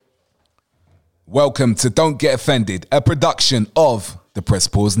Welcome to Don't Get Offended, a production of the Press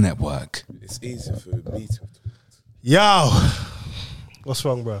Pause Network. It's easier for me to. Yo, what's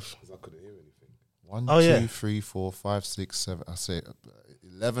wrong, bruv? I couldn't hear anything. 1, Oh, 2, yeah. 3, 4, 5, 6, 7. I say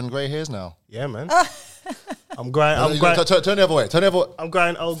 11 grey hairs now. Yeah, man. I'm growing. I'm growing. Turn the other way. Turn the other way. I'm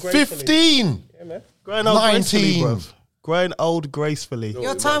growing old gracefully. 15. Yeah, man. Growing old 19. gracefully, bruv. Growing old gracefully.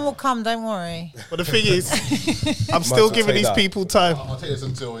 Your time will come, don't worry. But the thing is, I'm still giving these people time. I'll take this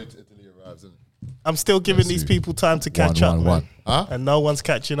until he arrives. I'm still giving these people time to catch up, man. Huh? And no one's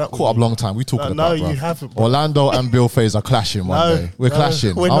catching up. Caught up long time. We talking about, No, bro. you haven't, bro. Orlando and Bill Faze are clashing one day. We're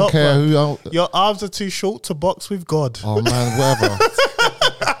clashing. We're I don't not, care bro. who. Your arms are too short to box with God. Oh man, whatever.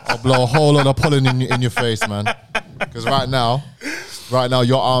 I'll blow a whole lot of pollen in your face, man. Because right now,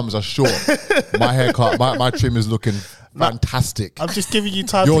 your arms are short. My haircut, my trim is looking fantastic. I'm just giving you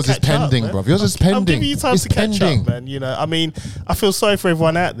time Yours to is catch pending, up, bro. Yours is pending. I'm giving you time It's to catch pending. up, man. You know, I mean, I feel sorry for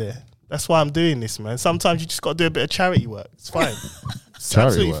everyone out there. That's why I'm doing this, man. Sometimes you just got to do a bit of charity work. It's fine. It's Charity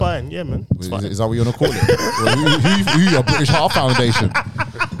absolutely work? fine. Yeah, man. It's fine. Is that what you want to call it? Well, who your British Heart Foundation?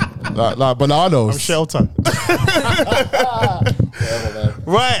 like bananas. I'm shelter.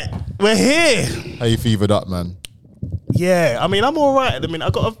 Right, we're here. How you fevered up, man? Yeah, I mean, I'm all right. I mean, I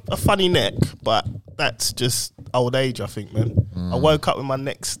got a funny neck, but that's just old age, I think, man. I woke up with my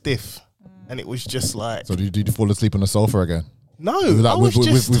neck stiff, and it was just like, So did you fall asleep on the sofa again? no, Like, I was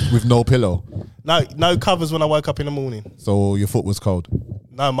just with no pillow. no covers when I woke up in the morning. So your foot was cold.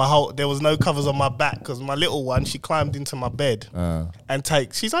 No, there was no covers on my back because my little one, she climbed into my bed and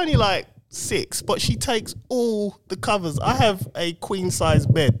she's only like 6, but she takes all the covers. I have a queen size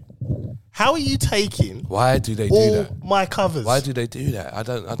bed. How are you taking Why do they do all that? my covers? Why do they do that? I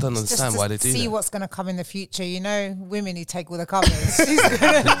don't understand why they do See that. what's going to come in the future. You know, women who take all the covers. She's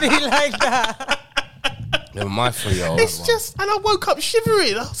going to be like that. Yeah, my 3-year-old. It's just, and I woke up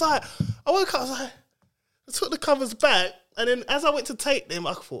shivering. I took the covers back, and then as I went to take them,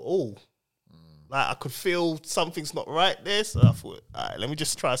 I thought, like I could feel something's not right there. So I thought, all right, let me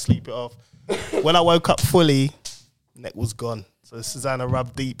just try to sleep it off. When I woke up fully, neck was gone. So Susanna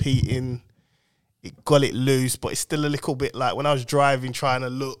rubbed deep heat in. It got it loose, but it's still a little bit like when I was driving, trying to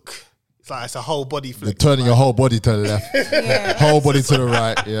look. It's like it's a whole body You're flick. turning your whole body to the left. Yeah. Whole body to the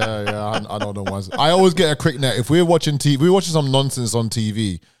right. Yeah. I know the ones. I always get a quick neck. If we're watching TV, we're watching some nonsense on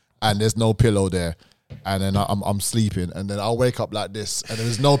TV and there's no pillow there. And then I'm sleeping and then I'll wake up like this and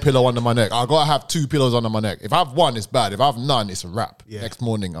there's no pillow under my neck. I gotta have 2 pillows under my neck. If I have one, it's bad. If I have none, it's a wrap. Yeah. Next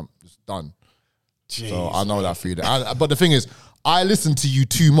morning, I'm just done. Jeez, So I know that feeling. But the thing is, I listen to you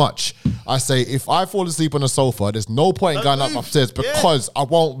too much. I say, if I fall asleep on the sofa, there's no point in going up upstairs because I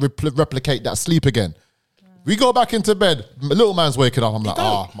won't replicate that sleep again. We go back into bed, my little man's waking up, I'm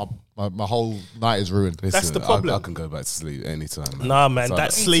like, my whole night is ruined. That's the problem. I can go back to sleep anytime. Man. Nah, man, So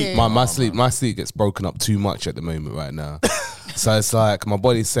that sleep. My sleep gets broken up too much at the moment right now. So it's like my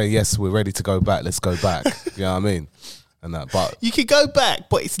body's saying, yes, we're ready to go back. Let's go back. You know what I mean? And that, but You can go back,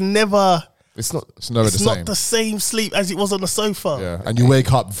 but it's never. it's not. It's never It's the not same. the same sleep as it was on the sofa. Yeah, and you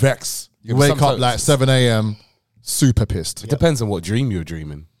wake up vexed. You wake up sometimes- like 7 a.m. super pissed. It depends on what dream you're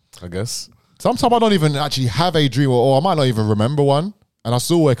dreaming, I guess. Sometimes I don't even actually have a dream, or I might not even remember one, and I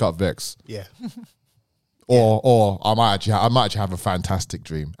still wake up vexed. Yeah. Or I might actually have a fantastic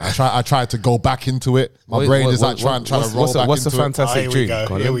dream. I try to go back into it. My brain is like trying to roll back What's into a it. fantastic Here we dream? go.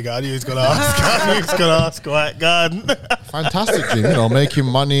 Colin? Here we go. I knew he was going to ask. I knew he was going to ask. Right, go on. Fantastic dream, making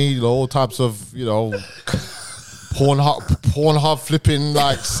money, all types of, Pornhub flipping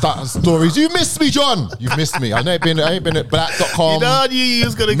like stories. You missed me, John. You've missed me. I ain't been at black.com. I knew you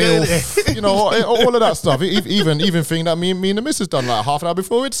was going to go there. MILF, all of that stuff. Even thing that me and the missus done like half an hour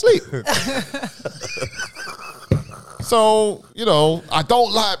before we'd sleep. So,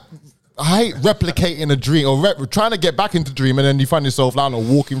 I hate replicating a dream or trying to get back into dream and then you find yourself, I don't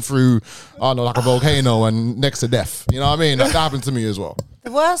know, walking through, like a volcano and next to death. You know what I mean? That happened to me as well.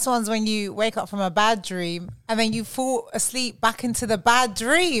 The worst one's when you wake up from a bad dream and then you fall asleep back into the bad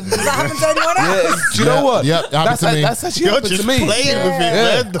dream. Does that happen to anyone else? Do you know what? Yeah, that happened to me. That's actually You're happened just to me. playing with it,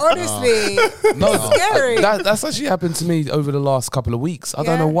 man. Honestly, No, it's scary. That's actually happened to me over the last couple of weeks. I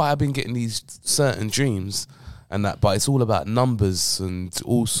don't know Yeah. why I've been getting these certain dreams and that, but it's all about numbers and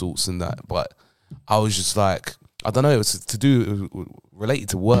all sorts and that. But I was just like, I don't know, it was to do related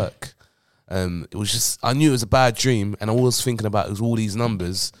to work. It was just, I knew it was a bad dream and all I was thinking about was all these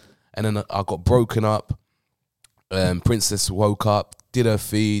numbers. And then I got broken up. Princess woke up, did her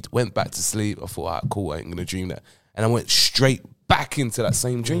feed, went back to sleep. I thought, all right, cool, I ain't going to dream that. And I went straight back into that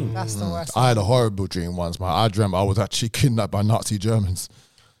same dream. That's the worst. I had a horrible dream once, man. I dreamt I was actually kidnapped by Nazi Germans.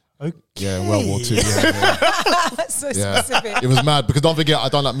 Okay. Yeah, World War II. Yeah. That's so Yeah. specific. It was mad because don't forget I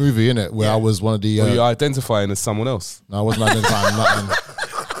done that movie innit, where I was one of the. Were you identifying as someone else? No, I wasn't identifying nothing.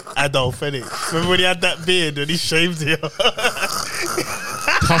 Adolf, innit? Remember when he had that beard and he shaved it?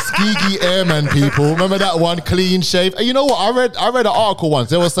 Tuskegee Airmen, people. Remember that one, clean shave? And you know what? I read an article once.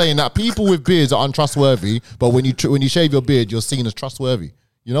 They were saying that people with beards are untrustworthy, but when you shave your beard, you're seen as trustworthy.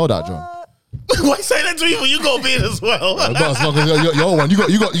 You know that, John? Why say that to me? You got a beard as well. Not as long as your one. You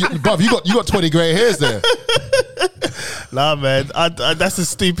got 20 grey hairs there. Nah, man. That's a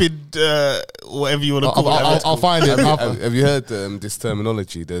stupid whatever you want to call it. I'll find it. Have you heard this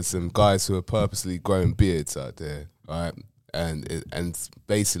terminology? There's some guys who are purposely growing beards out there, right? And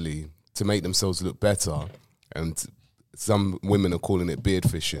basically to make themselves look better, and some women are calling it beard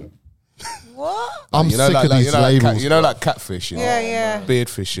fishing. What? I'm sick of these labels. Like catfishing. Yeah. Beard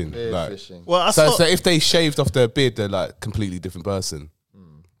fishing. Well, so if they shaved off their beard, they're like a completely different person.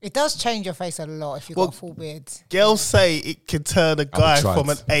 It does change your face a lot if you've got a full beard. girls say it can turn a guy tried.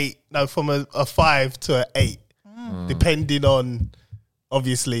 from a 5 to an 8, depending on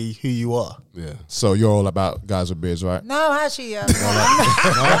obviously who you are. Yeah. So you're all about guys with beards, right? No, actually, I'm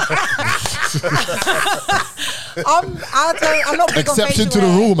not big on Exception facial to the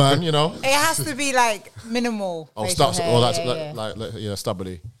hair. rule, man. You know. It has to be like minimal. Oh, facial hair. that's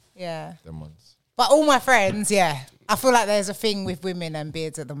stubbly. Yeah. Them ones. But all my friends, yeah. I feel like there's a thing with women and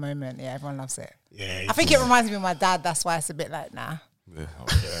beards at the moment. Yeah, everyone loves it. Yeah, I think it reminds me of my dad. That's why it's a bit like, nah. Yeah.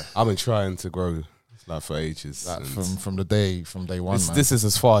 I've been trying to grow like for ages. Like from day one, man. This is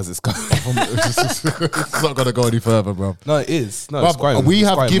as far as it's going. It's not gonna go any further, bro. No, it is. No, Bruv, it's growing. we It's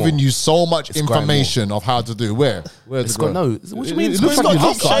have growing given more. you so much It's growing information of how to do. Where It's to got grow? no. What do you mean? It It's looks got like no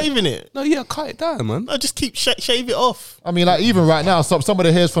you Keep outside. shaving it. No, yeah, cut it down, man. No, just keep shave it off. I mean, like even right now, some of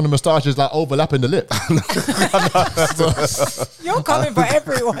the hairs from the moustache is like overlapping the lip. You're coming for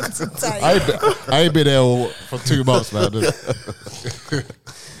everyone to tell you. I ain't been there for 2 months, man.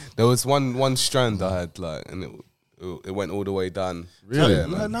 There was one strand I had, like, and it went all the way down. Really? Yeah,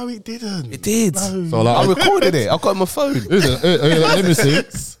 man. No, it didn't. It did. No. So like, I recorded it. I've got it on my phone. let me see.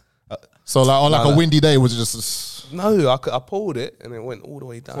 So like on like a windy day, was it just? No, I pulled it and it went all the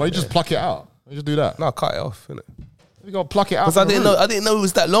way down. Why you just pluck it out? You just do that? No, I cut it off, innit? You gotta pluck it out. Because I didn't know it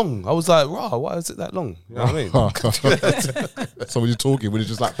was that long. I was like, rah, why is it that long? You know what I mean? So when you're talking, when it's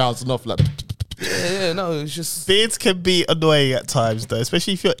just like bouncing off, like Yeah, no, it's just. Beards can be annoying at times, though,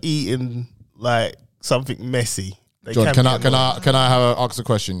 especially if you're eating like something messy. They John, can can be I annoying. ask a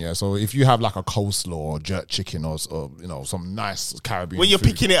question? Yeah. So if you have like a coleslaw or jerk chicken or you know some nice Caribbean When you're food,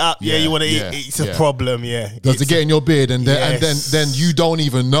 picking it up, you want to eat. It's a problem, yeah. Does it get in your beard and Yes. then you don't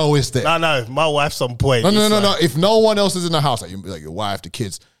even know it's there? No, my wife's on point. No. If no one else is in the house, like your wife, the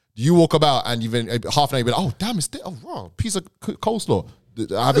kids, you walk about and you've been half an hour, you've been, oh damn, it's there. Oh wow, piece of coleslaw.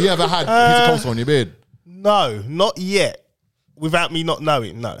 Have you ever had a piece of coleslaw on your beard? No, not yet. Without me not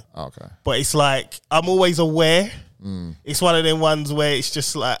knowing, no. Okay. But it's like I'm always aware. It's one of them ones where it's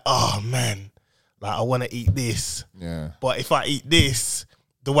just like, oh man, like I want to eat this. Yeah. But if I eat this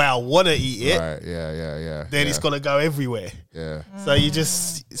the way I want to eat it, Right. Yeah. then it's gonna go everywhere. Yeah. So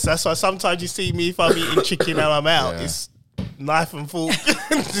that's why sometimes you see me if I'm eating chicken and I'm out, Yeah. it's knife and fork.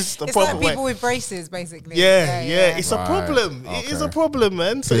 Just the It's proper like way. people with braces, basically. Yeah, it's Right. a problem. It is a Okay. problem,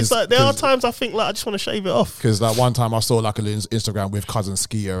 man. So it's like there are 'Cause- times I think like I just want to shave it off. Because like one time I saw like a little Instagram with cousin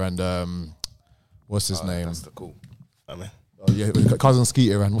Skeeter and what's his name? That's the cool. Oh, man. Oh, yeah, cousin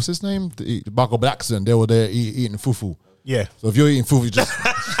Skeeter and what's his name? Michael Blackson. They were there eating fufu. Yeah. So if you're eating fufu, just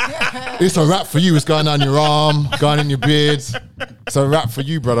it's a wrap for you. It's going down your arm, going in your beard. It's a wrap for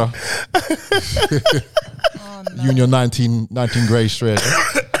you, brother. You and your 19 grey straight.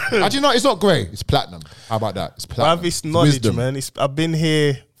 Actually, no, it's not grey. It's platinum. How about that? It's platinum. Bruv, it's knowledge, wisdom. man. I've been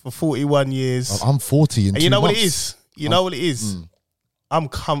here for 41 years. I'm 40 in And 2 you know months. what it is? You know what it is? I'm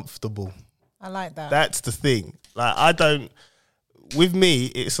comfortable. I like that. That's the thing. Like with me,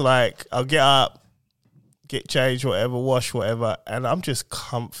 it's like I'll get up, get changed, whatever, wash, whatever, and I'm just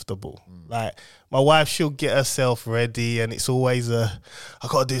comfortable. Like my wife, she'll get herself ready, and it's always I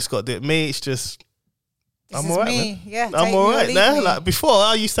gotta do this, gotta do it. Me, it's just This I'm is alright, me. man. Yeah, I'm take me all or right leave now. me. Like before,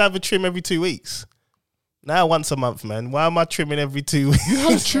 I used to have a trim every 2 weeks. Now once a month, man. Why am I trimming every 2 weeks? You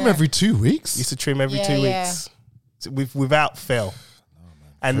have a trim every 2 weeks? Used to trim every Yeah, 2 yeah. weeks without fail.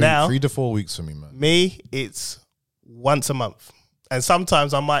 And now 3 to 4 weeks for me, man. me, it's once a month. And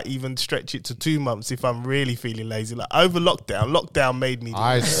sometimes I might even stretch it to 2 months if I'm really feeling lazy. Like over lockdown made me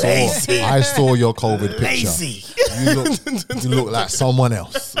lazy. I saw your COVID picture. Lazy. You look like someone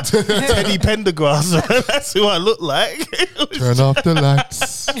else. Teddy Pendergrass, man. That's who I look like. Turn off the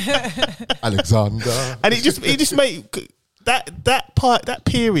lights, Alexander. And it just made that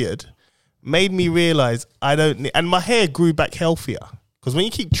period made me realize I don't need, and my hair grew back healthier because when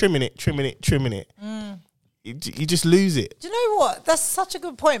you keep trimming it, you just lose it. Do you know what? That's such a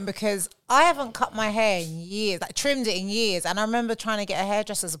good point because I haven't cut my hair in years, like trimmed it in years. And I remember trying to get a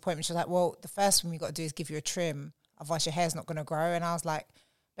hairdresser's appointment. She was like, well, the first thing you got to do is give you a trim. Otherwise your hair's not going to grow. And I was like,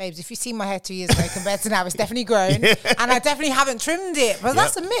 babes, if you see my hair 2 years ago compared to now, it's definitely grown. And I definitely haven't trimmed it. But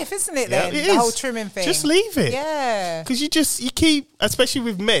that's a myth, isn't it then? It the is. whole trimming thing. Just leave it. Yeah. Because you keep, especially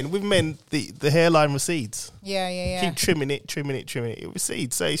with men, the hairline recedes. Yeah. Keep trimming it, it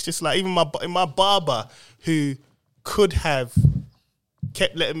recedes. So it's just like, even my barber who could have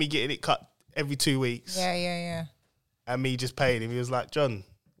kept letting me get it cut every 2 weeks. Yeah. And me just paying him. He was like, John,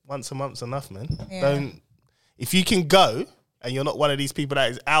 once a month's enough, man. Yeah. If you can go and you're not one of these people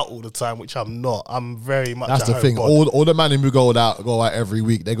that is out all the time, which I'm not. I'm very much That's the thing. All the men who go out every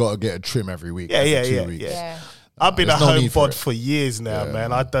week, they got to get a trim every week. Yeah. 2 weeks. Yeah. I've been a There's no home need for bod it. for years now,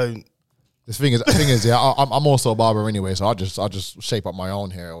 man. I don't. The thing is, yeah, I'm also a barber anyway, so I just shape up my own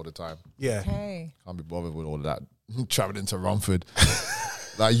hair all the time. Yeah. Okay. Can't be bothered with all of that. Traveling to Romford,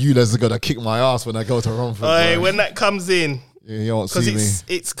 like you, are gonna kick my ass when I go to Romford. Hey, bro. when that comes in, You won't see me. because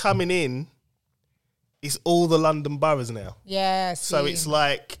it's coming in, it's all the London boroughs now. Yeah. So see. it's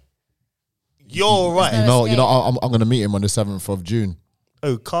like, you're all right. You know, I'm gonna meet him on the 7th of June.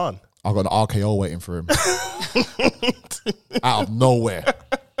 Oh, Khan. I've got an RKO waiting for him. Out of nowhere.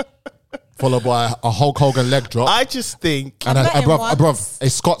 Followed by a Hulk Hogan leg drop. I just think. and met him once. a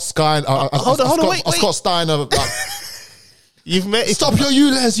Scott Stein. Hold on, wait. Scott Steiner. You've met. Stop your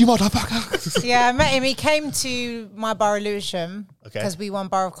ULEZ, you motherfucker. Yeah, I met him. He came to my borough Lewisham Okay. because we won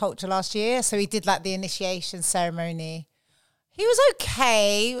Borough of Culture last year. So he did like the initiation ceremony. He was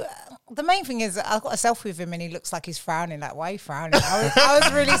okay. The main thing is I got a selfie with him and he looks like he's frowning. Like, why are you frowning? I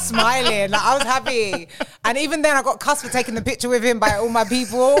was really smiling. Like, I was happy. And even then I got cussed for taking the picture with him by all my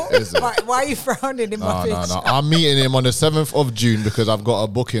people. Like, why are you frowning in my picture? No. I'm meeting him on the 7th of June because I've got a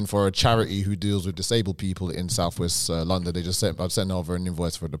booking for a charity who deals with disabled people in Southwest London. I've sent over an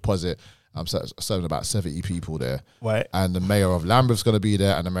invoice for a deposit. I'm serving about 70 people there. Right. And the mayor of Lambeth's going to be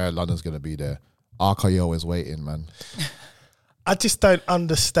there and the mayor of London's going to be there. RKO is waiting, man. I just don't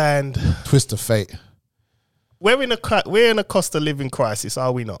understand. Twist of fate. We're in a cost of living crisis,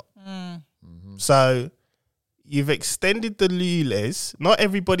 are we not? So you've extended the lules. Not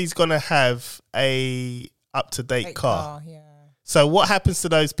everybody's gonna have a up-to-date Like, car. yeah. So what happens to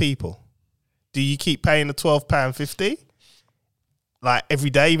those people? Do you keep paying the £12.50 like every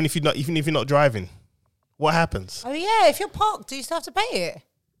day, even if you're not driving? What happens? Oh yeah, if you're parked, do you still have to pay it?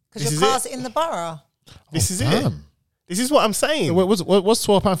 Because This your is car's in the borough. This is it. Damn. This is what I'm saying. What's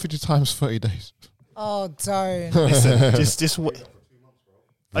 £12.50 times 30 days? Oh, don't. Listen, just what?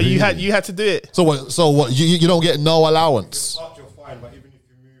 Oh, you had to do it. So what? You don't get no allowance.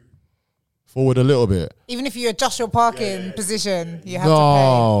 Forward a little bit. Even if you adjust your parking position, you have to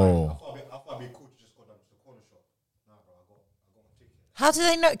No. pay. How do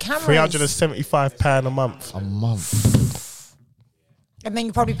they know cameras? £375 a month. A month. And then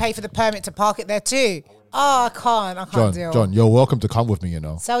you probably pay for the permit to park it there too. Oh, I can't deal. John, you're welcome to come with me, you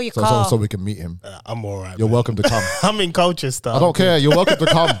know. Sell your car. So we can meet him. I'm all right. You're man. welcome to come. I'm in Colchester. I don't care. You're welcome to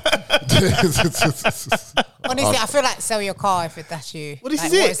come. Honestly, I feel like sell your car if that's you. Well, this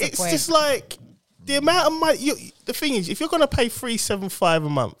Like, is what it. the It's point? just like the amount of money. The thing is, if you're gonna pay £375 a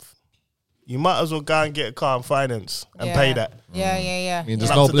month, you might as well go and get a car and finance and pay that. Yeah. I mean,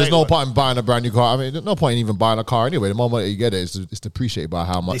 Up to there's date no one. point in buying a brand new car. I mean, there's no point in even buying a car anyway. The moment you get it, it's depreciated by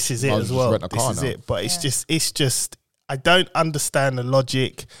how much. This is it I'll as just well. rent a This car is now. it. But it's just. I don't understand the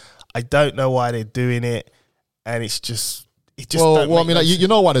logic. I don't know why they're doing it, and it just. Well, don't I make mean, no like, sense. you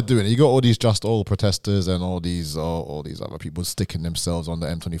know why they're doing it. You got all these Just Oil protesters and all these other people sticking themselves on the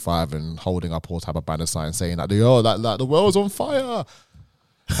M25 and holding up all type of banner signs saying that the world's on fire.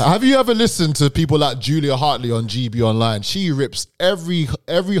 Have you ever listened to people like Julia Hartley on GB Online? She rips every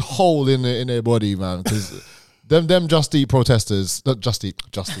hole in their body, man. Because them Just Eat protesters, not Just Eat,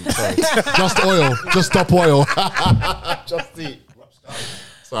 sorry, Just Oil, Just Stop Oil, Just Eat.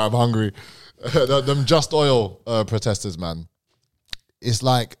 Sorry, I'm hungry. Them Just Oil protesters, man. It's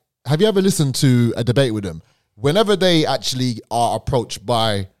like, have you ever listened to a debate with them? Whenever they actually are approached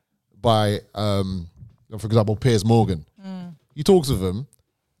by for example, Piers Morgan, you talk to them,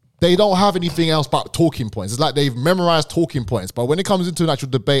 they don't have anything else but talking points. It's like they've memorized talking points, but when it comes into an actual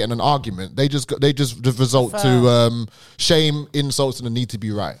debate and an argument, they just result to shame, insults, and the need to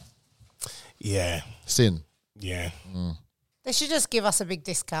be right. Yeah. Sin. Yeah. They should just give us a big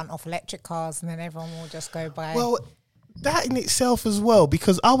discount off electric cars and then everyone will just go buy. Well, that in itself as well,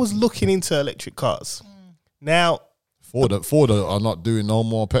 because I was looking into electric cars. Now, Ford are not doing no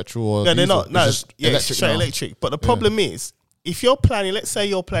more petrol. Or No, they're diesel. not. No, It's just it's straight now. electric. But the problem is, if you're planning, let's say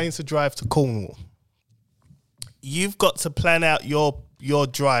you're planning to drive to Cornwall, you've got to plan out your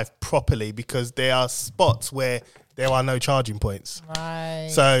drive properly because there are spots where there are no charging points. Right.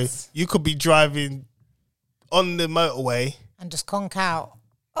 So you could be driving on the motorway. And just conk out.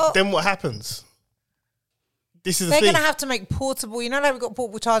 Then what happens? This is the They're thing. going to have to make portable, you know, like we've got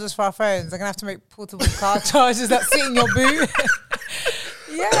portable chargers for our phones. They're going to have to make portable car chargers that sit in your boot.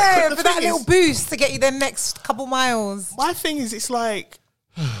 Yeah, The for that thing little is- boost to get you the next couple miles. My thing is, it's like,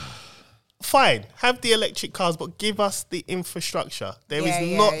 fine, have the electric cars, but give us the infrastructure. There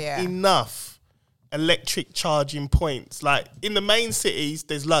is not enough electric charging points. Like in the main cities,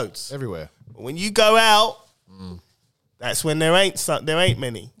 there's loads. Everywhere. But when you go out, that's when there ain't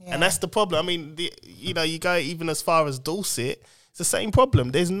many, Yeah. and that's the problem. I mean, you go even as far as Dorset, it's the same problem.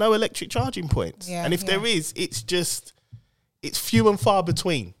 There's no electric charging points, and if there is, it's few and far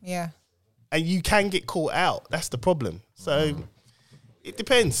between. Yeah. And you can get caught out. That's the problem. So it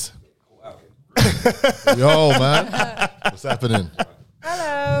depends. Yo, man. What's happening?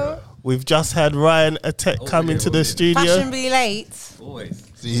 Hello. We've just had Ryan come into the studio. Fashionably late. Always.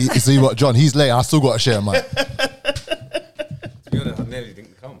 See what, John? He's late. I still got to share, man. To be honest, I nearly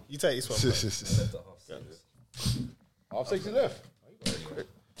didn't come. You take this one. I'll take you left.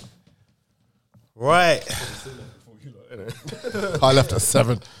 Right. I left at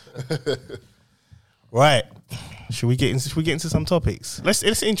 7. Right. Should we get into some topics?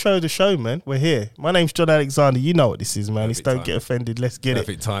 Let's intro the show, man. We're here. My name's John Alexander. You know what this is, man. It's don't get offended. Let's get it.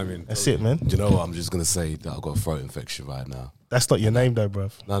 Perfect timing. That's it, man. Do you know what? I'm just gonna say that I've got a throat infection right now. That's not your name, though,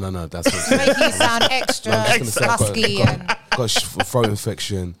 bruv. No, that's what Make you sound extra I'm just gonna say husky and I've got a throat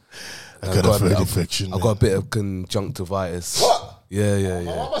infection. I've got a throat infection. I've got a bit of conjunctivitis. What? Yeah.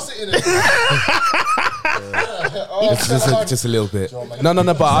 Why am I sitting there? Just a little bit. No.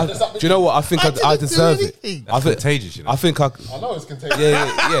 But do you know what? I think I deserve it. That's contagious, you know. I think I. I know it's contagious.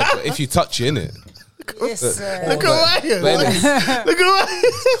 Yeah. But if you touch it, innit? yes, sir. Look at Ryan. Look at Ryan.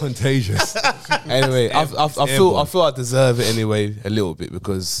 Contagious. Anyway, I feel I deserve it anyway a little bit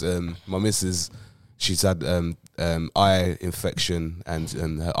because my missus, she's had eye infection and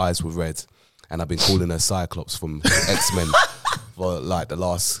her eyes were red, and I've been calling her Cyclops from X-Men for like the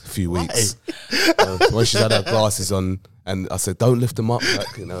last few weeks. When she's had her glasses on, and I said, "Don't lift them up,"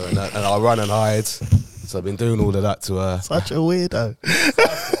 like, you know, and I run and hide. So I've been doing all of that to her. Such a weirdo.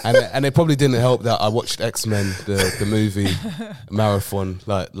 And it probably didn't help that I watched X-Men, the movie marathon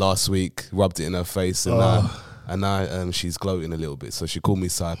like last week, rubbed it in her face, and now she's gloating a little bit. So she called me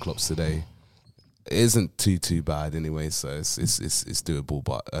Cyclops today. It isn't too bad anyway, so it's doable.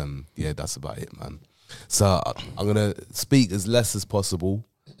 But yeah, that's about it, man. So I'm gonna speak as less as possible.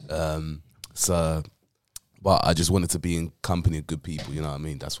 But I just wanted to be in company of good people. You know what I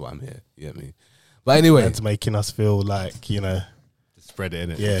mean? That's why I'm here. You know what I mean? But anyway, It's making us feel like, Spread it,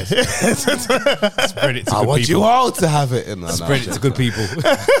 innit? yeah. Spread it to I good want people. you all to have it. Spread it to good people.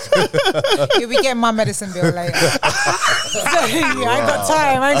 You'll be getting my medicine bill later. So, I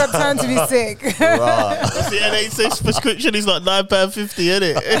ain't got time to be sick. The NHS prescription is like £9.50, isn't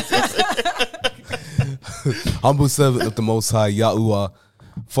it? Humble servant of the Most High, Yahuwah,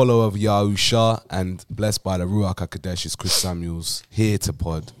 follower of Yahusha, and blessed by the Ruach HaKodesh is Chris Samuels, here to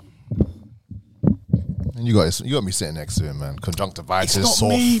pod. And you got me sitting next to him, man. Conjunctivitis, It's not sore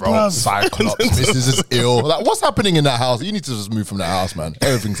me, throat, bruv. Cyclops. Missus is ill. Like, what's happening in that house? You need to just move from that house, man.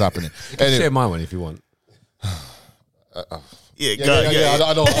 Everything's happening. Anyway. Share my one if you want. Yeah,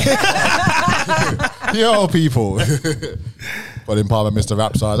 I don't. Yo, people. But in part of Mr.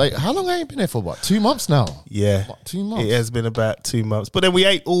 Rapstar, like, how long have you been here for? What, 2 months now? Yeah. What, 2 months? It has been about 2 months. But then we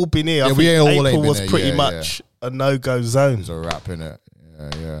ain't all been here. I Yeah, we think ain't all April been was here, pretty yeah, much a no-go zone. It's a wrap, innit?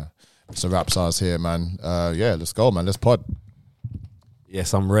 Yeah. Mr. Rapstar's here, man. Yeah, let's go, man. Let's pod.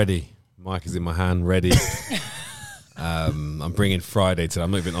 Yes, I'm ready. Mic is in my hand, ready. I'm bringing Friday today.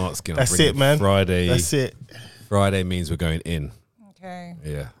 I'm not even asking. I'm That's bringing it, man. Friday. That's it. Friday means we're going in. Okay.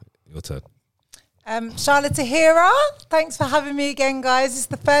 Yeah, your turn. Shahlaa Tahira, thanks for having me again, guys. It's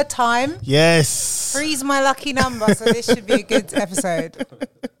the third time. Yes. Three's my lucky number, so this should be a good episode.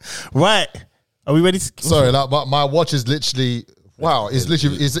 Right. Are we ready to... Sorry, like, my watch is literally... Wow, it's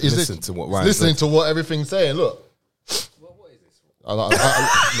literally... Listen to what Ryan's listening to what everything's saying. Look. What is this?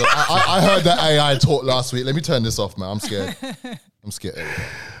 I heard that AI talk last week. Let me turn this off, man. I'm scared.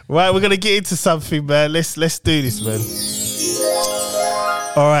 Right, we're going to get into something, man. Let's do this, man.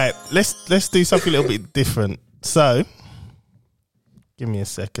 All right, let's do something a little bit different. So, give me a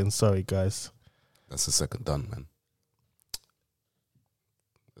second. Sorry, guys. That's the second done, man.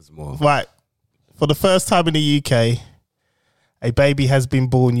 There's more. Right. For the first time in the UK, A baby has been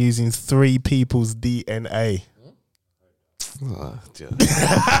born using 3 people's DNA. Oh, dear.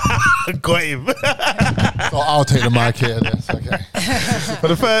 Got him. So I'll take the mic here. Yes, okay. For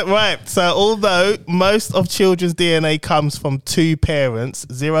the first, right. So although most of children's DNA comes from 2 parents,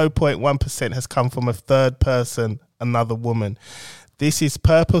 0.1% has come from a third person, another woman. This is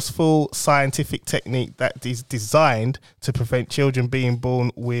purposeful scientific technique that is designed to prevent children being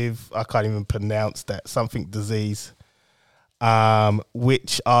born with, I can't even pronounce that, something disease,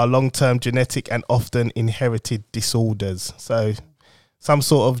 which are long-term genetic and often inherited disorders. So some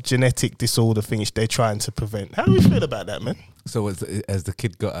sort of genetic disorder thing they're trying to prevent. How do we feel about that, man? So has the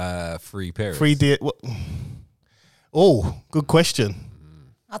kid got 3 parents? Oh, good question.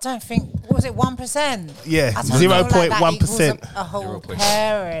 I don't think, what was it, 1%? Yeah, I don't feel like that 0.1%. equals a whole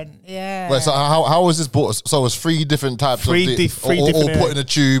parent, yeah. Wait, so how was this bought? So it was 3 different types Three of different all put in a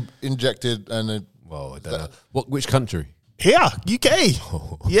tube, injected, and then. Well, I don't know. Which country? Here, UK.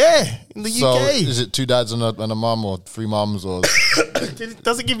 Yeah, in the So UK. is it 2 dads and a mum, or 3 mums, or It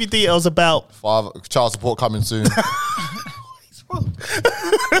doesn't give you details about. father? Child support coming soon.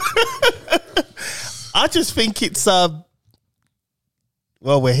 I just think it's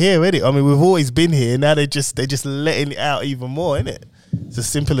well, we're here, innit? I mean, we've always been here. Now they're just letting it out even more, innit? It's as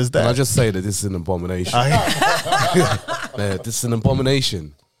simple as that. Can I just say that this is an abomination? Yeah, this is an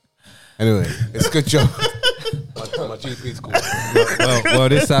abomination. Anyway, it's a good job. My GP's called. well,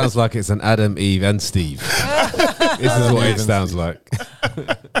 this sounds like it's an Adam, Eve, and Steve. This is what it sounds like.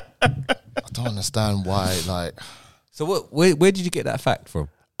 I don't understand why. Like, So where did you get that fact from?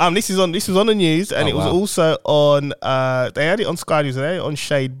 This was on the news, and Oh, it was wow. also on. They had it on Sky News, they had it on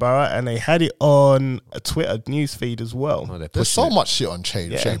Shade Borough, and they had it on a Twitter news feed as well. Oh, they're there's pushing so it. much shit on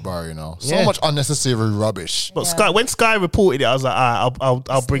Shade Bar, you know. So Yeah. much unnecessary rubbish. But when Sky reported it, I was like,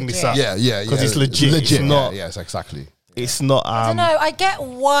 I'll bring this up. Yeah. Because it's legit. It's not. Yes, exactly. It's not. I don't know. I get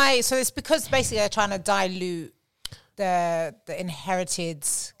why. So it's because basically they're trying to dilute the inherited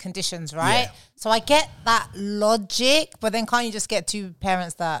conditions, right? Yeah. So I get that logic, but then can't you just get 2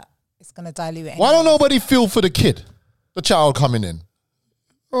 parents that it's going to dilute it? Why don't nobody feel for the kid, the child coming in?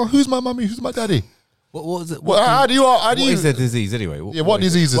 Oh, who's my mummy? Who's my daddy? What was it? Well, how do you? What is the disease anyway? What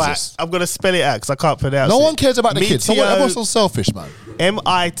disease is Right, this? I'm gonna spell it out because I can't pronounce it. No one cares about the kids. Everyone's so selfish, man.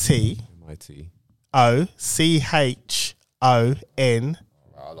 MITOCHONDD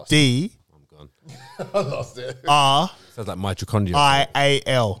I'm gone. Sounds like mitochondria.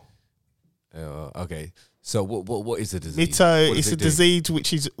 RIAL. Okay. So what is the disease? Mito What does is a it do?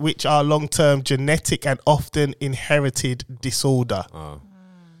 disease which are long-term genetic and often inherited disorder. Oh.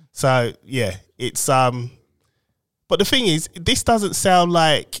 So yeah, it's but the thing is, this doesn't sound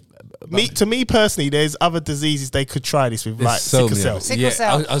like to me personally. There's other diseases they could try this with, There's like so sickle many cell. others. Sickle Yeah,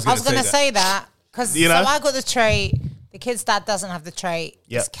 cell. I was going gonna to say say that because You know? so I got the trait. The kid's dad doesn't have the trait.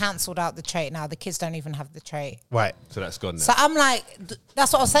 Yep. It's cancelled out the trait now. The kids don't even have the trait. Right. So that's gone now. So I'm like,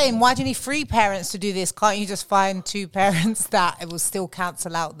 that's what I was saying. Why do you need 3 parents to do this? Can't you just find 2 parents that it will still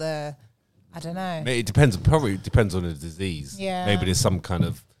cancel out the? I don't know. It depends. Probably depends on the disease. Yeah. Maybe there's some kind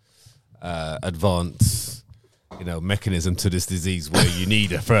of advanced, mechanism to this disease where you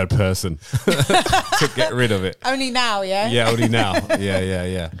need a third person to get rid of it. Only now, yeah. Yeah, only now.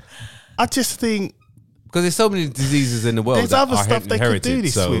 Yeah. I just think Because there's so many diseases in the world there's that other are stuff they could inherited. do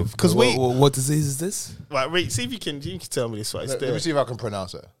this so with. Because What disease is this? right, Reed, see if you can tell me this. Right, it's Let me there. see if I can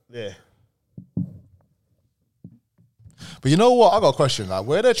pronounce it. Yeah. But you know what? I got a question. Like,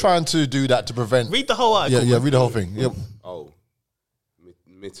 where they're trying to do that to prevent? Read the whole article. Yeah. Read the whole thing. Yeah. Oh,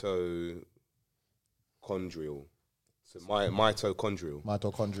 mitochondrial. So mitochondrial.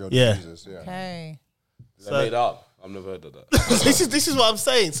 Mitochondrial Yeah. diseases. Yeah. Okay. Is that made up? I've never heard of that. this is what I'm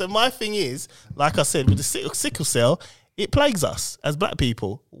saying. So my thing is, like I said, with the sickle cell, it plagues us as black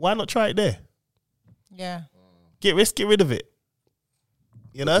people. Why not try it there? Yeah. Get rid of it.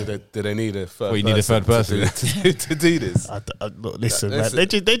 You know. Do they need a third? Well, you need a third person. to do this. Look, listen, That's man.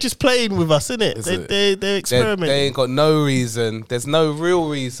 They're just playing with us, innit? Listen, They're experimenting. They ain't got no reason. There's no real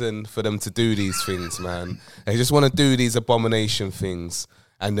reason for them to do these things, man. They just want to do these abomination things,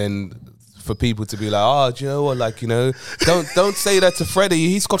 and then for people to be like, "Oh, do you know what? Like, don't say that to Freddie.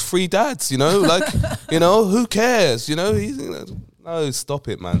 He's got 3 dads. Like, who cares? No, stop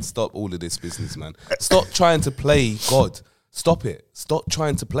it, man. Stop all of this business, man. Stop trying to play God. Stop it. Stop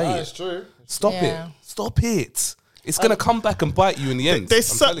trying to play it. true. Stop Yeah. it. Stop it. It's gonna come back and bite you in the end. There's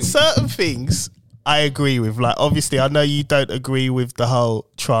I'm telling you. certain things I agree with. Like, obviously, I know you don't agree with the whole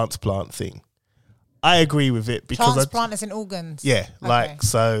transplant thing. I agree with it because Transplant is in organs. yeah, like, Okay.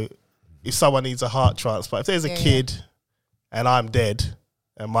 so if someone needs a heart transplant, if there's a Yeah, kid and I'm dead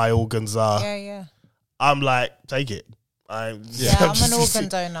and my organs are, Yeah. I'm like, take it. I'm an organ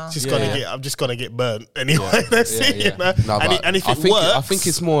donor. I'm just gonna get burnt anyway. That's it. yeah. You know? No, And if I it think, works, I think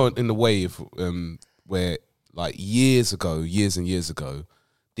it's more in the way of where like years and years ago,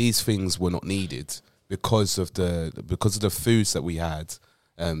 these things were not needed because of the foods that we had.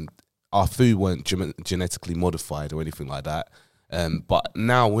 Our food weren't genetically modified or anything like that. But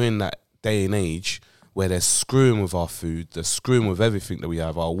now we're in that day and age where they're screwing with our food, they're screwing with everything that we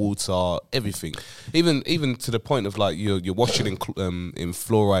have, our water, everything. Even to the point of like you're washing in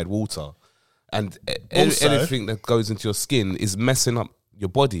fluoride water, and Also- anything that goes into your skin is messing up your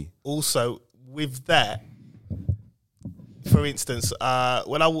body. also with that, for instance,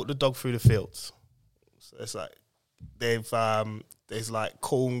 when I walk the dog through the fields, so it's like there's like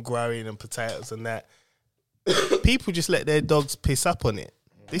corn growing and potatoes and that. People just let their dogs piss up on it.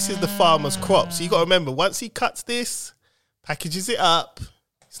 This is the farmer's crop. So you got to remember, once he cuts this, packages it up,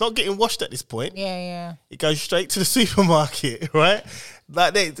 it's not getting washed at this point. Yeah. It goes straight to the supermarket, right?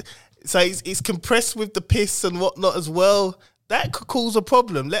 So it's compressed with the piss and whatnot as well. That could cause a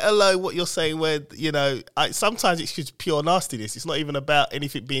problem, let alone what you're saying where, you know, sometimes it's just pure nastiness. It's not even about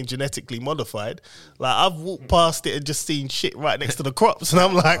anything being genetically modified. Like, I've walked past it and just seen shit right next to the crops, and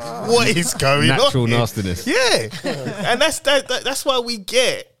I'm like, what is going on Natural here? nastiness. Yeah. And that's why we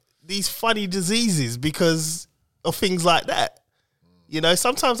get these funny diseases, because of things like that. You know,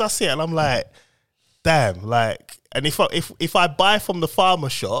 sometimes I see it and I'm like, damn, like, and if I buy from the farmer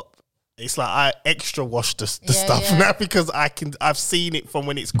shop, it's like I extra wash the stuff now, because I've seen it from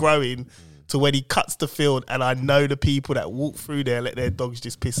when it's growing to when he cuts the field, and I know the people that walk through there let their dogs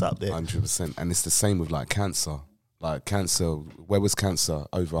just piss up there. 100%. And it's the same with like cancer. Like cancer, where was cancer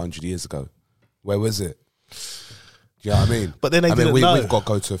over 100 years ago? Where was it? Do you know what I mean? But then they didn't know. We've got to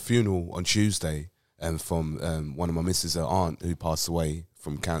go to a funeral on Tuesday, and from one of my missus' aunt who passed away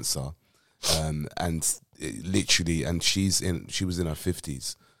from cancer, and it literally, and she was in her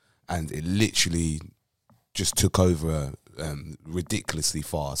 50s, and it literally just took over ridiculously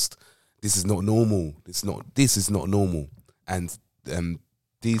fast. This is not normal. This is not normal. And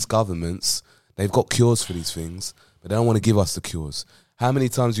these governments, they've got cures for these things, but they don't want to give us the cures. How many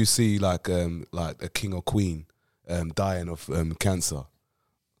times you see like a king or queen dying of cancer,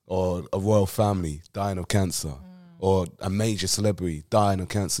 or a royal family dying of cancer, or a major celebrity dying of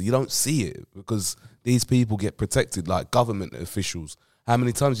cancer? You don't see it because these people get protected, like government officials. How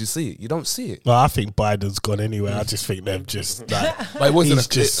many times you see it? You don't see it. Well, I think Biden's gone anyway. I just think they've just like, But it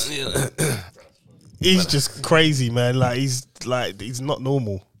wasn't he's just crazy, man. Like he's not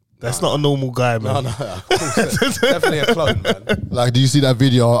normal. That's not a normal guy, man. No, definitely a clone, man. Like, do you see that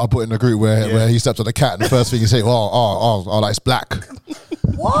video I put in the group where he steps on the cat and the first thing he say, oh, like it's black.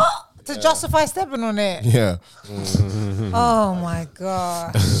 What? To justify stepping on it? Yeah. Oh my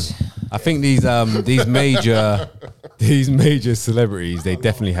gosh. I think these major celebrities, they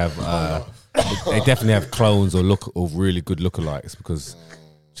definitely have clones or really good lookalikes, because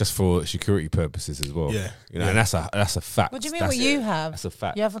just for security purposes as well. Yeah. You know, and that's a fact. What do you mean? You have? That's a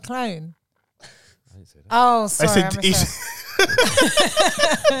fact. You have a clone. I didn't say that. Oh, sorry.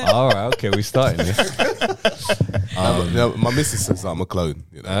 All right, okay, we're starting this. No, my missus says I'm a clone,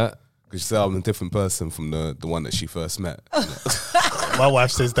 you know, because she said I'm a different person from the one that she first met. My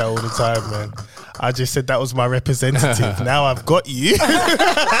wife says that all the time, man. I just said that was my representative. Now I've got you.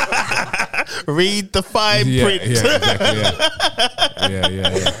 Read the fine print. Yeah,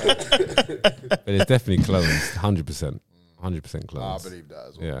 exactly. But it's definitely clones, 100%. 100% clones. I believe that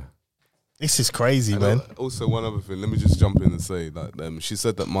as well. Yeah. This is crazy, And man. also, one other thing, let me just jump in and say that she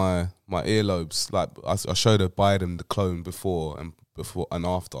said that my earlobes, like I showed her Biden the clone before and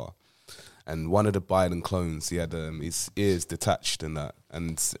after, and one of the Biden clones, he had his ears detached and that,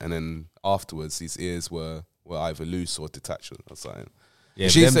 and then afterwards his ears were either loose or detached or something. Yeah,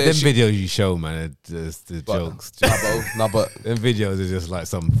 them videos you show, man, the jokes. No, but them videos are just like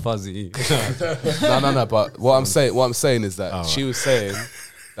some fuzzy. no. But what I'm saying is that she was saying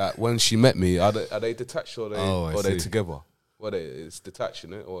that when she met me, are they detached or are they together? What it's detached,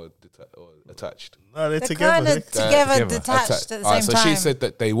 in it, or attached? No, they're kind together. of together, detached at the same so time. she said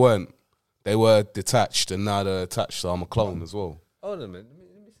that they weren't. They were detached, and now they're attached. So I'm a clone as well. Hold on a minute.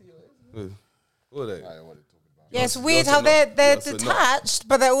 Let me see your. What are they? Yeah, it's weird how they're detached,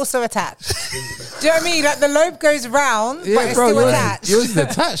 but they're also attached. Do you know what I mean? Like the lobe goes round, but it's still attached. Yours is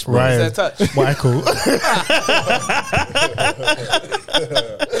attached, bro. Right. They're attached. Michael.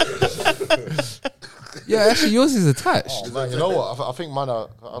 Yeah, actually, yours is attached. Oh, man, you know what? I think mine are.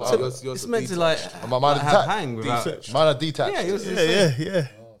 It's meant to like Mine have hang without. Mine are detached. Yeah, yours is Yeah.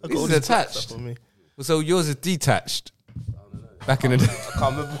 I got all this is this black attached. stuff on me. So yours is detached. Back in the day. I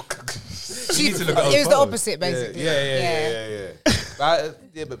can't remember. It was the opposite, basically. Yeah.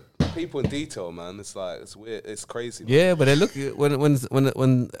 But people in detail, man, it's like it's weird. It's crazy. Man. Yeah, but they look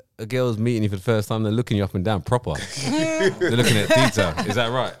when a girl's meeting you for the first time, they're looking you up and down proper. They're looking at detail. Is that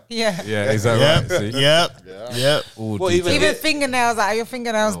right? Yeah. Yeah, is that right? See? Yep. All Well, detail. Even fingernails, like, are your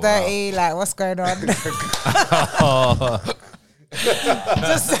fingernails dirty? Like, what's going on?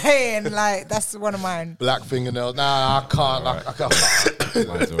 Just saying, like, that's one of mine. Black fingernails. Nah, I can't. I can't.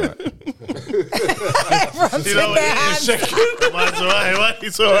 Mine's all right. Everyone's in their hands. Mine's alright.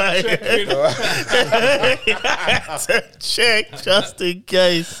 It's alright. Check just in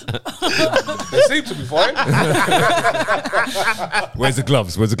case. They seem to be fine. Where's the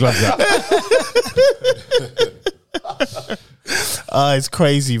gloves? Where's the gloves at? It's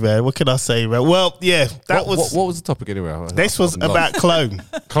crazy, man. What can I say, man? Well, yeah, that was. What was the topic anyway? This was about clone.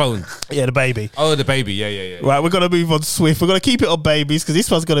 Clones. Yeah, the baby. Oh, the baby. Yeah. Right, we're gonna move on swift. We're gonna keep it on babies because this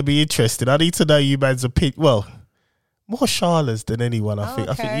one's gonna be interesting. I need to know you man's opinion. Well, more Shahlaa's than anyone. I think.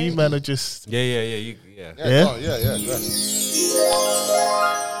 I think you man are just. Yeah. Yeah? Yeah.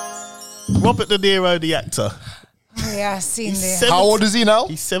 Robert De Niro, the actor. Oh, yeah, I've seen this. How old is he now?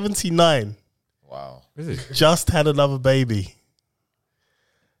 He's 79. Wow. Is it? Just had another baby.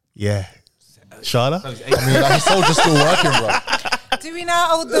 Yeah. Shahlaa? I mean, like, his soldier's still working, bro. Do we know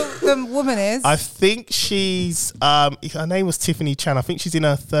how old the woman is? I think she's her name was Tiffany Chan. I think she's in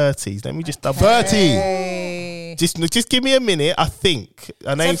her 30s. Let me just double 30. Hey. Just give me a minute. I think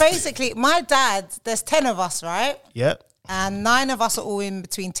her So name's basically, my dad, there's 10 of us, right? Yep. And 9 of us are all in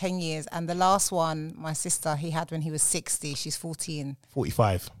between 10 years. And the last one, my sister, he had when he was 60. She's 14.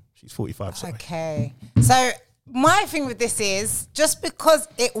 45. She's 45, sorry. Okay. So my thing with this is, just because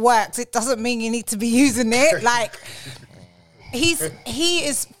it works, it doesn't mean you need to be using it. Like, he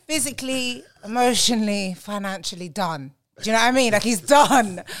is physically, emotionally, financially done. Do you know what I mean? Like, he's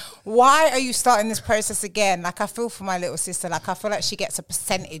done. Why are you starting this process again? Like, I feel for my little sister. Like, I feel like she gets a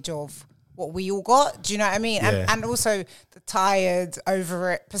percentage of what we all got. Do you know what I mean? Yeah. And also the tired,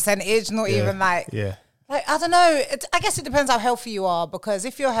 over it percentage, not even like... Yeah. Like, I don't know. I guess it depends how healthy you are, because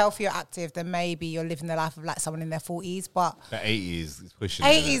if you're healthy, you're active, then maybe you're living the life of like someone in their 40s. But The 80s is pushing.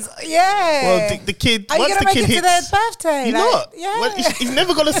 80s, yeah. Well, the kid. Are you once gonna the make kid it to their hits, birthday? You're Like, not. Yeah. Well, he's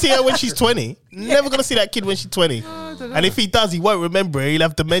never gonna see her when she's 20. Never gonna see that kid when she's 20. And if he does, he won't remember it. He'll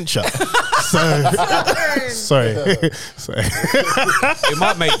have dementia. Sorry. It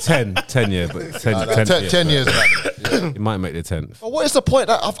might make 10 years, but 10 years back. It might make the 10th. But what is the point?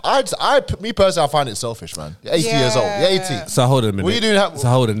 Me personally, I find it selfish, man. You're 80 years old. You're 80. So hold on a minute. What are you doing? So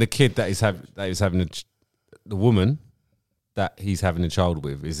hold on. The kid that he's having the woman that he's having a child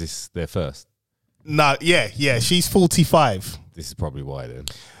with, is this their first? No, yeah. She's 45. This is probably why then.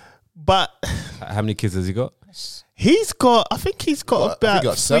 But How many kids has he got? I think he's got about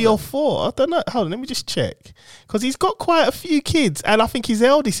 3 7. or 4. I don't know. Hold on, let me just check. Because he's got quite a few kids. And I think his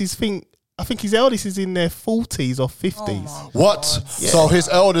eldest is in their 40s or 50s. What? So his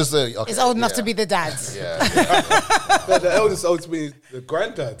eldest, okay, It's old enough to be the dad. The eldest old to be the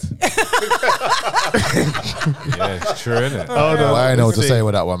granddad. Yeah, it's true, isn't it? Hold on, I don't know what let's to see. say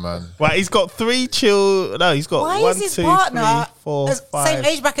with that one, man. Right, he's got 3 children. No, he's got Why 1, is his 2, partner 3, 4, as 5, same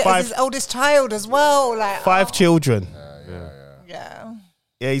age bracket as his oldest child as well? Like 5 children. Yeah.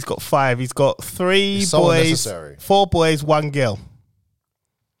 Yeah, he's got 5. He's got 3 It's so boys, unnecessary. 4 boys, 1 girl.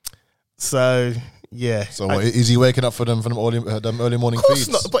 So yeah. So what, is he waking up for them early morning Of course feeds?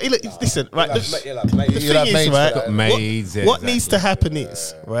 not. But look, listen, right? The You'll thing have is, maids for right? that. Maids, yeah, What needs to exactly. happen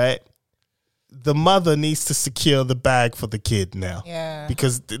is, right? The mother needs to secure the bag for the kid now. Yeah.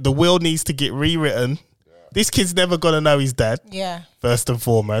 Because the will needs to get rewritten. This kid's never gonna know his dad. Yeah. First and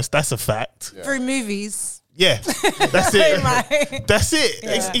foremost, that's a fact. Through movies. Yeah, that's it. Right. That's it.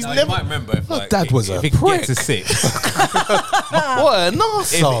 Yeah. He's No, you never. might remember if like, dad was if a he can get prick. to 6. What an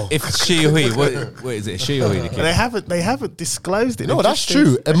arsehole. if she or he, what is it? She or he? The kid? They haven't disclosed it. No, They that's just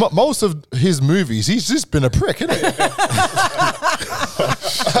true. said- And most of his movies, he's just been a prick, isn't he?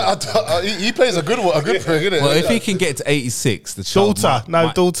 He plays a good prick, isn't it? Well, if he can get to 86, the child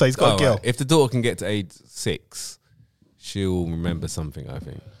Daughter. Daughter. He's got a girl. Right. If the daughter can get to age 6, she'll remember something, I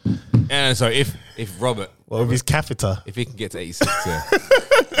think. And so if Robert, Well, with his catheter, if he can get to 86, yeah.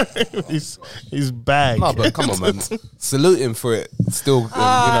 his bag. No, but come on, man. Salute him for it. Still, there's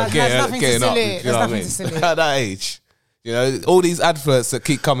nothing to getting up. salute. You know what I There's nothing mean? to salute. At that age, you know, all these adverts that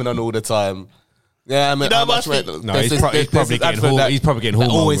keep coming on all the time. Yeah, I mean, know how what much I think? rent? No, he's probably getting he's probably getting that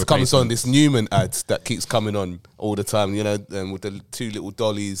hormone always comes on. replacements. This Newman ads that keeps coming on all the time. You know, with the 2 little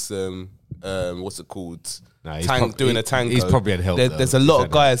dollies. What's it called? No, he's Doing a tango. He's probably had help. There's a lot of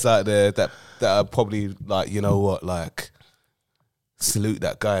guys out there that are probably like, you know what, like salute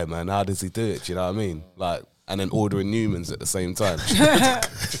that guy, man. How does he do it? Do you know what I mean? Like, and then ordering Newmans at the same time.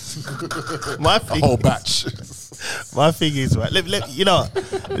 My thing, Whole batch. my thing is, right,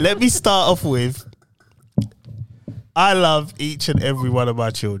 let me start off with, I love each and every one of my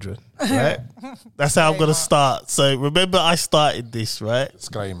children, right? That's how I'm going to start. So remember, I started this, right?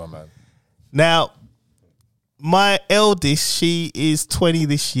 Disclaimer, man. Now, my eldest, she is 20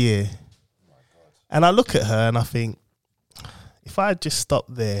 this year. And I look at her and I think, if I had just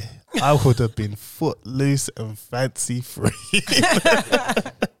stopped there, I would have been footloose and fancy free.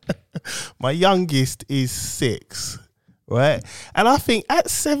 My youngest is 6, right? And I think at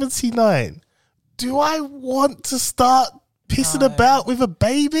 79, do I want to start pissing about with a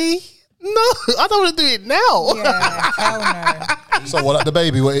baby? No, I don't want to do it now. Yeah, hell no. So what? Like the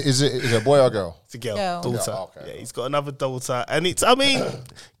baby? What, is it a boy or a girl? It's a girl, Girl. daughter. Yeah, okay. Yeah, he's got another daughter, and I mean,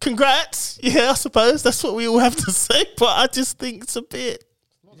 congrats. Yeah, I suppose that's what we all have to say. But I just think it's a bit.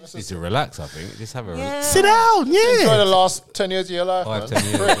 Just need to relax, I think. Just have a Yeah. Sit down, Enjoy yeah. the last 10 years of your life, 5, man.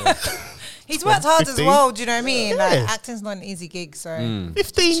 10 years. He's worked hard as 15? well, do you know what I mean? Yeah. Like, acting's not an easy gig, so. 15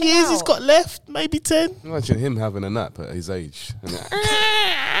 Chill years he's out. got left, maybe 10. Imagine him having a nap at his age.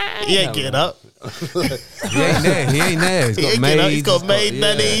 He ain't getting up. He ain't there. He's He got ain't getting up. maids. He's got maid,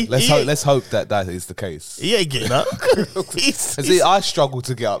 nanny. Let's hope that is the case. He ain't getting up. He's- See, I struggle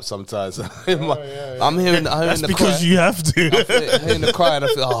to get up sometimes. I'm hearing that's the because cry. you have to. Hearing the cry and I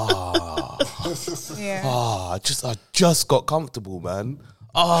feel, Yeah. I just got comfortable, man.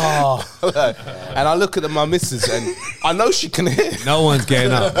 And I look at my missus and I know she can hear. No one's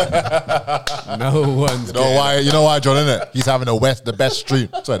getting up. No one's You know why? You know why, John? Innit? He's having the best dream.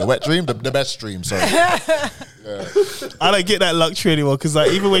 Sorry, the wet dream, the best dream. Sorry. I don't get that luxury anymore because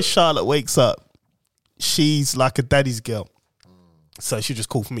like even when Charlotte wakes up, she's like a daddy's girl, so she'll just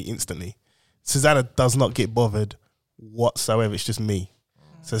call for me instantly. Susanna does not get bothered whatsoever. It's just me.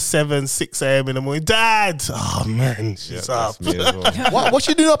 So 7, 6 a.m. in the morning, Dad. Oh man, she's up. Me as well. What's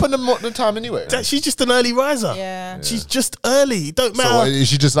she doing up in the time anyway? She's just an early riser. Yeah. She's just early. It don't So matter. is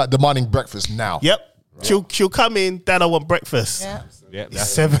she just like demanding breakfast now? Yep. She'll come in. Dad, I want breakfast. Yeah. Yep, It's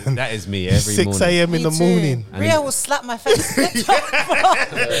 7. That is me every 6 morning. a.m. in Me the too. morning. Ria will slap my face.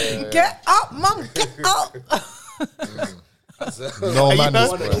 Get up, Mum, get up. No And man.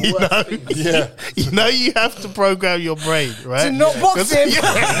 you know you have to program your brain, right? To not box him.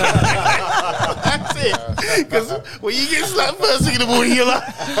 That's it. Because when you get slapped first thing in the morning, you're like,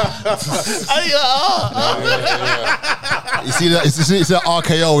 You see that? It's that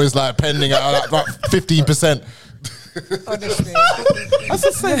RKO is like pending at about 15%. Honestly. That's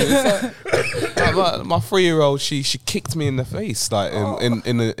the same. Like my 3-year-old, she kicked me in the face like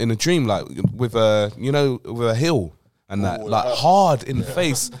in a dream, like with a with a heel and that like hard in the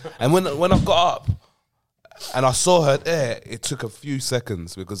face. And when I got up and I saw her there, it took a few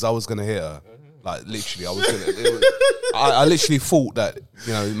seconds because I was gonna hit her. Like literally, I literally thought that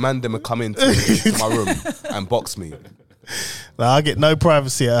Mandem would come into my room and box me. Like, I get no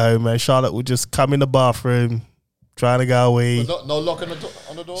privacy at home, man. Charlotte will just come in the bathroom, trying to go away. No lock on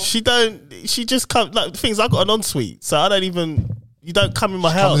the door. She just comes, like, the things, I got an ensuite, so you don't come in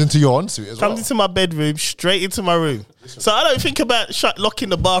my house. Comes into your ensuite as well. Comes into my bedroom, straight into my room. So I don't think about locking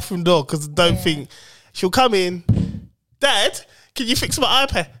the bathroom door because I don't think she'll come in. Dad, can you fix my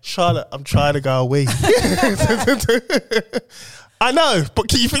iPad? Charlotte, I'm trying to go away. I know, but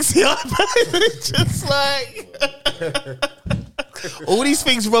can you fix the iPad? It's just like all these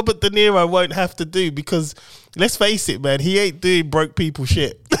things Robert De Niro won't have to do because let's face it, man, he ain't doing broke people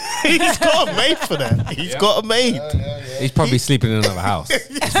shit. He's got a maid for that. He's got a maid. He's probably sleeping in another house. He's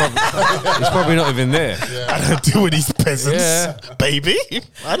probably not even there. I don't do with these peasants, Yeah. baby.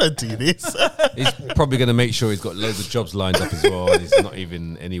 I don't do this. He's probably going to make sure he's got loads of jobs lined up as well, and he's not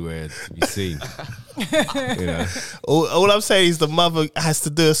even anywhere to be seen. All I'm saying is the mother has to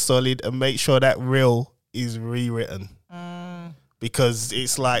do a solid and make sure that reel is rewritten. Because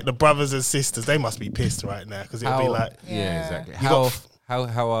it's like the brothers and sisters, they must be pissed right now because it'll be like, yeah, exactly. got How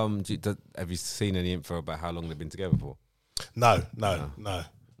have you seen any info about how long they've been together for? no.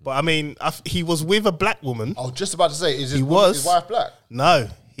 But I mean, he was with a black woman. I was just about to say, is his was. his wife black? No,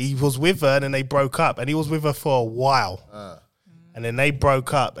 he was with her and then they broke up, and he was with her for a while, and then they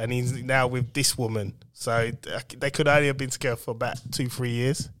broke up, and he's now with this woman. So they could only have been together for about 2-3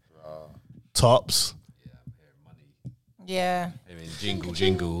 years, tops. Yeah. I mean,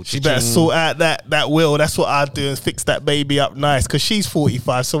 jingle. She better sort out that will. That's what I'd do and fix that baby up nice because she's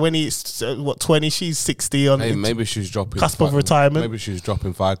 45. So when he's 20, she's 60 on. Hey, maybe she's dropping cusp of retirement. Maybe she's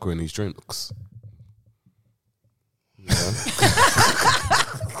dropping Viagra in his drinks.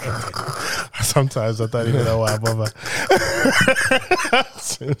 Sometimes I don't even know why I bother.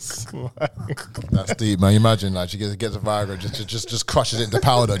 That's deep, man. Imagine like she gets a Viagra, just crushes it into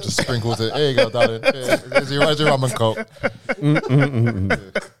powder, just sprinkles it. Here you go, darling. Here's your rum and coke. You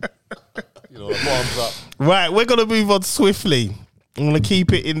know, bottoms up. Right, we're gonna move on swiftly. I'm gonna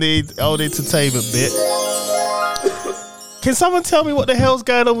keep it in the old entertainment bit. Can someone tell me what the hell's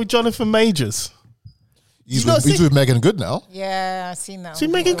going on with Jonathan Majors? He's with Megan Good now. Yeah, I've seen that. See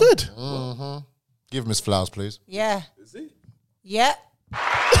Megan Good. Mm-hmm. Give him his flowers, please. Yeah. Is he? Yeah.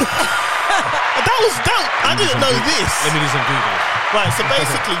 That was dope. I didn't know this. Let me do some Google. Right, so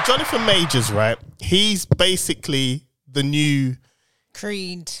basically, Jonathan Majors, right? He's basically the new.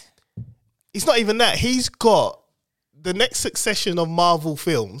 Creed. It's not even that. He's got the next succession of Marvel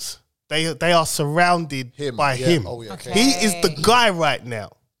films. They are surrounded by him. Oh, yeah, okay. He is the guy right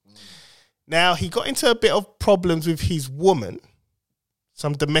now. Now, he got into a bit of problems with his woman,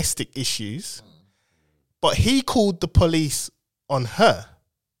 some domestic issues, but he called the police on her.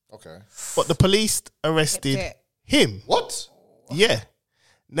 Okay. But the police arrested him. What? Yeah.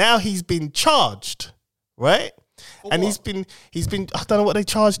 Now he's been charged, right? And he's been I don't know what they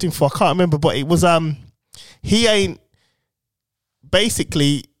charged him for. I can't remember, but it was he ain't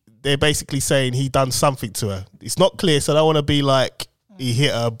basically they're basically saying he done something to her. It's not clear, so I don't want to be like he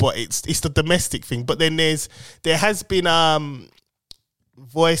hit her, but it's the domestic thing. But then there has been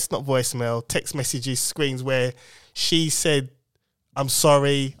text messages, screens where she said, "I'm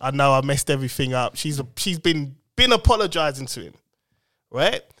sorry, I know I messed everything up." She's been apologizing to him,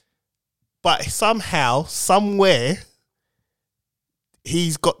 right? But somehow, somewhere,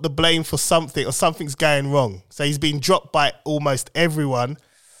 he's got the blame for something, or something's going wrong. So he's been dropped by almost everyone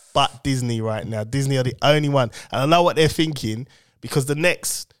but Disney right now. Disney are the only one. And I know what they're thinking, because the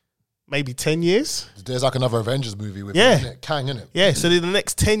next maybe 10 years. There's like another Avengers movie with him, innit? Kang, innit? Yeah, so the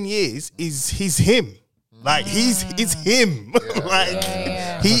next 10 years he's him. Like, it's him.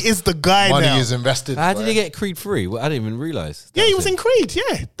 He is the guy Money now. is invested. How did he get Creed 3? Well, I didn't even realise. Yeah, he was in Creed,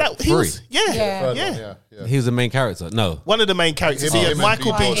 yeah. He was, Third one, He was the main character. No. One of the main characters. Him He had and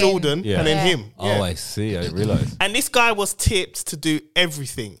Michael B. Jordan. Jordan Yeah. and then him. Oh, I see. I didn't realise. And this guy was tipped to do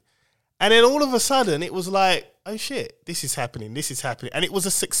everything. And then all of a sudden, it was like, oh shit, this is happening. And it was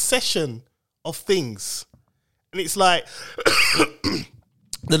a succession of things. And it's like,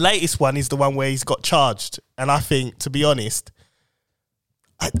 the latest one is the one where he's got charged. And I think, to be honest,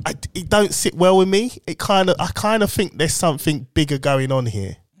 it don't sit well with me. I kind of think there's something bigger going on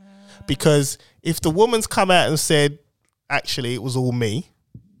here. Because if the woman's come out and said, actually, it was all me,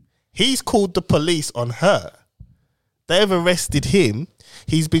 he's called the police on her. They've arrested him.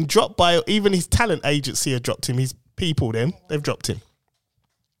 He's been dropped by, even his talent agency have dropped him. His people, they've dropped him.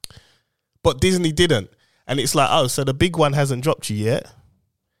 But Disney didn't. And it's like, oh, so the big one hasn't dropped you yet?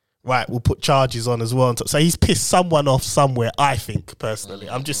 Right, we'll put charges on as well. So he's pissed someone off somewhere, I think, personally.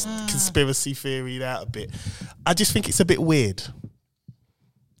 I'm just conspiracy theorying out a bit. I just think it's a bit weird.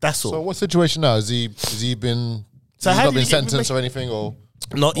 That's all. So what situation now? Has he been not been sentenced or anything, or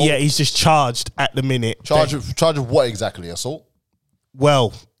not yet? He's just charged at the minute. Charge of what exactly? Assault?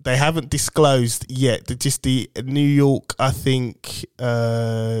 Well, they haven't disclosed yet. Just the New York, I think,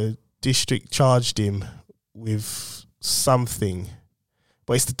 district charged him with something,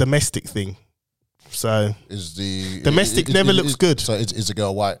 but it's the domestic thing. So is the domestic never looks good. So is the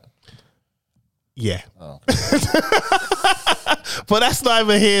girl white? Yeah. Oh. But that's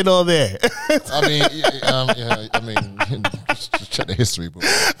neither here nor there. I mean, just check the history book.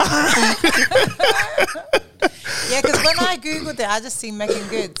 Yeah, because when I googled it, I just see Megan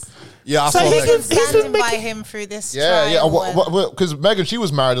Good. Yeah, I So saw he's Megan. She's standing by him through this trial. Because Megan, she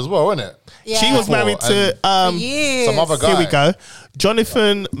was married as well, wasn't it? Yeah. She was married to For years. some other guy. Here we go.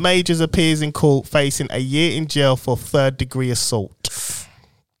 Jonathan Majors appears in court facing a year in jail for third-degree assault.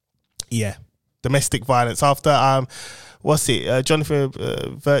 Yeah, domestic violence. After Jonathan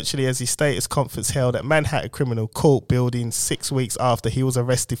virtually has his status conference held at Manhattan Criminal Court building 6 weeks after he was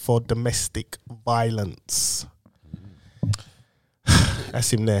arrested for domestic violence.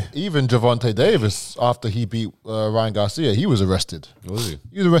 That's him there. Even Javante Davis, after he beat Ryan Garcia, he was arrested. Was he?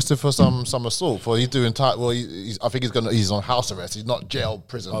 He was arrested for some assault. For he's doing I think he's on house arrest. He's not jail,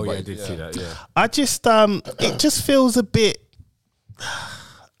 prison. Oh, yeah, but I did see that, yeah. I just it just feels a bit.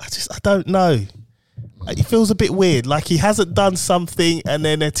 I don't know. It feels a bit weird. Like he hasn't done something, and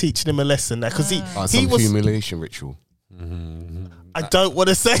then they're teaching him a lesson. Because he Some was. humiliation ritual. I don't want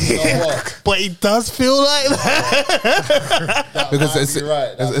to say it, but it does feel like that. Because You're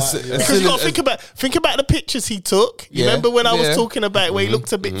right. Because you got to think about the pictures he took. You remember when I was talking about where he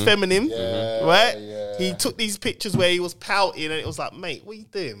looked a bit feminine, right? Yeah. He took these pictures where he was pouting, and it was like, mate, what are you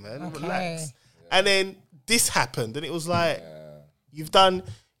doing, man? Okay. Relax. And then this happened, and it was like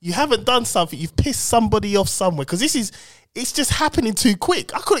you haven't done something. You've pissed somebody off somewhere because it's just happening too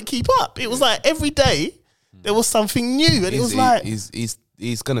quick. I couldn't keep up. It was like every day there was something new, and it was like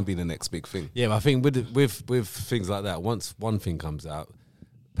he's gonna be the next big thing. Yeah, but I think with things like that, once one thing comes out,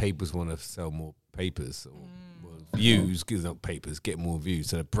 papers want to sell more papers or views, give up papers, get more views.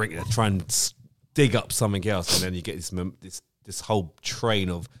 So they try and dig up something else, and then you get this whole train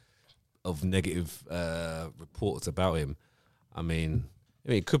of negative reports about him. I mean,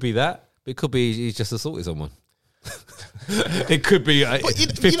 it could be that, but it could be he's just assaulted someone. It could be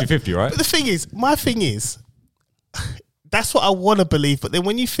 50-50, right? But my thing is, that's what I want to believe. But then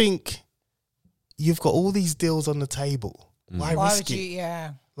when you think you've got all these deals on the table, why risk would it? you?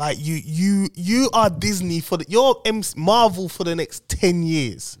 Yeah. Like you are Disney you're Marvel for the next 10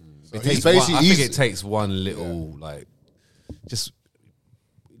 years. I think it takes one little just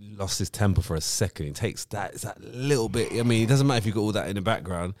lost his temper for a second. It takes that little bit. I mean, it doesn't matter if you got all that in the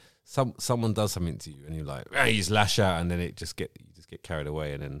background. Someone does something to you, and you're like, you just lash out, and then you just get carried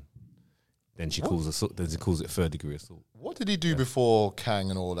away, and then she calls it third degree assault. What did he do before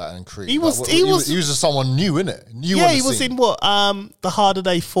Kang and all that and Creed? He was just someone new, innit? He was in what? The Harder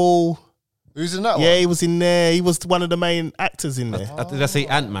They Fall. He was in that one? Yeah, he was in there. He was one of the main actors in there. Did I say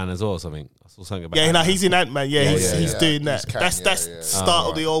Ant-Man as well or something? I saw something about Ant-Man. He's in Ant-Man. He's doing that. Kang, that's start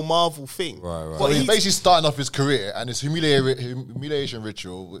of the old Marvel thing. Right. So he's basically starting off his career, and his humiliation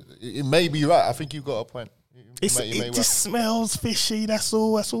ritual, it may be right. I think you've got a point. It just smells fishy. That's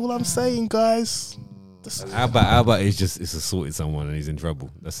all I'm saying, guys. How about it's assaulted someone and he's in trouble?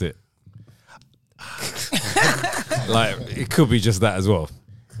 That's it. It could be just that as well.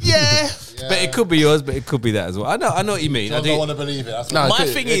 Yeah. But it could be yours, but it could be that as well. I know what you mean. I don't want to believe it. That's My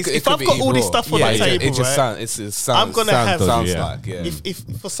thing is, if I've got all this stuff on the table, it just right, sounds. I'm gonna have. Sounds like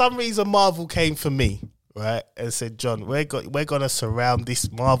If for some reason Marvel came for me, right, and said, John, we're gonna surround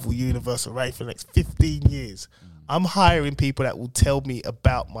this Marvel universe right for the next 15 years. I'm hiring people that will tell me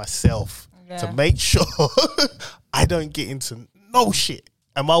about myself to make sure I don't get into no shit.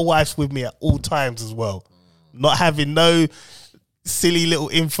 And my wife's with me at all times as well. Not having no silly little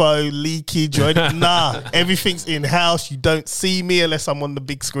info leakage or anything. Nah, everything's in house. You don't see me unless I'm on the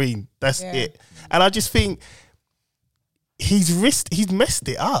big screen. That's it. And I just think he's messed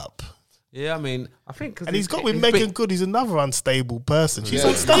it up. Yeah, I mean, I think... And he's got with Megan Good, who's another unstable person. She's Yeah.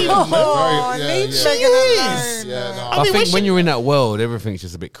 unstable, man. leave She Megan alone. is. Yeah, no. I think when you're in that world, everything's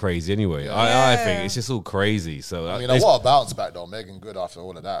just a bit crazy anyway. I think it's just all crazy. So I mean, what a bounce back though, Megan Good after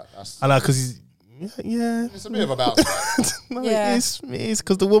all of that. I know, because he's... Yeah. It's a bit of a bounce back. No, it is,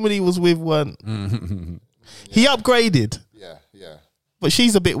 because the woman he was with weren't... He upgraded. Yeah. But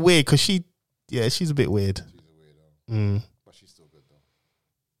she's a bit weird, because she's a bit weird. She's a weirdo. But she's still good though.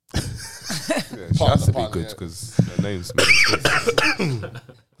 she has to be good because her name's Megan.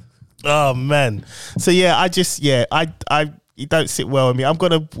 Oh, man. So, I he don't sit well with me. I'm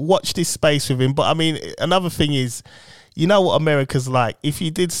going to watch this space with him. But, I mean, another thing is, you know what America's like? If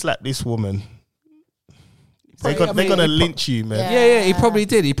you did slap this woman... They're going to lynch you, man. Yeah, he probably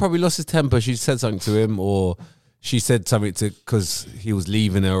did. He probably lost his temper. She said something to him, or she said something because he was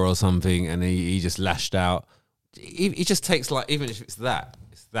leaving her or something, and he just lashed out. He just takes, even if it's that,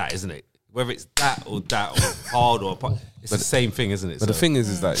 isn't it? Whether it's that or hard or it's the same thing, isn't it? But the thing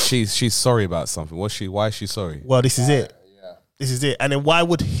is that she's sorry about something. Why is she sorry? Well, this is it. Yeah. This is it. And then why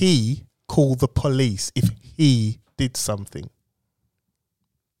would he call the police if he did something?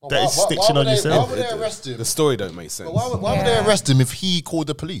 That is stitching on yourself. Why would they arrest him? The story don't make sense. Why would they arrest him if he called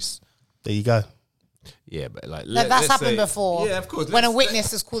the police? There you go. Yeah, but That's happened before. Yeah, of course. When a witness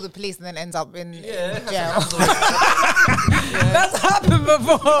has called the police and then ends up in jail. Yeah. That's happened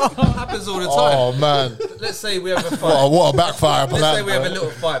before. It happens all the time. Oh man! Let's say we have a fight. What a backfire! Let's say we have a little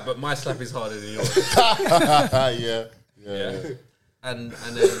fight, but my slap is harder than yours. Yeah. And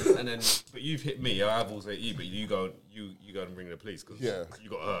then, but you've hit me. I've also hit you, but you go and bring the police because you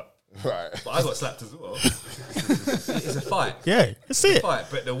got hurt. Right. But I got slapped as well. It's a fight. Yeah, that's it. It's a fight.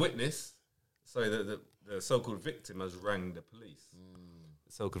 But the witness, the so-called victim has rang the police.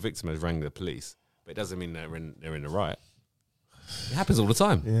 The so-called victim has rang the police, but it doesn't mean they're in the right. It happens all the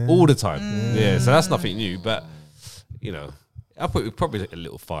time. All the time. Yeah, so that's nothing new, but, I put probably a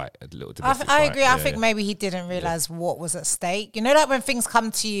little fight, a little domestic I fight. agree. I think maybe he didn't realize what was at stake. You know, like when things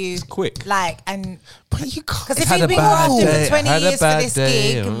come to you, It's quick. Because if had you've a been bad watching day, for 20 had a years for bad this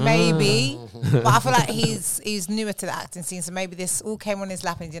day. gig, maybe. But I feel like he's newer to the acting scene, so maybe this all came on his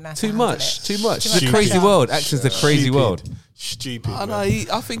lap and he didn't have to Too handle much. it. It's a crazy world. Acting's a crazy world. Stupid. I know. man.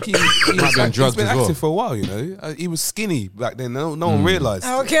 I think he might be on drugs he's been as well. acting for a while. He was skinny back then. No one realised.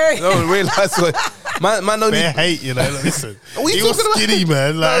 Okay. No one realised Man only Bare hate, you know. Like, listen, What are you he was talking about? skinny,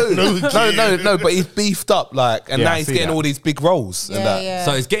 man. Like, no, but he's beefed up, like, and Yeah, now I he's see getting that. all these big roles and Yeah, that. yeah.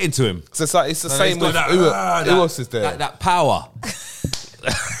 So it's getting to him. So it's like it's the same He's with got who else is there? That power.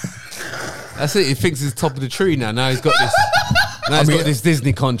 That's it. He thinks he's top of the tree now. Now he's got this. Now he's got this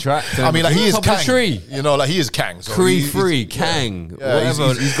Disney contract. I mean, like he is top of the Kang. tree. You know, like he is Kang. So Cree he's- free, Kang, Yeah,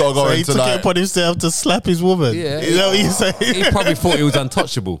 whatever. he's got to go So he into took it like. upon himself to slap his woman. Yeah. You know what he's saying? He probably thought he was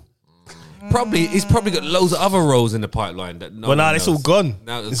untouchable. He's probably got loads of other roles in the pipeline that no Well, one now it's knows. all gone.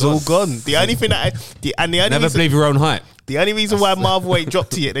 Now It's all gone. The only thing that the only Never reason, believe your own hype. the only reason why Marvel ain't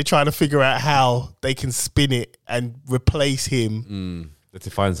dropped it yet, they're trying to figure out how they can spin it and replace him. Let's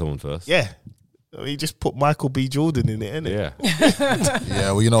find someone first. Yeah. He just put Michael B. Jordan in it, innit? Yeah.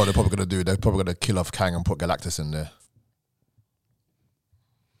 Yeah, well, you know what they're probably going to do? They're probably going to kill off Kang and put Galactus in there.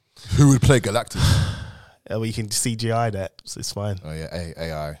 Who would play Galactus? Well, you can CGI that, so it's fine. Oh, yeah,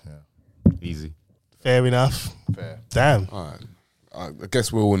 AI. Yeah. Easy. Fair enough. Fair. Damn. All right. I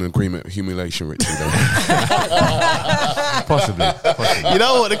guess we're all in agreement. Humiliation ritual. Possibly. You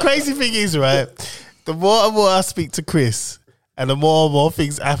know what? The crazy thing is, right? The more and more I speak to Chris, and the more and more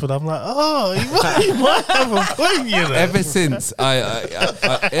things happen, I'm like, oh, he might have a point, you know. Ever since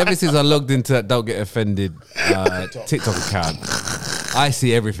I logged into that Don't Get Offended TikTok account, I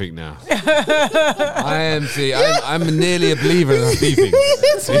see everything now. I'm nearly a believer in beefing.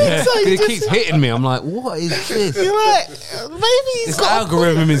 It keeps hitting me. I'm like, what is this? You're like, maybe he's This got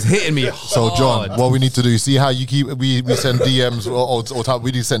algorithm is hitting me So, hard. John, what we need to do, see how you keep, we send DMs or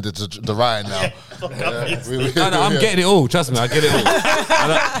we need to send it to Ryan now. No, I'm getting it all. Trust me, I get it all.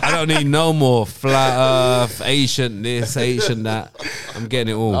 I don't need no more flat earth, Asian this, Asian that. I'm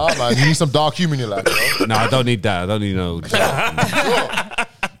getting it all. Oh, man, you need some dark humor in your life, bro. No, I don't need that. I don't need no.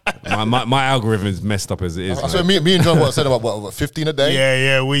 My algorithm is messed up as it is. So man. me and John said about what 15 a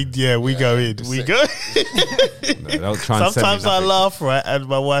day? we go in. We go. No, don't try and send me Sometimes I nothing. laugh, right? And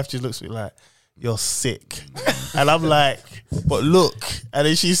my wife just looks at me like, you're sick. And I'm like, but look. And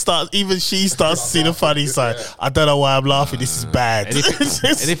then she starts to see the funny side. I don't know why I'm laughing. This is bad.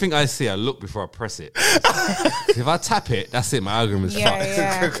 Anything I see, I look before I press it. If I tap it, that's it. My algorithm is fucked.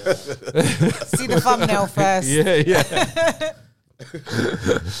 Yeah. See the thumbnail first. Yeah.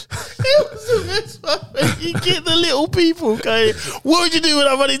 It was the best one. You get the little people going, what would you do when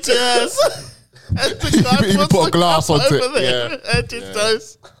I run into your house? And the guy He puts put a the glass cup onto it. over there and just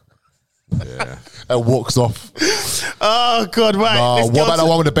goes, Yeah. And walks off. oh, God, right. let's What go about to- the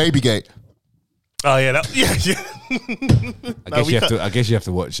one with the baby gate? Oh, yeah. Yeah. I guess you have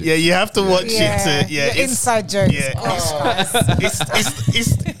to watch it. Yeah, you have to watch Yeah. it. Yeah, The inside jokes. yeah. Oh,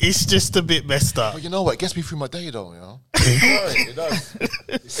 It's just a bit messed up. But you know what? It gets me through my day, though, you know? It does.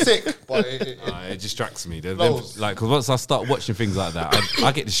 It's sick, but It distracts me. Loads. Like, because once I start watching things like that,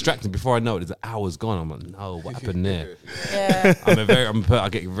 I get distracted before I know it. There's hours gone. I'm like, no, what happened there? yeah. I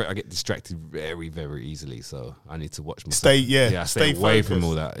get distracted very, very easily. So I need to watch myself. Stay I stay stay away focused. from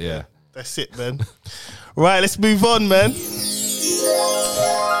all that. Yeah. That's it, man. Right, let's move on, man.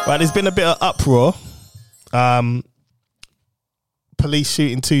 Right, there's been a bit of uproar. Police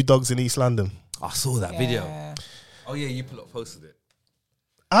shooting 2 dogs in East London. I saw that video. Yeah. Oh yeah, you posted it.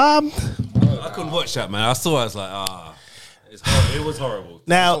 Now, I couldn't watch that, man. I saw it. I was like, it was horrible.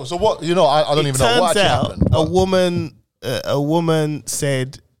 So what? You know, I don't even know what turns actually out happened. a woman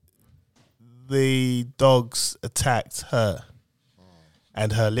said the dogs attacked her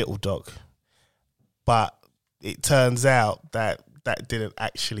and her little dog, but it turns out that didn't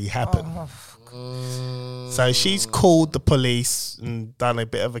actually happen. So she's called the police and done a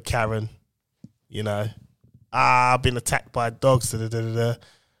bit of a Karen, you know. I've been attacked by dogs. Da, da, da, da.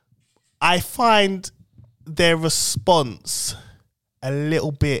 I find their response a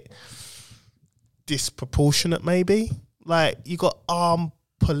little bit disproportionate, maybe. Like, you got armed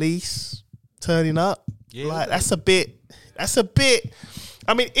police turning up. Yeah. Like, that's a bit.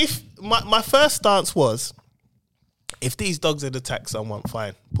 I mean, if my first stance was, if these dogs had attacked someone,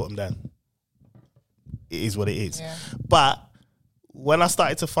 fine, put them down. It is what it is. Yeah. But when I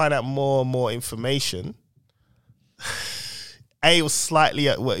started to find out more and more information, it was slightly,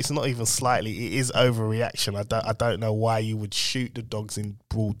 well, it's not even slightly, it is overreaction. I don't know why you would shoot the dogs in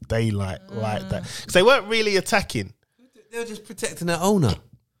broad daylight like that. Because they weren't really attacking. They were just protecting their owner.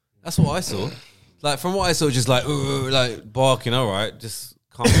 That's what I saw. Like, from what I saw, just like barking. All right, just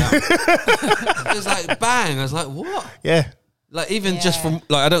calm down. It was like bang. I was like, what? Yeah. Like, even just from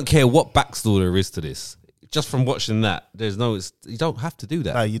I don't care what backstory there is to this. Just from watching that, you don't have to do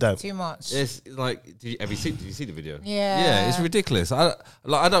that. No, you don't. Too much. It's like, did you see the video? Yeah. It's ridiculous. I'm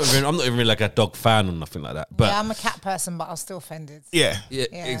not even really like a dog fan or nothing like that. But yeah, I'm a cat person, but I was still offended. Yeah. yeah,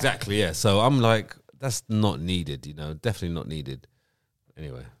 Yeah. exactly. Yeah. So I'm like, that's not needed. Definitely not needed.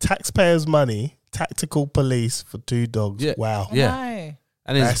 Anyway, Taxpayers' money, tactical police for 2 dogs. Yeah. Wow. I Yeah. know.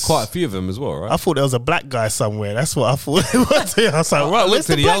 and there's That's- quite a few of them as well, right? I thought there was a black guy somewhere. That's what I thought it was. I was like, right, where's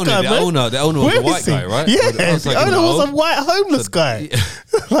the black guy, man? The owner was Where the white is he? guy, right? Yeah, I was the like, owner was oh. a white homeless guy.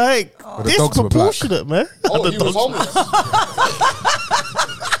 Like, the dogs were black. disproportionate, man. Oh, The he was dogs- homeless.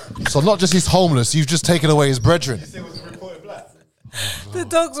 So not just he's homeless, you've just taken away his brethren. The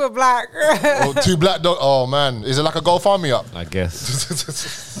dogs were black. Oh, 2 black dogs. Oh man, is it like a GoFundMe up? I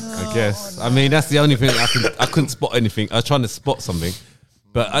guess. I mean, that's the only thing I couldn't spot anything. I was trying to spot something,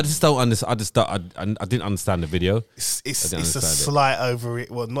 but I just don't understand. I didn't understand the video. It's I a didn't understand it. slight over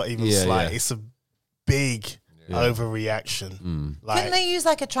it. Well, not even Yeah, slight. yeah. It's a big overreaction. Like, Couldn't they use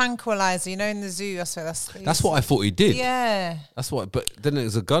like a tranquilizer, in the zoo? That's what I thought he did. Yeah. That's what. But then it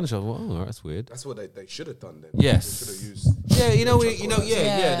was a gunshot. I thought, oh, that's weird. That's what they should have done then. Yes. They should have used. Yeah,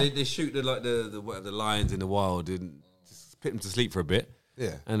 Yeah. They shoot the lions in the wild and just put them to sleep for a bit,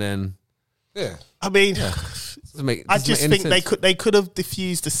 Yeah. and then Yeah. I mean, doesn't make. I doesn't just make any think sense. they could have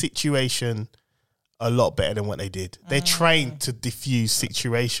diffused the situation a lot better than what they did. They're trained to diffuse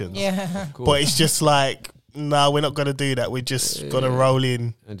situations. Yeah. But it's just like, no, we're not going to do that. We're just going to roll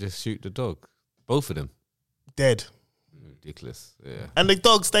in and just shoot the dog, both of them. dead. Ridiculous. Yeah. And the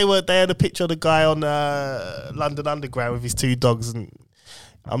dogs, they had a picture of the guy on London Underground with his 2 dogs, and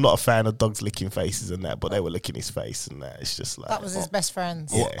I'm not a fan of dogs licking faces and that, but they were licking his face and that. It's just like, That was his best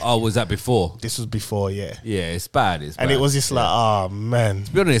friends. Yeah. Oh, was that before? This was before, yeah. Yeah, it's bad. It's And bad. it was just like, oh man.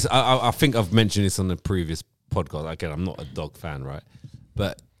 To be honest, I think I've mentioned this on the previous podcast. Again, I'm not a dog fan, right?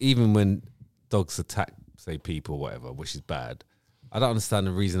 But even when dogs attack, say, people or whatever, which is bad, I don't understand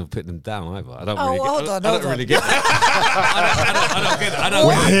the reason of putting them down either. I don't Oh, really get hold it. on, I hold don't really on. get it. I don't get it. I don't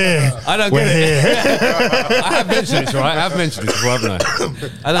We're get it. here. I don't We're get it. here. I have mentioned this, right? I have mentioned this before, haven't I?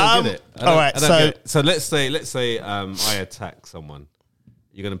 I don't get it. I don't, all right, I don't so- get it. So let's say I attack someone.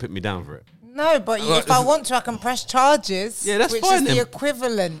 You're gonna put me down for it? No, but Right, if I want to, I can press charges. Yeah, that's which fine is the then.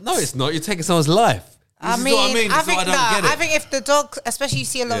 equivalent. No, it's not. You're taking someone's life. This is what I mean. This is why I don't get it. I think if the dog, especially you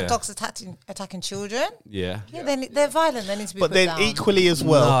see a lot Yeah. of dogs attacking children, Yeah. then they're violent. They need to be But put then down. equally as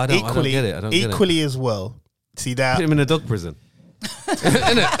well, No, I don't get it. I don't get it. equally as well. See that Put him in a dog prison. they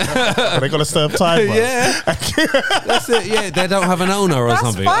got to serve time. bro. Yeah. That's it. Yeah, they don't have an owner or That's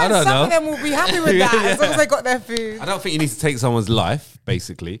something. fine. I don't Some know. of them will be happy with that as long as they got their food. I don't think you need to take someone's life,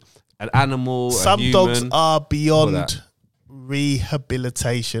 basically. An animal, Some a human. dogs are All that. beyond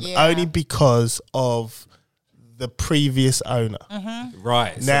rehabilitation Yeah. only because of the previous owner.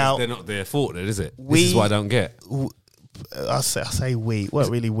 Right. So Now- they're not their fault, then, is it? This We- is what I don't get. I say we. Well,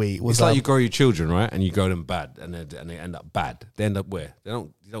 really we. It was It's like you grow your children, right? And you grow them bad, and they end up bad. They end up where? You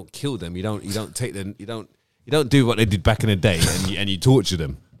don't kill them. You don't take them. You don't do what they did back in the day, and you torture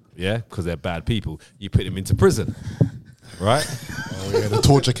them. Yeah, because they're bad people. You put them into prison, right? Oh yeah, the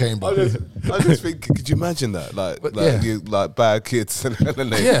torture came, I but just think, could you imagine that? Like bad kids, and then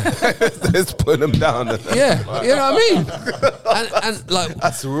they just put them down. Yeah, you know what I mean. And like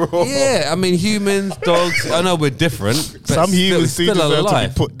That's raw. yeah, I mean humans, dogs. I know we're different. But some humans still do deserve to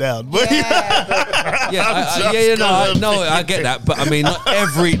alive. be put down. But I get that, but I mean, not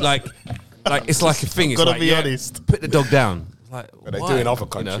every like it's like a thing. It's Gotta like, be honest. Put the dog down. Like But they why? do in other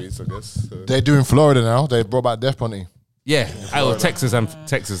You know? countries, I guess. So. they do in Florida now. They brought back death penalty. Yeah, oh, Texas and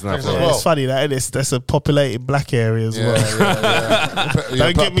Texas now. Texas Florida. as well. it's funny that that's a populated black area as well.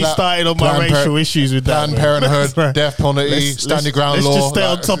 Don't get me started on my racial issues with that. Planned man. Parenthood, death penalty, standing ground let's law. just stay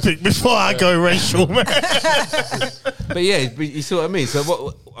on like- topic before I go racial, man. But yeah, but you see what I mean. So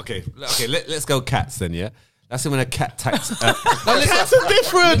what? Okay, let's go cats then. Yeah, that's when a cat attacks. Cats are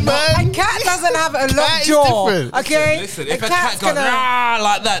different, A man. cat doesn't have a Cat locked is jaw. different. Okay, Listen, if a cat goes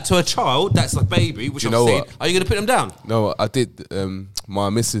like that to a child, that's a baby. Which Do I'm you know saying, what? are you going to put them down? No, I did. My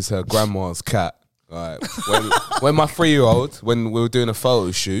missus, her grandma's cat. Right, when my 3-year-old, when we were doing a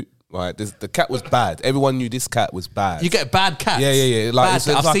photo shoot, right, the cat was bad. Everyone knew this cat was bad. You get bad cats. Yeah. Like Bad it's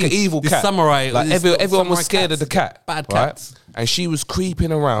cat. I've like seen an evil this cat. Samurai. Like this everyone was samurai scared of the cats. cat. Bad right? cats. And she was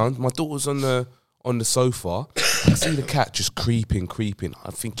creeping around. My daughter's on the sofa. I see the cat just creeping.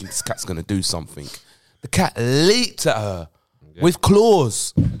 I'm thinking this cat's gonna do something. The cat leaped at her with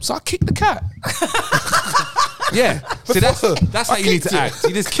claws. So I kicked the cat. Yeah. See, that's how you need to act.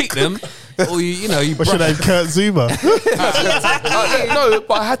 You just kick them, or you What's your name? Kurt Zuma. No,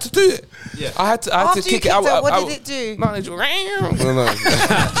 but I had to do it. Yeah. I had to After you kick kicked it out. her, what did it do? No, they just,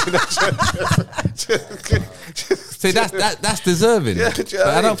 See, that's deserving. But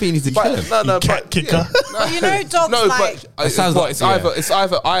I don't think you need to kill him. No, Cat kicker. But you know, dogs No, like. but It sounds like- it's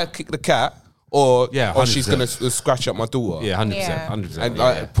either I kick the cat or Yeah, or she's 100%. gonna scratch up my daughter. Yeah, 100%. Yeah. 100%. And yeah,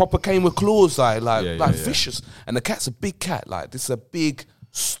 like proper came with claws, like yeah. vicious. And the cat's a big cat. Like this is a big,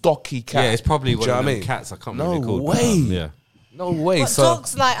 stocky cat. Yeah, it's probably Do one you know of what I them mean? cats. I can't No remember what they're called. way. Yeah. No way. But So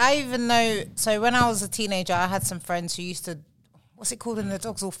dogs, like I even know. So when I was a teenager, I had some friends who used to, what's it called? And the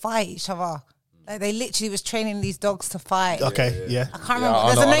dogs all fight each other. Like they literally was training these dogs to fight. Okay, yeah. I can't Yeah, remember. I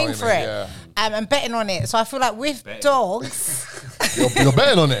There's know- a I know name what for you it. mean, And betting on it. So I feel like with dogs, You're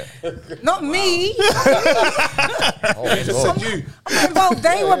betting on it. not me. Oh, God. I'm not involved.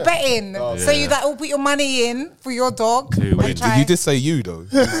 They were betting. So you like all put your money in for your dog. Who and wins? try- you did say you though.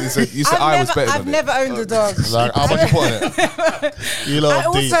 You said I was betting I've on it. never owned a dog. Like, how much you put on it? You I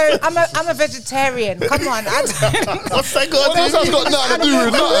lot deep. also, I'm a vegetarian. Come on. What's that Well, got that's to do? got nothing to do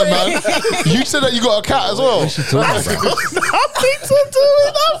with nothing, man. You said that you got a cat as well. Nothing to do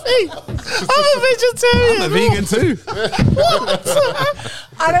with nothing. I'm a vegetarian. I'm a vegan too.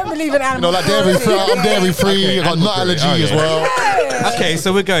 I don't believe in You animal know, like dairy free. I'm dairy free. I got nut allergy Oh, yeah. as well. Okay,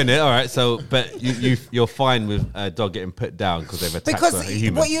 so we're going there. All right. So, but you're fine with a dog getting put down because they've attacked Because a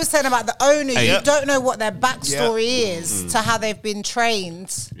human. what you were saying about the owners, Yeah. you don't know what their backstory is to how they've been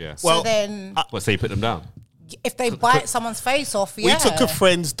trained. Yeah. So Well, then, What? So you put them down? if they bite someone's face off, We yeah. took a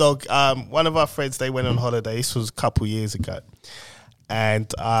friend's dog. One of our friends, they went on holiday. This was a couple years ago,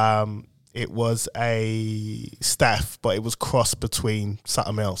 and it was a staff, but it was crossed between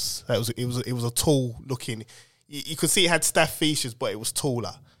something else. It was a tall looking. You could see it had staff features, but it was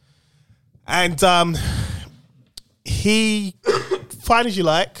taller. And he, fine as you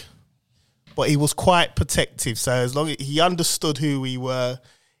like, but he was quite protective. So as long as he understood who we were,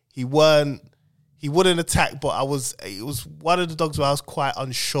 he wouldn't attack. But it was one of the dogs where I was quite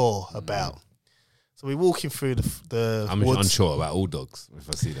unsure about. So we're walking through the I'm woods, unsure about all dogs if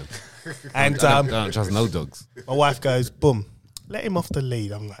I see them. and I don't trust no dogs. my wife goes, boom, let him off the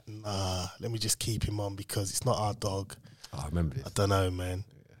lead. I'm like, nah, let me just keep him on because it's not our dog. Oh, I remember this. I don't know, man.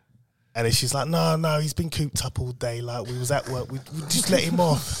 And then she's like, no, he's been cooped up all day. Like, we was at work. We just let him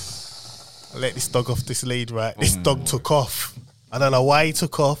off. I let this dog off this lead, right? This dog took off. I don't know why he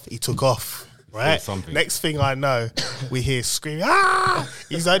took off. He took off, right? Something. Next thing I know, we hear screaming, ah!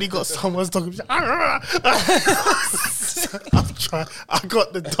 He's only got someone's dog. I'm trying. I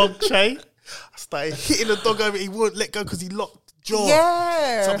got the dog chain. I started hitting the dog over. He wouldn't let go because he locked the jaw.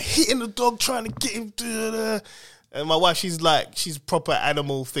 Yeah. So I'm hitting the dog, trying to get him to and my wife, she's proper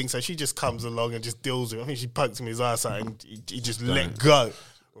animal thing, so she just comes along and just deals with him. I think she poked him in his ass out and he just let go.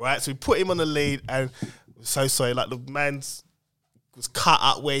 Right? So we put him on the lead and so sorry, like the man's was cut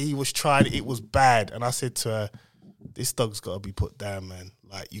up where he was trying, it was bad. And I said to her, this dog's gotta be put down, man.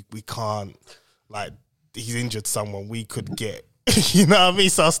 Like we can't, like he's injured someone, we could get you know what I mean?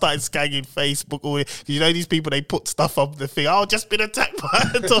 So I started scanning Facebook. You know these people, they put stuff up the thing. Oh, just been attacked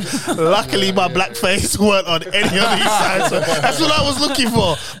by a dog. Luckily, my black face weren't on any of these sides. So that's what I was looking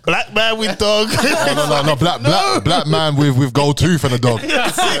for. Black man with dog. No, black man with gold tooth and a dog.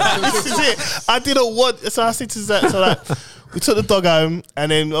 This is it. I didn't want. So I said to Zach, so like, we took the dog home,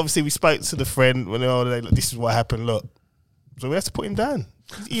 and then obviously we spoke to the friend when they were like, look, this is what happened. Look, so we had to put him down.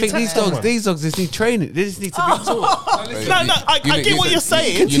 I think these dogs just need training. They just need to be taught. No, I get what you're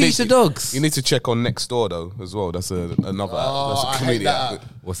saying. You teach the dogs. You need to check on Nextdoor though as well. That's another Oh, app. That's I a hate community that app.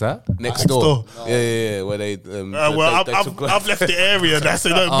 What's that? Nextdoor. Yeah. Where they. Well, they took- I've left the area. That's it.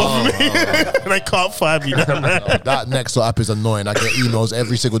 Don't bother me. They can't find me down there. That Nextdoor app is annoying. I get emails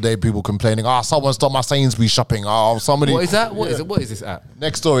every single day, people complaining, someone stopped my Sainsbury's shopping. Somebody. What is that? What is it? What is this app?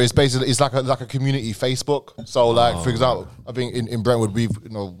 Nextdoor is basically, it's like a community Facebook. So like, for example, I think in Brentwood,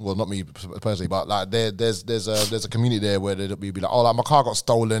 well, not me personally, but like there's a community there where they'll be like, oh, like my car got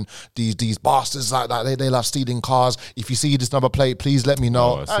stolen. These bastards like that, they love stealing cars. If you see this number plate, please let me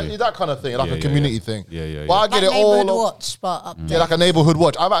know. Oh, I see. That kind of thing, like Yeah, a community yeah. thing. Yeah. But I get Like it all. neighborhood watch, but up Yeah, there. like a neighborhood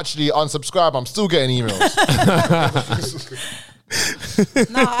watch. I've actually unsubscribed. I'm still getting emails.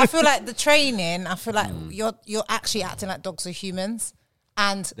 No, I feel like the training. I feel like you're actually acting like dogs are humans,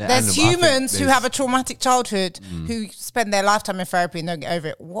 and They're there's animal. I think humans who there's- have a traumatic childhood who spend their lifetime in therapy and don't get over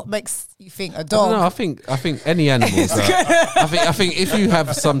it. What makes you think a No, dog? I think any animals. I think if you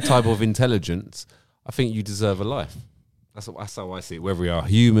have some type of intelligence, I think you deserve a life. That's how I see it. Whether you are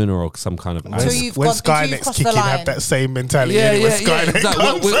human or some kind of Until animal. you've When until you've Skynet's crossed the kicking, have line. that same mentality. Yeah, anyway. yeah. Skynet Like,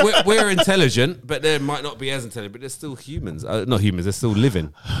 comes. we're intelligent, but they might not be as intelligent. But they're still humans. Not humans. They're still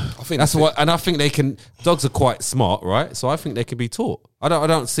living. I think That's what, and I think they can. Dogs are quite smart, right? So I think they can be taught. I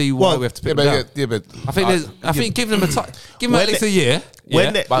don't see why Well, we have to pick them down. but I think give them a time. Give them When at least they- a year. when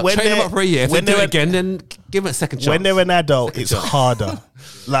Yeah, they- but when train them they're- up for a year. If they when do it they're- again, then give them a second chance. When they're an adult, it's harder.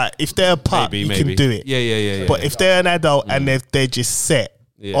 Like if they're a pup, Maybe, you maybe. can do it. Yeah. But if they're an adult and they're just set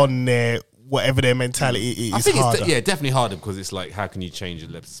Yeah. on their whatever their mentality is. I think harder. it's definitely harder because it's like, how can you change your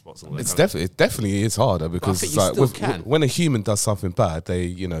lip spots? And all that It's kind of- it definitely is harder because think it's you like still can. when a human does something bad, they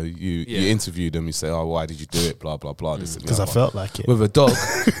you Yeah. interview them, you say, oh, why did you do it? Blah blah blah. Because I felt like it. With a dog,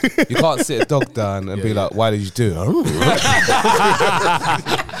 you can't sit a dog down and be like, why did you do it?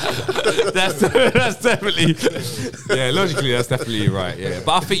 that's definitely logically that's definitely right. Yeah,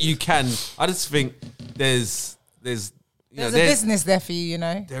 but I think you can. I just think there's There's a business there for you, you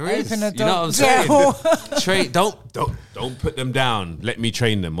know. There is. Open a You know what I'm dog saying? Train. Don't put them down. Let me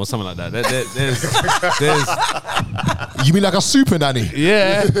train them or something like that. There's You mean like a super nanny?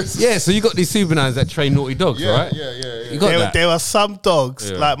 yeah. So you got these super nannies that train naughty dogs, right? Yeah. You got that. There are some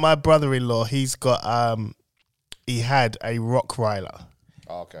dogs, Yeah. like my brother-in-law, he's got he had a Rottweiler.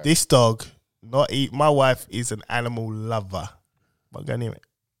 Okay. This dog, my wife is an animal lover. I'm going near it.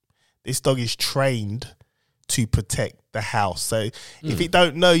 This dog is trained to protect the house. So if it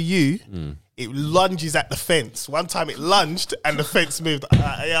don't know you, it lunges at the fence. One time it lunged and the fence moved.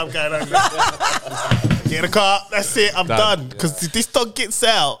 Yeah, I'm going over. Get in the car. That's it. I'm done. Because this dog gets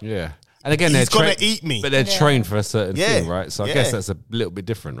out. Yeah. And again, He's they're gonna eat me. but they're trained for a certain Yeah. thing, right? So I Yeah. guess that's a little bit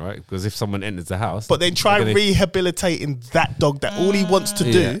different, right? Because if someone enters the house, But then try they're gonna- rehabilitating that dog that all he wants to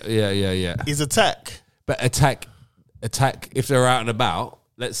do yeah. is attack. But attack. If they're out and about,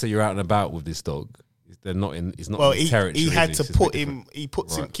 let's say you're out and about with this dog, they're not in. It's not Well, in his territory. he had is to it? It's a put bit him. different. He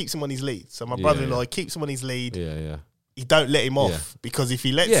puts him, Right. keeps him on his lead. So my Yeah, brother-in-law yeah. he keeps him on his lead. Yeah. He don't let him off Yeah. because if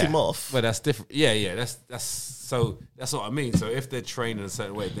he lets him off, Well, that's different. Yeah. That's what I mean. So if they're trained in a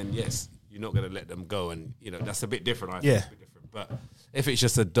certain way, then yes, you're not going to let them go, and that's a bit different. I think it's a bit different. But if it's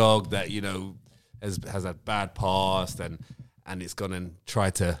just a dog that has a bad past and it's gone and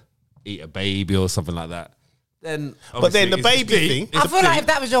tried to eat a baby or something like that, then But then the obviously baby it's thing- it's I a feel like thing. if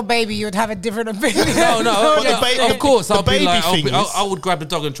that was your baby, you would have a different opinion. No, But yeah, the baby- of course. the I'll be baby like, thing is- I would grab the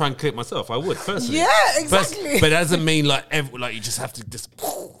dog and try and kill it myself. I would personally. Yeah, exactly. But that doesn't mean like you just have to just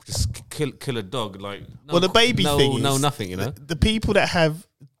kill a dog. Like no, well, the baby thing is nothing. The people that have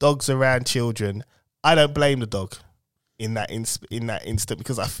dogs around children, I don't blame the dog in that instant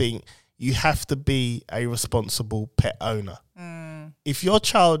because I think you have to be a responsible pet owner. If your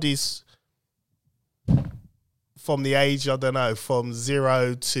child is from the age, I don't know, from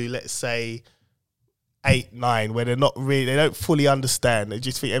 0 to let's say 8, 9, where they don't fully understand. They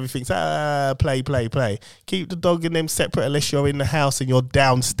just think everything's play. Keep the dog and them separate unless you're in the house and you're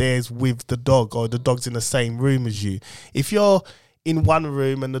downstairs with the dog or the dog's in the same room as you. If you're in one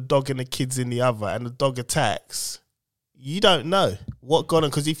room and the dog and the kid's in the other and the dog attacks, you don't know what gone on.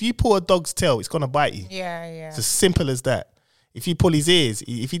 Because if you pull a dog's tail, it's going to bite you. Yeah. It's as simple as that. If you pull his ears,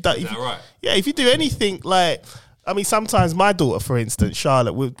 if you don't, right? Yeah, if you do anything like, I mean, sometimes my daughter, for instance,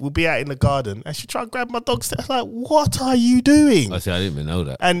 Charlotte, will be out in the garden and she try and grab my dog's tail. Like, what are you doing? I see. I didn't even know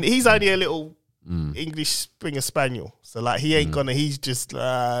that. And he's only a little English Springer Spaniel, so like he ain't gonna. He's just he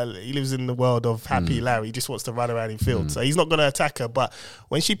lives in the world of Happy Larry. He just wants to run around in fields, so he's not gonna attack her. But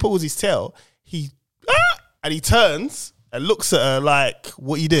when she pulls his tail, and he turns and looks at her like,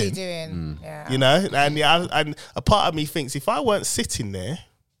 "What are you What are doing?" you doing? Yeah. You know, and a part of me thinks if I weren't sitting there,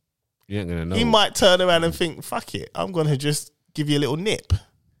 You ain't gonna know. he might turn around and think, "Fuck it, I'm gonna just give you a little nip."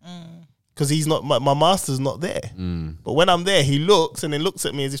 Because he's not, my master's not there. But when I'm there, he looks and then looks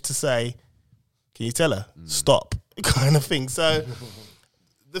at me as if to say, "Can you tell her stop?" kind of thing. So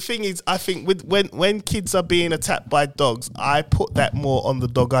the thing is, I think when kids are being attacked by dogs, I put that more on the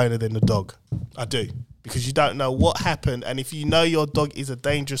dog owner than the dog. I do. Because you don't know what happened, and if you know your dog is a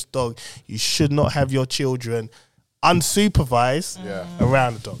dangerous dog, you should not have your children unsupervised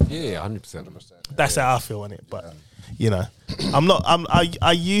around the dog. Yeah, 100%. That's how I feel on it. But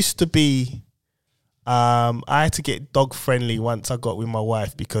I used to be. I had to get dog friendly once I got with my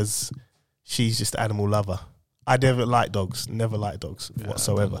wife because she's just an animal lover. I never liked dogs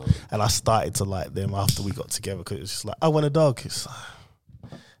whatsoever, and I started to like them after we got together because it was just like, I want a dog. It's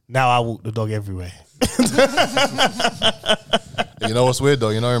like, now I walk the dog everywhere. You know what's weird though?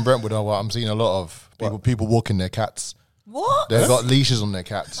 You know, in Brentwood, I'm seeing a lot of people walking their cats. What? They've got leashes on their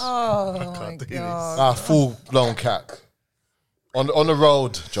cats. Oh my god. Full blown cat on the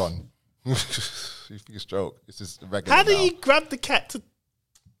road, John. If you stroke, it's just regular. How do now. you grab the cat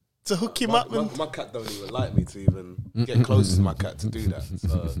to hook him up? My cat don't even like me to even get close to my cat to do that.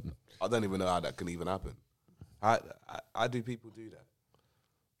 So I don't even know how that can even happen. How do people do that?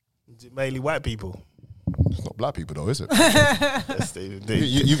 Is it mainly white people? It's not black people though, is it? Yes,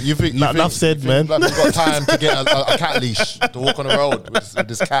 You think? Enough said, man. Black people got time to get a cat leash to walk on the road with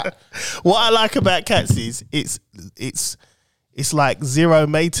this cat. What I like about cats is it's like zero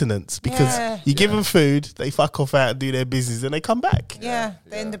maintenance because Yeah. you give them food, they fuck off out and do their business, and they come back. Yeah,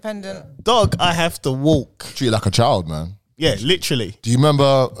 they're independent. Dog, I have to walk. Treat it like a child, man. Yeah, literally. Do you remember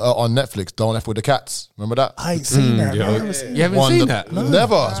on Netflix, Don't F with the Cats? Remember that? I ain't seen that. You man. haven't seen that?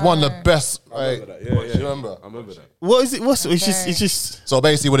 Never. It's one of the best. Right? Do you remember? I remember that. What is it? It's just. So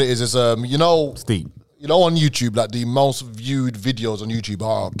basically, what it is you know, Steep. you know, on YouTube, like the most viewed videos on YouTube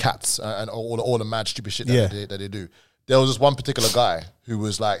are cats and all the mad stupid shit that they do. There was this one particular guy who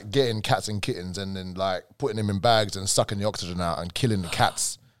was like getting cats and kittens and then like putting them in bags and sucking the oxygen out and killing the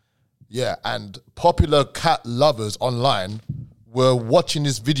cats. Yeah, and popular cat lovers online were watching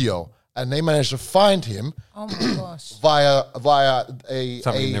this video and they managed to find him Oh my gosh. via a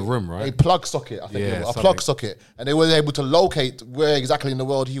Something in the room, right? A plug socket, I think. Yeah, It was, a something. plug socket, and they were able to locate where exactly in the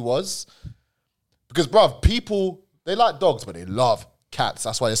world he was. Because, bruv, people they like dogs, but they love cats.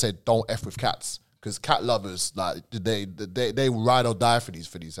 That's why they say don't f with cats. Because cat lovers, like they ride or die for these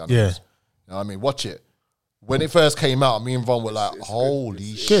animals. Yeah. You know what I mean? Watch it. When it first came out, me and Von were like,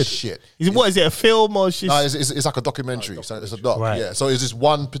 "Holy shit!" What is it? A film or it's just? No, it's like a documentary. So it's a doc. Right. Yeah. So it's this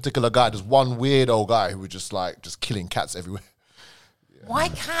one particular guy, this one weirdo guy who was just killing cats everywhere. Why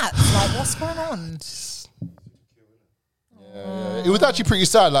cats? Like, what's going on? It was actually pretty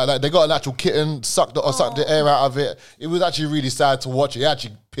sad. Like they got an actual kitten, sucked the air out of it. It was actually really sad to watch. It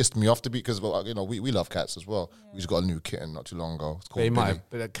actually pissed me off to be because we love cats as well. We just got a new kitten not too long ago. It's called Billy.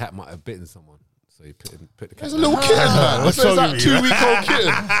 But that cat might have bitten someone. So you put the cat. It's a little kitten, man. What's It's wrong like with you? 2-week-old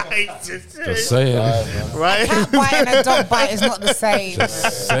kitten. Just saying. Right? Cat bite and a dog bite is not the same.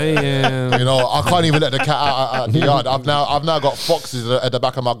 Saying. You know, I can't even let the cat out the yard. I've now got foxes at the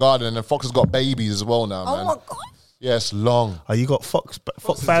back of my garden, and the foxes got babies as well now, Oh man. my god. Yeah, it's long. Oh, you got Fox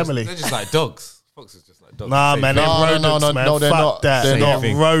family? They're just like dogs. Foxes just like dogs. Nah, Same man, thing. they're rodents, man. no, they're Fuck not. that. They're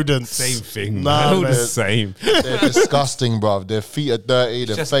They're not. rodents. Same thing. Nah, All the man. same. They're disgusting, bruv. Their feet are dirty.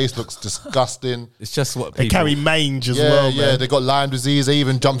 Their just- face looks disgusting. It's just what They people carry mange as Yeah, well, yeah. man. They got Lyme disease. They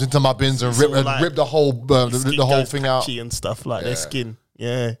even jumped into my bins and ripped all like- the whole Skin the whole goes thing out. patchy and stuff like their skin.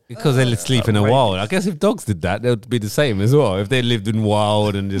 Yeah. because they sleep in the wild. I guess if dogs did that, they'd be the same as well. If they lived in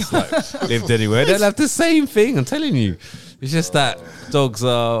wild and just like lived anywhere, they'd have the same thing. I'm telling you. It's just that dogs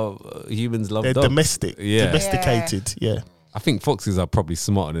are humans love They're dogs. domestic. Yeah. Domesticated. Yeah. I think foxes are probably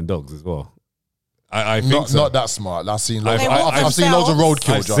smarter than dogs as well. I think so. Not that smart. I've seen They walk I've seen loads of themselves.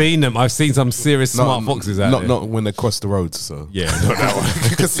 roadkill. I've John. seen them. I've seen some serious smart foxes out there. Not when they cross the roads. So Yeah, not that one.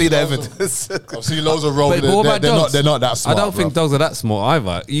 you can see the evidence. I've seen loads of road. But what about dogs? They're not that smart. I don't think dogs are that smart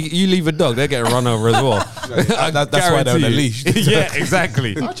either. You leave a dog, they get run over as well. That's why they're on a leash. Yeah,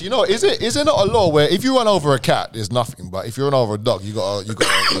 exactly. Actually, you know, is it not a law where if you run over a cat, there's nothing, but if you run over a dog, you got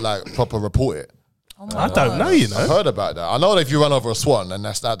to like proper report it. I don't know, you I know. heard about that. I know that if you run over a swan, then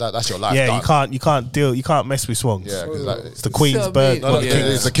that's your life. Yeah, done. you can't mess with swans. Yeah, because It's the Queen's what I bird. mean. no, Yeah.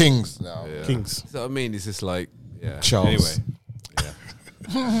 it's the kings now. Kings. So I mean, it's just like, yeah. Charles.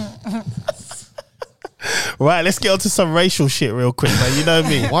 Anyway, Right, let's get on to some racial shit real quick, man. You know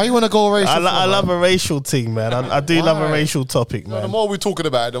me. Why you want to go racial? I love a racial thing, man. I do love a Why? racial topic, The man. more we're talking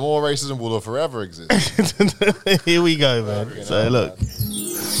about it, the more racism will forever exist. Here we go, man. So look.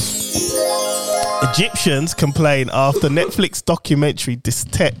 Egyptians complain after Netflix documentary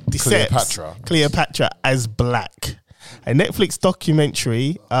decepts Cleopatra as black. A Netflix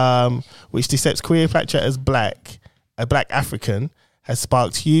documentary which decepts Cleopatra as black, a black African, has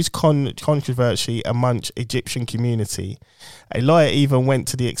sparked huge controversy amongst Egyptian community. A lawyer even went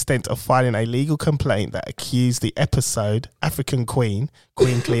to the extent of filing a legal complaint that accused the episode African Queen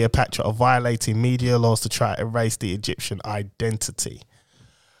Cleopatra, of violating media laws to try to erase the Egyptian identity.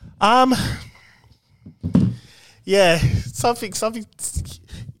 Yeah, something.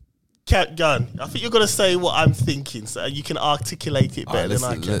 Cat gun. I think you're gonna say what I'm thinking, so you can articulate it better than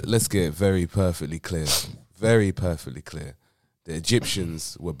I can. Let's get it very perfectly clear. Very perfectly clear. The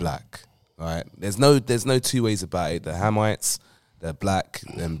Egyptians were black. All right. There's no two ways about it. The Hamites, they're black,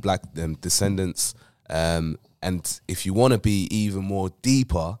 them descendants. And if you want to be even more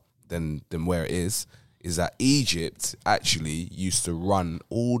deeper than where it is that Egypt actually used to run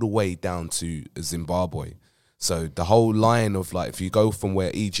all the way down to Zimbabwe. So the whole line of, like, if you go from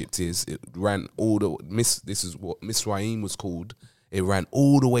where Egypt is, it ran all the this is what Misraim was called. It ran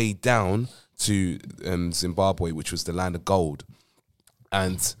all the way down to Zimbabwe, which was the land of gold.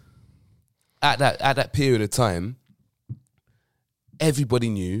 And at that period of time, everybody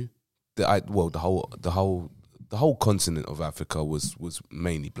knew that the whole continent of Africa was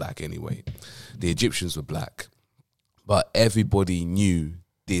mainly black anyway. The Egyptians were black, but everybody knew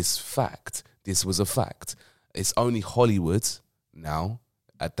this fact. This was a fact. It's only Hollywood now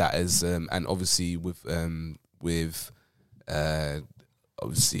that is, and obviously with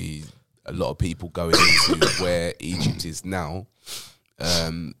obviously a lot of people going into where Egypt is now,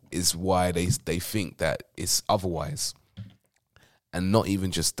 is why they think that it's otherwise. And not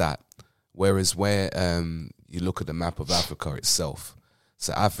even just that. Whereas where you look at the map of Africa itself,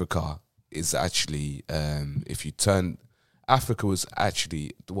 so Africa is actually, if you turn, Africa was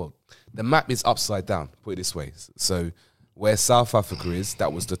actually, well, the map is upside down, put it this way. So where South Africa is,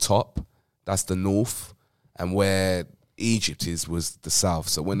 that was the top, that's the north, and where Egypt was the south.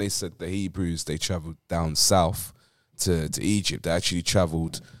 So when they said the Hebrews, they traveled down south to Egypt, they actually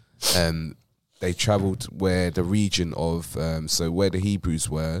traveled, where the region of, so where the Hebrews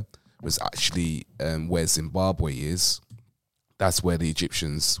were, was actually where Zimbabwe is. That's where the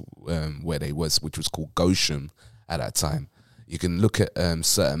Egyptians, where they was, which was called Goshen at that time. You can look at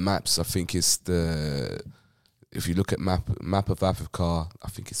certain maps. I think it's if you look at map of Africa, I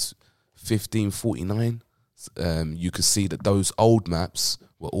think it's 1549. You could see that those old maps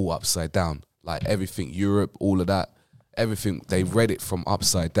were all upside down. Like everything, Europe, all of that, everything, they read it from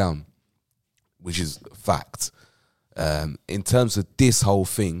upside down, which is fact. In terms of this whole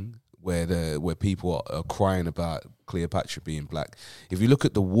thing, where people are crying about Cleopatra being black, if you look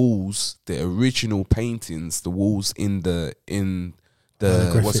at the walls, the original paintings, the walls in the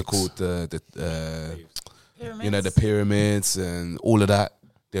what's it called, the the pyramids and all of that,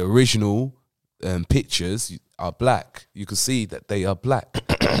 the original pictures are black. You can see that they are black.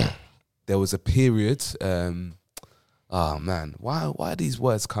 There was a period. Oh man, why are these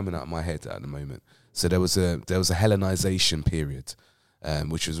words coming out of my head at the moment? So there was a Hellenization period,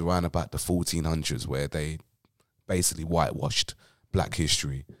 which was around about the 1400s, where they basically whitewashed black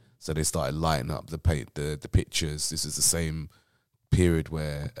history. So they started lighting up the pictures. This is the same period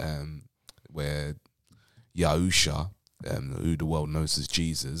where Yahusha, who the world knows as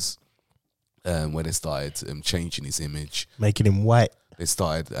Jesus, where they started changing his image, making him white. They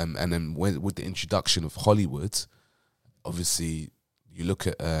started, and then with the introduction of Hollywood, obviously you look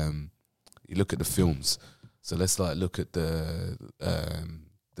at the films. So let's look at the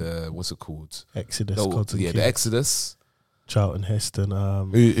what's it called? Exodus. The Exodus. Charlton Heston.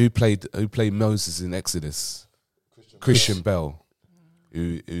 Who played Moses in Exodus? Christian Bale,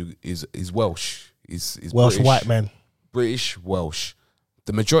 who is Welsh. He's Welsh British, white man. British Welsh.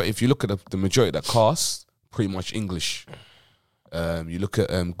 The majority, if you look at the majority of that cast, pretty much English. You look at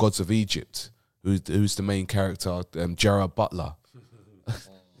Gods of Egypt. Who's the main character? Gerard Butler.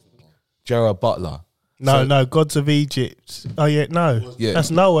 Gerard Butler. No, Gods of Egypt. Oh yeah, no. Yeah. That's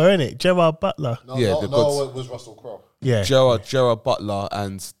Noah, isn't it? Gerard Butler. No, Yeah, no, the no, gods- it was Russell Crowe. Yeah. Gerard Butler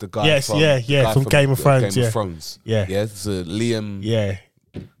and the guy Yes, from, yeah, the guy from Game of Thrones, Game yeah. of Thrones. Yeah. Yeah, so Liam. Yeah.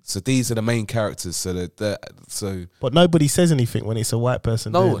 So these are the main characters. So But nobody says anything when it's a white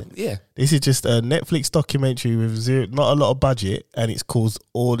person no doing one, it. yeah. This is just a Netflix documentary with not a lot of budget, and it's caused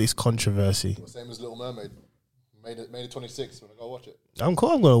all this controversy. Same as Little Mermaid. Made it 26. Wanna go watch it? I'm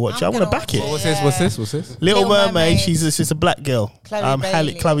cool. I'm gonna watch it. I want to back it. What's this? Little Little Mermaid. Mermaid. She's a black girl.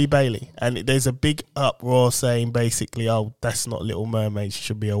 Chloe Chloe Bailey, and there's a big uproar saying basically, "Oh, that's not Little Mermaid. She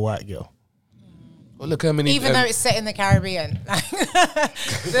should be a white girl." Well, look how many. Even though it's set in the Caribbean.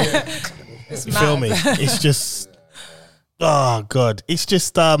 It's You feel me? mad. It's just, oh god, it's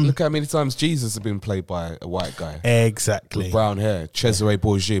just look how many times Jesus has been played by a white guy exactly. with brown hair. Cesare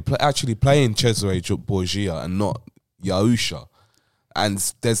Borgia, actually playing Cesare Borgia and not Yahusha.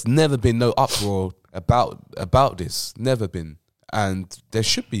 And there's never been no uproar about this. Never been. And there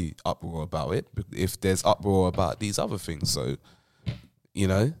should be uproar about it if there's uproar about these other things. So,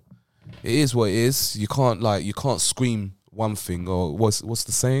 it is what it is. You can't scream one thing, or what's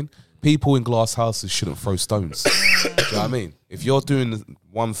the saying? People in glass houses shouldn't throw stones. Do you know what I mean? If you're doing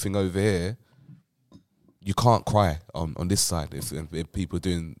one thing over here, you can't cry on this side if people are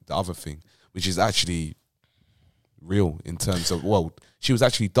doing the other thing, which is actually real in terms of, well, she was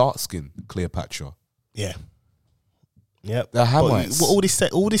actually dark-skinned, Cleopatra. Yeah. Yep. The Hamites. But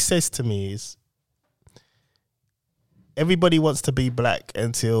all this says to me is everybody wants to be black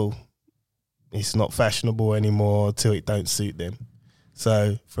until it's not fashionable anymore, till it don't suit them.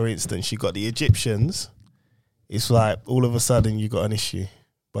 So, for instance, you got the Egyptians. It's like all of a sudden you got an issue.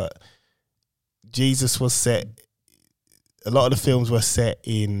 But Jesus was set. A lot of the films were set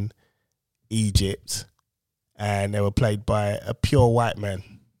in Egypt, and they were played by a pure white man.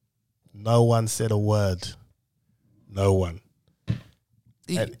 No one said a word. No one.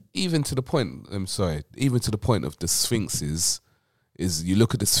 Even to the point, even to the point of the Sphinxes, is you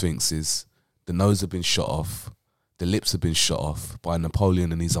look at the Sphinxes, the nose have been shot off, the lips have been shot off by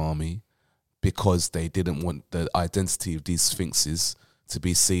Napoleon and his army because they didn't want the identity of these Sphinxes to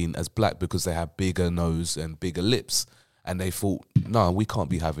be seen as black because they have bigger nose and bigger lips. and they thought, no, we can't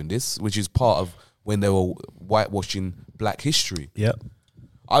be having this, which is part of when they were whitewashing black history. Yep.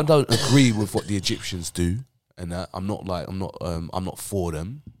 I don't agree with what the Egyptians do, and I'm not for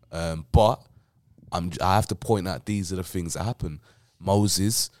them, but I have to point out these are the things that happen.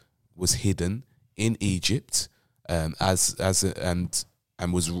 Moses was hidden in Egypt, and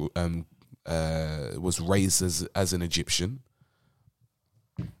was raised as an Egyptian.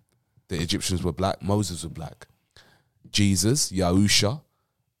 The Egyptians were black. Moses was black. Jesus, Yahusha,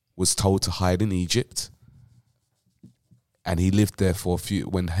 was told to hide in Egypt, and he lived there for a few.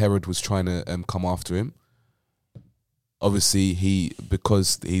 When Herod was trying to come after him, obviously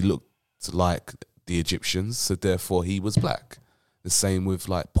because he looked like the Egyptians, so therefore he was black. The same with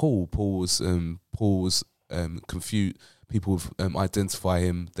like Paul. Paul was confused. People would identify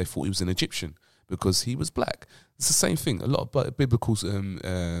him. They thought he was an Egyptian because he was black. It's the same thing. A lot of biblical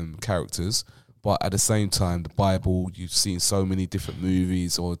characters, but at the same time, the Bible, you've seen so many different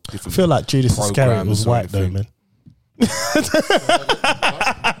movies or different. I feel like Judas Iscariot was white though, man.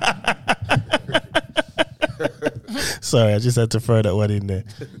 Sorry, I just had to throw that one in there.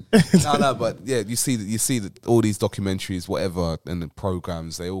 No, but yeah, you see that all these documentaries, whatever, and the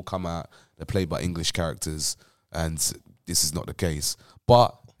programs, they all come out. They're played by English characters, and this is not the case.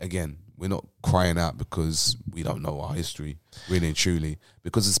 But again, we're not crying out because we don't know our history, really and truly,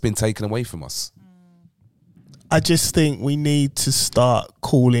 because it's been taken away from us. I just think we need to start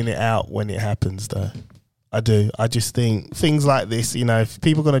calling it out when it happens, though. I do. I just think things like this, you know, if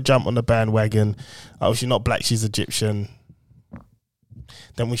people are going to jump on the bandwagon, oh, she's not black, she's Egyptian,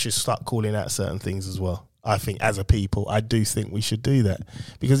 then we should start calling out certain things as well. I think as a people, I do think we should do that.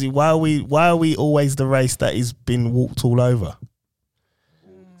 Because why are we always the race that is been walked all over?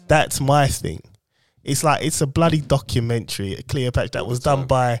 That's my thing. It's like, it's a bloody documentary, Cleopatra, that was done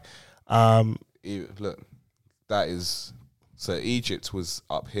by... Look, that is... So Egypt was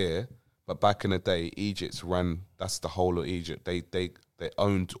up here, but back in the day, Egypt ran... That's the whole of Egypt. They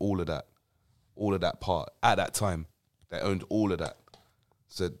owned all of that part. At that time, they owned all of that.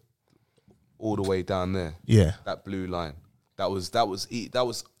 So all the way down there. Yeah. That blue line. That was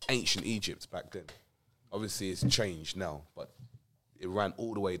ancient Egypt back then. Obviously, it's changed now, but it ran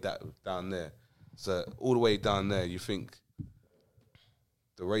all the way down there. So all the way down there, you think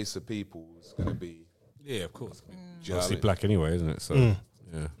the race of people is going to be... Yeah, of course. Do you know what I mean? Black anyway, isn't it? So,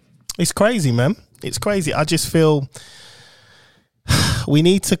 yeah. It's crazy, man. It's crazy. I just feel we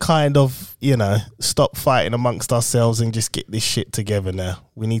need to kind of, you know, stop fighting amongst ourselves and just get this shit together now.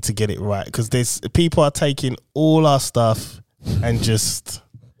 We need to get it right, because people are taking all our stuff and just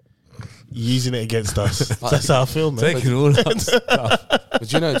using it against us. That's how I feel, man. Taking all our stuff. But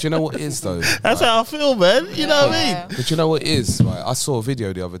do you know what it is, though? That's how I feel, man. You know what I mean? But you know what it is, right? I saw a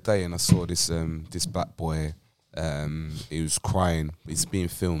video the other day, and I saw this black boy. He was crying. He's being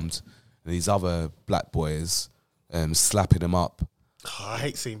filmed, and these other black boys slapping him up. Oh, I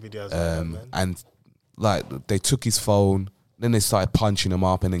hate seeing videos like that, man. And like they took his phone, then they started punching him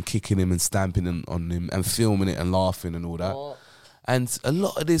up, and then kicking him and stamping on him, and filming it and laughing and all that. Oh. And a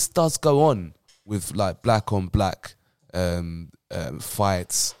lot of this does go on with like black on black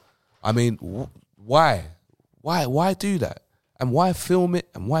fights. I mean, why do that? And why film it?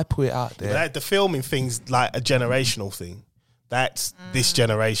 And why put it out there? Like, the filming thing's like a generational thing. That's this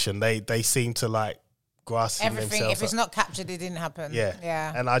generation. They seem to like grasping everything. themselves If it's up. not captured, it didn't happen.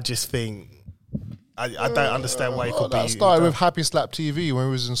 Yeah. And I just think I don't understand why it could be. That started with Happy Slap TV when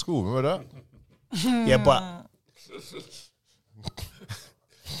we was in school. Remember that? Yeah, but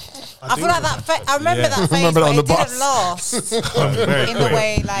I feel like that. I remember that phase, remember but it on it the didn't bus. last in the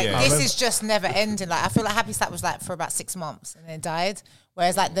way like this is just never ending. Like I feel like Happy Slap was like for about 6 months and then it died.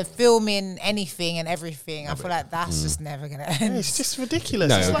 Whereas like the filming anything and everything, I feel like that's just never gonna end. it's just ridiculous.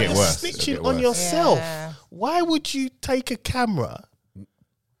 No, It's it'll like get you're worse. snitching It'll get on worse. yourself. Yeah. Why would you take a camera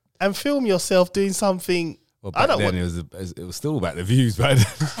and film yourself doing something? Well, I back don't then want. it was still about the views back then.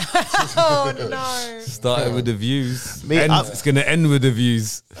 Oh no! Started with the views. I- It's going to end with the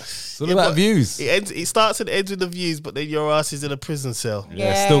views. It's all about but views. It starts and ends with the views, but then your ass is in a prison cell.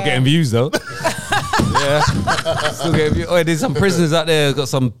 Yeah, still getting views though. Yeah, still getting views. Oh, there's some prisoners out there who've got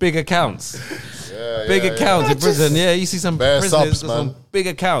some big accounts. Big accounts in prison. Yeah, you see some Bare prisoners subs, with some man. big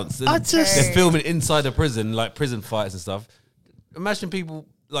accounts. And I just- they're filming inside the prison, like prison fights and stuff. Imagine people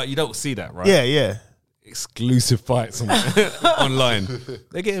like you don't see that, right? Yeah. Exclusive fights online.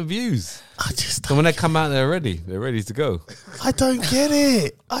 They're getting views. I just So when they come out, they're ready. They're ready to go. I don't get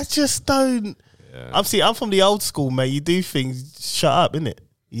it. I just don't. I'm from the old school, mate. You do things, shut up, innit?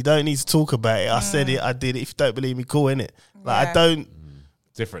 You don't need to talk about it. I said it, I did it. If you don't believe me, cool, innit? Like, Yeah. I don't,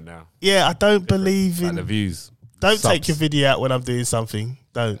 Different now. I don't believe Like in. the views. Don't Subs. take your video out when I'm doing something.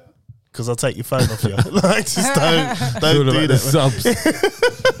 Don't. Because I'll take your phone off you. Like, just don't do that. Subs.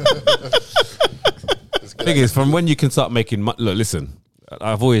 Thing is, from when you can start making money. Look, listen.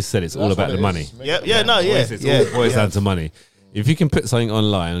 I've always said it's all about the money. Yeah, no, yeah. It's all boils down to money. If you can put something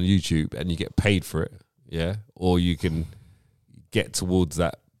online on YouTube and you get paid for it, yeah, or you can get towards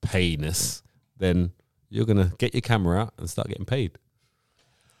that payness, then you're gonna get your camera out and start getting paid.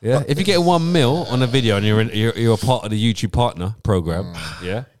 Yeah, if you get 1 mil on a video and you're a part of the YouTube partner program,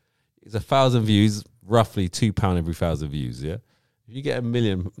 yeah, it's 1,000 views, roughly £2 every 1,000 views. Yeah, if you get 1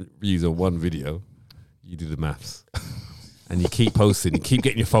 million views on one video, you do the maths. And you keep posting, you keep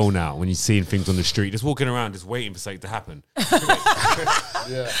getting your phone out when you're seeing things on the street, just walking around, just waiting for something to happen. What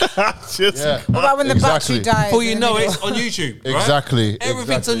about when the battery dies? Before you know it, it's on YouTube. Right? Exactly.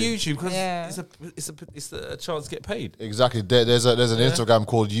 Everything's on YouTube because it's a chance to get paid. Exactly. There's an Instagram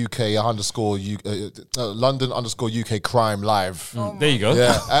called London_UK crime live. There you go.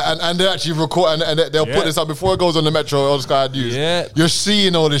 Yeah, and they actually record and they'll put this up before it goes on the Metro or the Sky News. Yeah, you're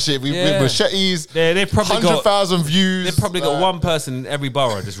seeing all this shit. With machetes. They probably 100,000 views. They probably got one person in every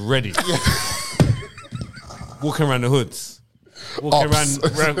borough just ready, walking around the hoods, walking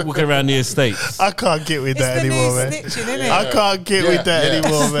around the estates. I can't get with that anymore, man. Snitching, isn't it? I can't get with that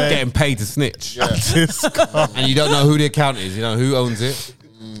anymore, man. Getting paid to snitch, I just can't. and you don't know who the account is. You know who owns it.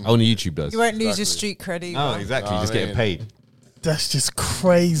 Only YouTube does. You won't lose your street credit. No, exactly. Just getting paid. That's just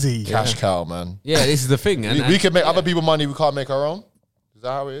crazy. Cash cow, man. Yeah, this is the thing. And, We can make other people money. We can't make our own. Is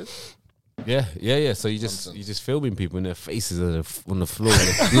that how it is? Yeah. So you just filming people and their faces on the floor,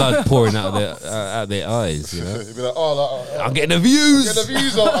 with the blood pouring out of their eyes. You know, You'd be like, I'm getting the views. get the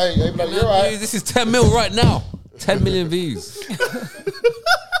views on. Hey, be like, you're right. This is 10 mil right now. 10 million views.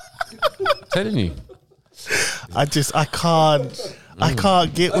 Telling you. I can't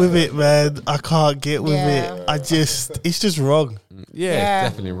get with it, man. I can't get with it. It's just wrong. Yeah,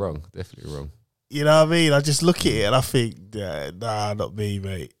 definitely wrong. You know what I mean? I just look at it and I think, nah, not me,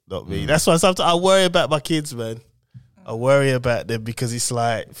 mate. Not me. That's why sometimes I worry about my kids, man. I worry about them because it's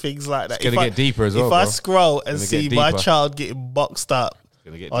like things like that. It's going to get deeper as well, If I bro. scroll and see my deeper. child getting boxed up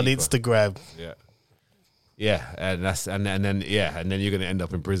on deeper. Instagram. Yeah, and then you're gonna end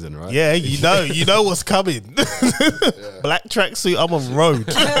up in prison, right? Yeah, you know what's coming. Black tracksuit, I'm on road.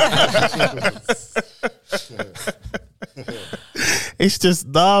 It's just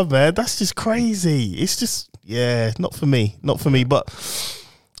man. That's just crazy. It's just not for me. But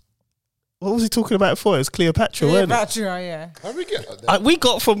what was he talking about before? It was Cleopatra, wasn't it? Cleopatra, yeah. How we get that? We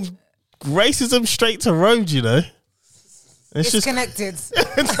got from racism straight to road. You know, it's just Disconnected.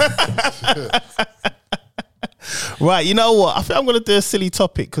 right. You know what? I think I'm gonna do a silly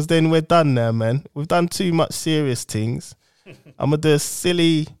topic because then we're done now, man. We've done too much serious things. I'm gonna do a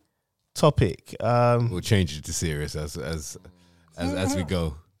silly topic. We'll change it to serious as we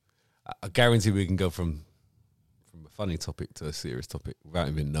go. I guarantee we can go from a funny topic to a serious topic without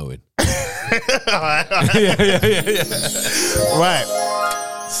even knowing.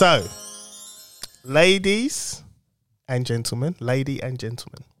 Right. So, lady and gentlemen,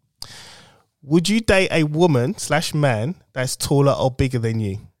 would you date a woman/man that's taller or bigger than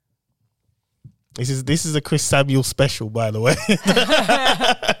you? This is a Chris Samuel special, by the way.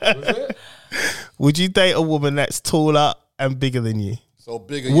 Would you date a woman that's taller and bigger than you? So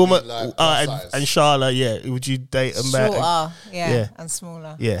bigger, Woman you mean like plus size? and Shahlaa, yeah. Would you date a man? Shorter, Yeah. and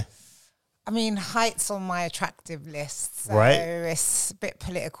smaller. Yeah. I mean, height's on my attractive list, so Right. it's a bit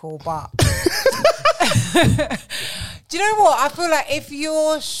political, but do you know what? I feel like if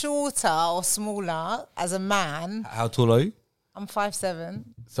you're shorter or smaller as a man, How tall are you? I'm 5'7".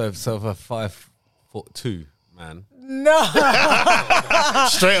 So for 5'2" man. No,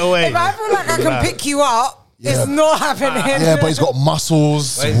 Straight away. if I feel like I can pick you up, it's not happening. Yeah, but he's got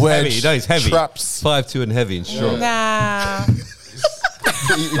muscles, Well, he's wedge, heavy. No, he's heavy. traps. 5'2" and heavy and strong. Nah,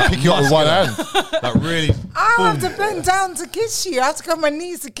 He pick you up with one hand. Like really. I have to bend down to kiss you. I have to go on my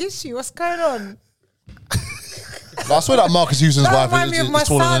knees to kiss you. What's going on? But I swear that Marcus Houston's Don't wife remind me of my is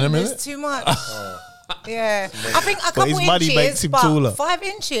taller son. than him, It's isn't it? too much. Yeah, I think a couple his money inches, makes him but taller. 5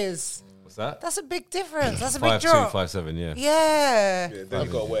 inches. What's that? That's a big difference. That's a big 5'2", drop. 5'7", yeah. Yeah. Then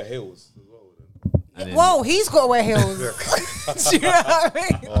you've got to wear heels as well. Whoa, he's got to wear heels. Do you know what I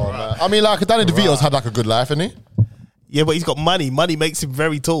mean? Oh, man. I mean, like Danny DeVito's had like a good life, hasn't he? Yeah, but he's got money. Money makes him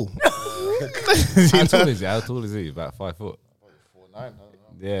very tall. How tall is he? How tall is he? About 5 foot. 4'9".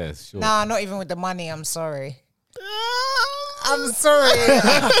 Yeah, sure. Nah, not even with the money. I'm sorry. I'm sorry.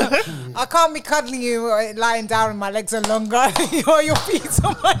 I can't be cuddling you lying down and my legs are longer. Your feet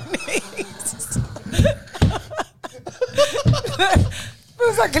on my knees.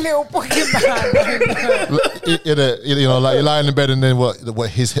 was like a little pocket man. You know, like you're lying in bed and then what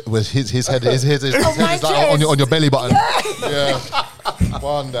his head is like on your belly button. Yeah.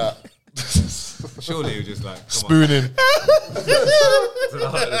 One that. Surely you're just like Spooning.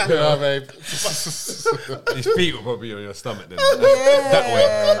 Yeah, babe. His feet will probably be on your stomach then. That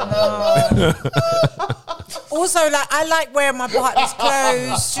way. Also, like I like wearing my partner's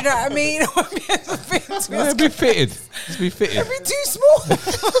clothes. Do you know what I mean? Yeah, be fitted. Just be fitted. It'd be too small.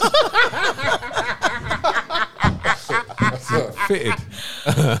 Fitted.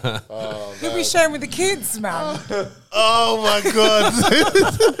 You'll be sharing with the kids, man. Oh my god!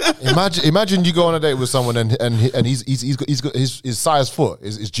 Imagine you go on a date with someone and he's got his size foot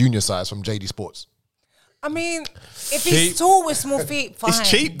is junior size from JD Sports. I mean, if he's tall with small feet, fine. It's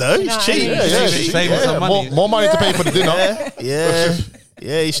cheap though. You know It's what I cheap. mean? Save some money. More money to pay for the dinner. Yeah,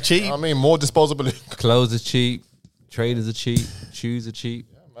 it's cheap. I mean, more disposable. Clothes are cheap. Trainers are cheap. Shoes are cheap.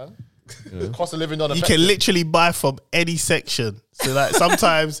 Man. Cost of living on You can literally buy from any section. So like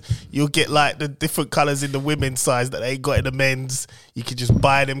sometimes you'll get like the different colours in the women's size that they ain't got in the men's. You can just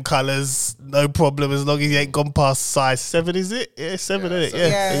buy them colours, no problem, as long as you ain't gone past size 7, is it? Yeah, 7, isn't it?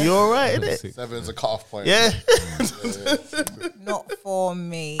 Yeah. And you're all right, isn't it? 7's a cut-off point. Yeah. Not for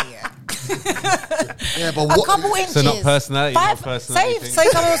me. Yeah, but A couple inches. So not personality, not personality thing? Say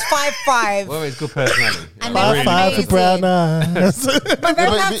someone was 5'5". Well, it's good personality. And Like, they're really. Five for brown eyes. But they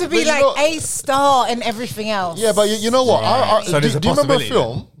don't have to be you like know- A star and everything else. Yeah, but you know what? So Do there's a you remember a possibility.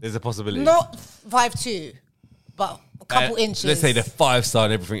 film? then. There's a possibility. Not 5'2", but a couple inches. Let's say they're 5-star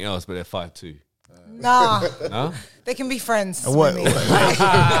and everything else, but they're 5'2". Nah, No? they can be friends. What- with me.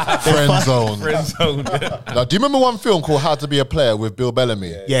 Friend Zone. Friend zone. Now, do you remember one film called How to Be a Player with Bill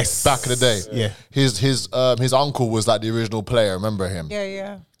Bellamy? Yes. Back in the day. Yeah. His uncle was like the original player. Remember him?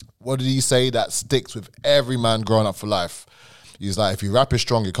 Yeah. What did he say that sticks with every man growing up for life? He's like, if you rap it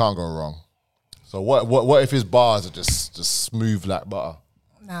strong, you can't go wrong. So what if his bars are just smooth like butter?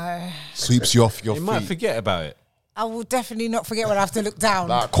 No, Sweeps you off your You feet. might forget about it. I will definitely not forget when I have to look down.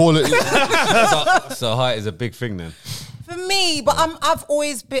 Like, call it. So height is a big thing then. For me, but I've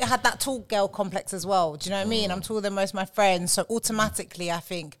always had that tall girl complex as well. Do you know what I mean? I'm taller than most of my friends, so automatically I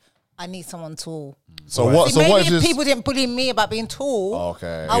think I need someone tall. So what? See, So maybe what if if this? people didn't bully me about being tall,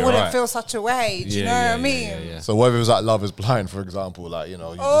 Okay. I You're wouldn't right. feel such a way. Do you know what I mean? So what if it was like Love Is Blind, for example? Like you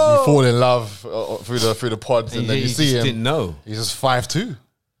fall in love through the pods, and then you see just him. didn't know. He's just 5'2".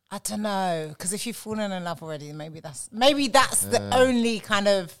 I don't know, because if you've fallen in love already, maybe that's the only kind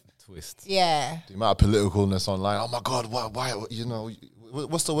of Twist. yeah. The amount of politicalness online. Oh my God, why? You know,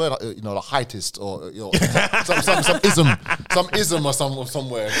 what's the word? You know, the heightist or some ism or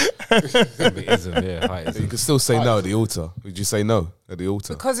somewhere. Ism, yeah, height is You can still say no at the altar. Would you say no at the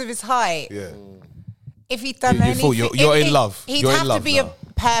altar? Because of his height. Yeah. If he'd done You anything, thought you're in love. He'd You're in have love to be now.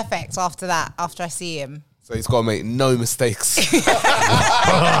 perfect after that. After I see him, So he's got to make no mistakes.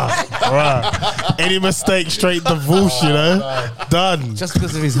 Any mistake, straight divorce, you know? Done. just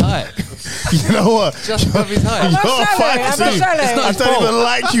because of his height. You know what? Just because of his height. I'm You're not shallow. 5'2". It's I don't even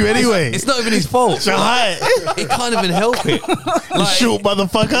like you anyway. It's not even his fault. Your height. He can't even help it. You short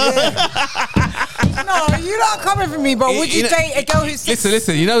motherfucker. No, you're not coming for me. But would you You know- date a girl who's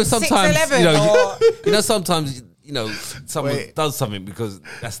Listen. You know, sometimes 6'11" you know, sometimes someone Wait. does something because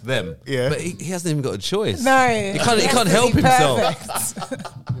that's them. Yeah. But he hasn't even got a choice. No, he can't help himself.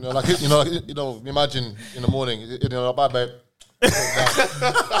 You know, imagine in the morning. You know, bye, babe.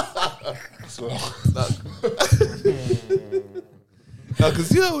 No, because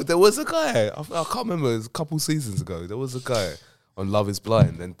there was a guy. I can't remember. It was a couple seasons ago. There was a guy on Love Is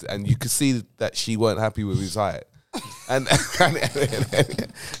Blind, and you could see that she weren't happy with his height, and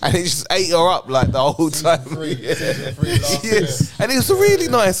it just ate her up like the whole time. Yes, and he was a really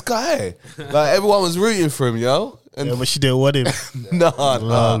nice guy. Like everyone was rooting for him, yo. And Yeah, but she didn't want him. no,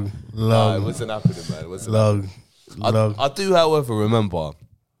 Long. it wasn't happening, man. It wasn't Long. I do, however, remember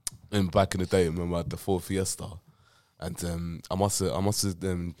back in the day, remember I had the Ford Fiesta, and I must have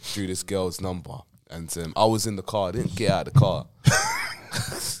drew this girl's number, and I was in the car. I didn't get out of the car.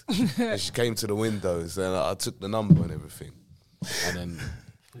 And she came to the windows, and I took the number and everything, and then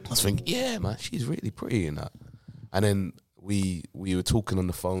I was thinking, yeah, man, she's really pretty and that. And then we were talking on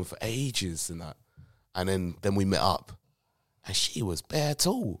the phone for ages and that, and then we met up, and she was bare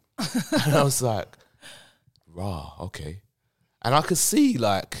tall, and I was like, rah, okay. And I could see,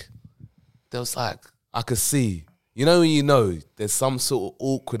 like, I could see, when there's some sort of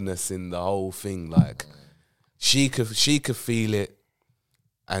awkwardness in the whole thing. Like, she could feel it,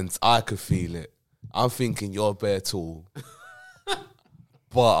 and I could feel it. I'm thinking, you're bare tall,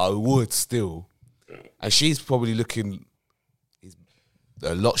 but I would still. And she's probably looking,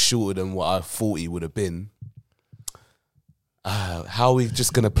 a lot shorter than what I thought he would have been. How are we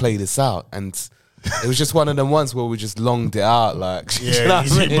just gonna play this out? And it was just one of them ones where we just longed it out, like you know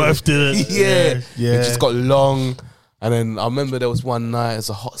what I mean? both did it. Yeah. It just got long. And then I remember there was one night, it was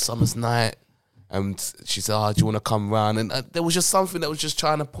a hot summer's night, and she said, "Oh, do you want to come round?" And there was just something that was just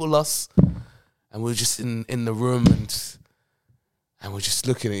trying to pull us, and we were just in the room, and we're just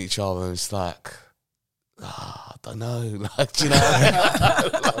looking at each other, and it's like, I don't know, like, you know.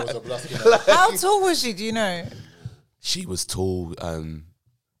 How tall was she? Do you know? She was tall.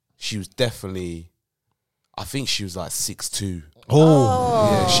 She was definitely, I think she was like 6'2".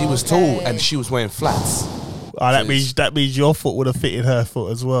 Oh, Yeah, she was tall, and she was wearing flats. that means your foot would have fitted her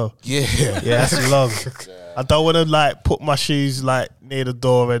foot as well. Yeah, Yeah, that's long. I don't want to like put my shoes like near the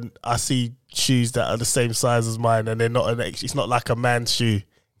door, and I see shoes that are the same size as mine, and they're not it's not like a man's shoe.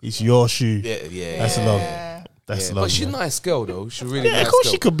 It's your shoe. yeah. That's long. That's long. But she's a man. nice girl though. She's a really nice Of course,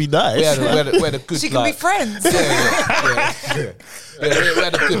 girl. she could be nice. We had a good. She could be friends. We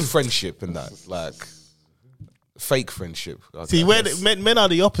had a good friendship and that, like fake friendship. See, where men are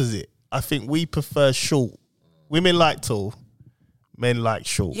the opposite. I think we prefer short. Women like tall. Men like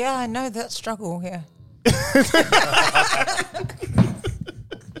short. Yeah, I know that struggle. Yeah.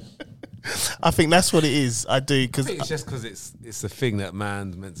 I think that's what it is. I do I because think it's just because it's a thing that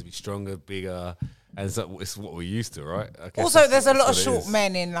man's meant to be stronger, bigger, and it's what we're used to, right? I guess Also, there's a lot of that's what it short is.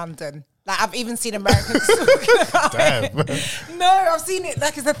 men in London. Like, I've even seen Americans talking about it. No, I've seen it.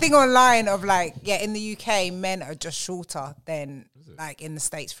 Like, it's a thing online of like, yeah, in the UK, men are just shorter than like in the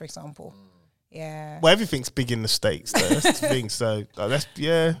States, for example. Yeah. well, everything's big in the States. Though. That's the thing. So that's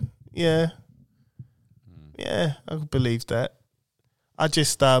yeah. I can believe that. I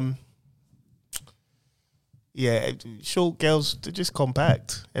just short girls, they're just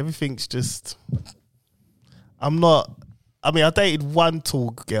compact. Everything's just. I dated one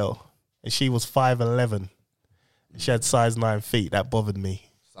tall girl, and she was 5'11". She had size 9 feet. That bothered me.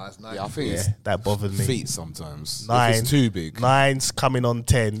 Size 9. Yeah, I think it's That bothered me. feet sometimes. 9. If it's too big. 9's coming on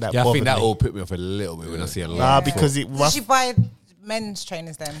 10. That Yeah, I bothered think that me. all put me off a little bit when I see a lot. Nah, because it Did must. she buy men's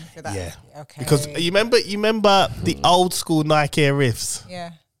trainers then? For that? Yeah. Okay. Because you remember the old school Nike Air Riffs.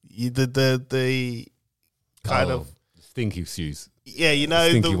 Yeah. The kind of stinky shoes. yeah, you know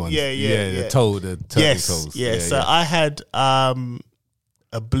Stinky the ones. yeah. The turtle Yes, toes. yeah. So I had a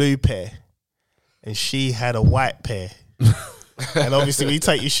blue pair, and she had a white pair. And obviously, when you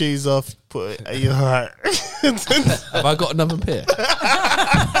take your shoes off, put it, you're like. Have I got another pair?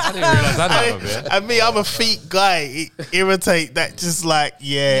 I didn't realise I had another pair. And me, I'm a feet guy. It irritate that. Just like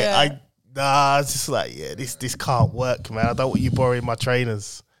it's just like this can't work, man. I don't want you borrowing my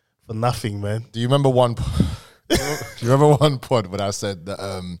trainers for nothing, man. Do you remember one? Do you remember one pod when I said that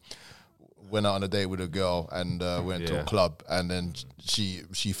went out on a date with a girl and went to a club, and then she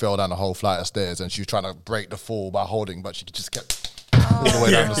fell down a whole flight of stairs, and she was trying to break the fall by holding, but she just kept all the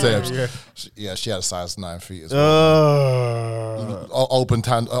way down the stairs. She had a size 9 feet as well.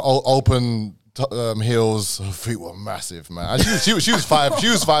 Open heels. Her feet were massive, man. And she was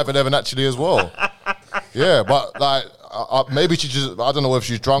 5'11" actually as well. Yeah, but like maybe she just, I don't know if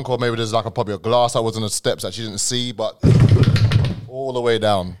she's drunk or maybe there's like probably a glass that was on the steps that she didn't see, but all the way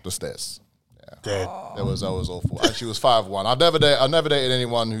down the stairs. Dead. That was awful. And she was 5'1". I never dated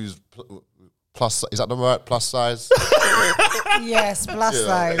anyone who's plus. Is that the right plus size? Yes, plus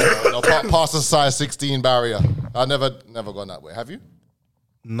size. No, past the size 16 barrier. I never gone that way. Have you?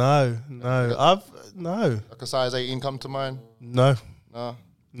 No. Like a size 18 come to mind? No,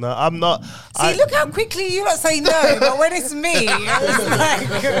 I'm not. See, look how quickly you lot say no, but when it's me,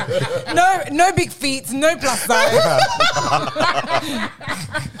 it's like no big feet, no plus size.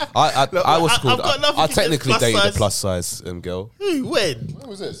 I was I've called. got nothing I against technically plus dated a size. plus size girl When? Who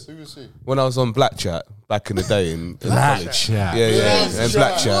was this? Who was she? when I was on Black Chat back in the day in college. Chat. Yeah, and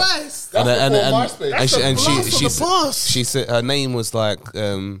Black Chat. That's before MySpace. And That's a blast from the past. she said her name was like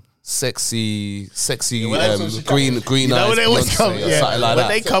sexy green You know eyes when they always Beyonce come, or something like when that.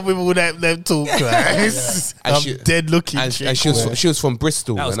 they come with all them talk, right? And I'm she- dead looking. and chick, she was man. she was from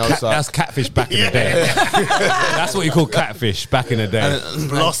Bristol, That was, and I was like, that's catfish back in the day. That's what you call catfish back in the day.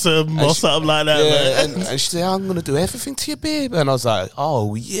 Blossom or something like that. man. yeah, and she said, "I'm gonna do everything to you, babe," and I was like,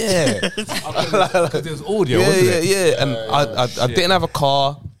 "Oh yeah." Because it was audio, Yeah, wasn't yeah, it? yeah. And I didn't have a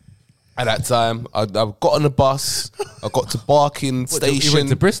car at that time. I got on the bus. I got to Barking Station. You went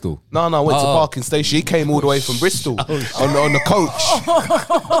to Bristol? No, I went to Oh. Barking Station. He came all the way from Bristol on the coach.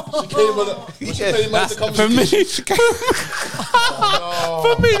 That's, for me, for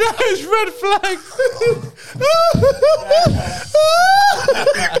me, that is red flag.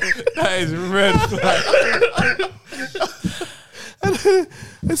 That is red flag. And then,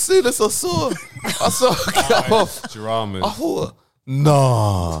 as soon as I saw her get off, Dramas. I thought,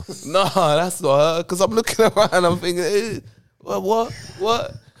 nah, that's not her. Because I'm looking around, I'm thinking, what?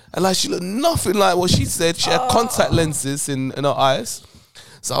 And like she looked nothing like what she said. She had contact lenses in her eyes.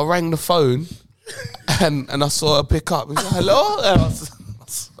 So I rang the phone, and I saw her pick up. And she said, hello? And I was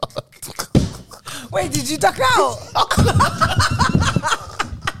Wait, did you duck out?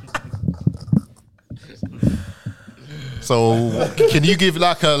 So can you give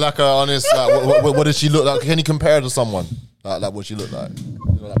like a honest what does she look like? Can you compare her to someone like what she looked like? You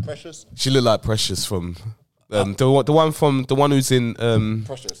know, like Precious. she looked like Precious from the one who's in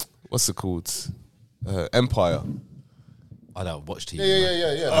Precious. what's it called? Empire. I don't watch TV.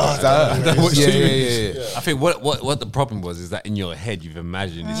 Yeah. Yeah. I think what the problem was is that in your head you've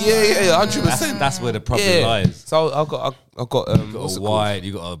imagined this. Yeah, 100%. That's where the problem lies. So I got You got what's a it wide,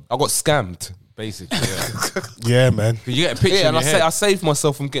 you got a I got scammed. basically. Yeah. Yeah, man. 'Cause you get a picture Yeah, in and your head. I saved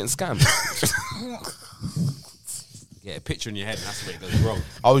myself from getting scammed. Get a picture in your head, and that's where it goes wrong.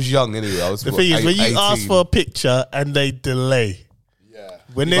 I was young anyway. I was The thing is, when you ask for a picture and they delay,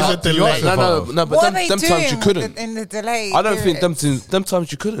 when there's a delay, no, but What are them they times you doing couldn't. in the delay? I don't think period? them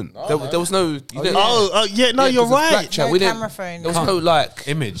times you couldn't. There was no. You didn't- yeah, no, Yeah, you're 'cause it's right. Blackchat. No We didn't. camera phone. There was no like.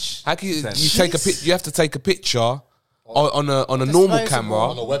 Image. How can you Sense. take a pic? You have to take a picture on a normal Disposable. camera.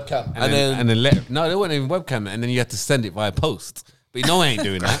 On a webcam. And then- no, they weren't even webcam, and then you had to send it via post. But no, I ain't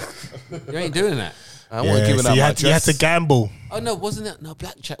doing that. You ain't doing that. I wasn't Yeah, giving so out you my had to address. gamble. Oh no, wasn't it? No,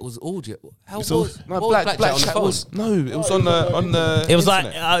 Blackchat was audio. How was No, what was Black Blackchat on the Chat phone? was no. It was on the. It was like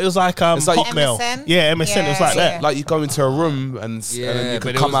internet. It's like Hotmail. MSN? Yeah, MSN. It was like Yeah. that. Like you go into a room and then you but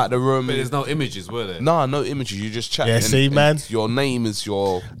could it come was- out the room. But there's no images, were there? No images. You just chat. Yeah, and- see, and man. Your name is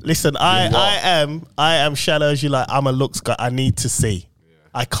your. Listen, I am shallow as you like. I'm a looks guy. I need to see.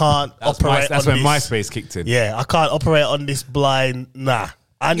 I can't operate. That's on when this. MySpace kicked in. Yeah, I can't operate on this blind. Nah,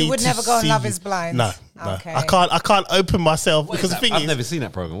 I need. would to never go on see Love you. is Blind? No. Okay. I can't open myself What is because the that? thing I've is, never seen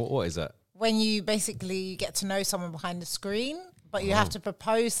that program. What is that? When you basically get to know someone behind the screen, but you have to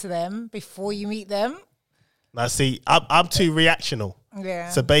propose to them before you meet them. now see, I'm too reactional. Yeah.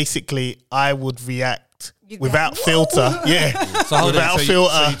 So basically, I would react You'd be without like, filter. Yeah, So hold on, without so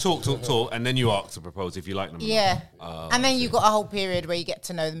filter. you talk, and then you ask to propose if you like them. or not. Yeah. And then you got a whole period where you get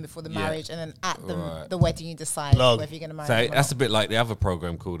to know them before the marriage, and then at the wedding you decide Long. whether you're going to marry So them or that's not. a bit like the other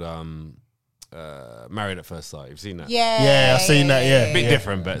program called Married at First Sight. You've seen that? Yeah. I've seen that, yeah. Bit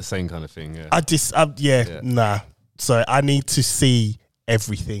different, but same kind of thing. Yeah. Nah. So I need to see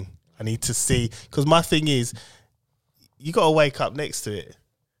everything. I need to see, because my thing is, you got to wake up next to it.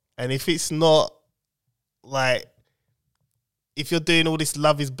 And if it's not like, if you're doing all this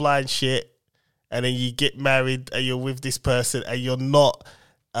Love is Blind shit and then you get married and you're with this person and you're not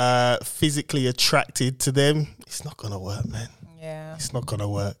physically attracted to them, it's not going to work, man. Yeah. It's not going to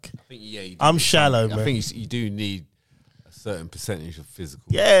work. I think, you do I'm need shallow, some- man. I think you do need a certain percentage of physical.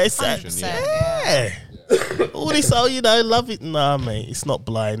 Yeah, it's 100%. yeah. All this, love it. Nah, mate, it's not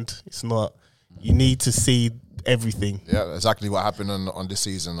blind. It's not. You need to see everything. Yeah, exactly what happened on this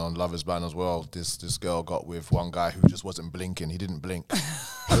season on Love is Blind as well. This girl got with one guy who just wasn't blinking. He didn't blink.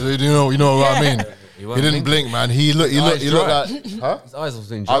 you know what I mean? He didn't blink, man. He looked like, huh? His eyes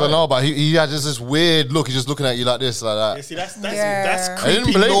was in I don't know, but he had just this weird look. He's just looking at you like this, like that. Yeah, see, that's Yeah. I didn't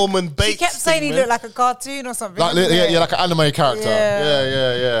creepy blink. Norman Bates. She kept saying he thing, looked man. like a cartoon or something. Like, didn't yeah, it? like an anime character.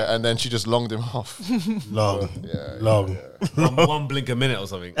 Yeah. Yeah. And then she just longed him off. long, long. one blink a minute or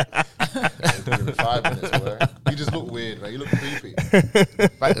something. 5 minutes, boy. You just look weird, man. You look creepy.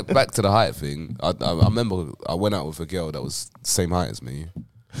 Back to the height thing. I remember I went out with a girl that was the same height as me.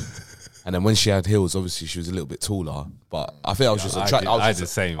 And then when she had heels, obviously she was a little bit taller. But I think I was just attracted. I did the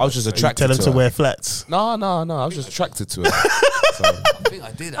same. I was just attracted Tell him to to her. wear flats. No. I was just attracted to her. I think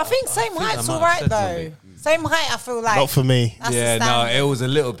I did. I think same height's I all might right have said though. something. Same height, I feel like. Not for me. That's Yeah, the no, standard. it was a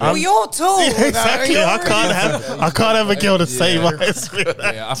little bit. Well, you're tall. though. Exactly. You're I can't have a girl the same as me.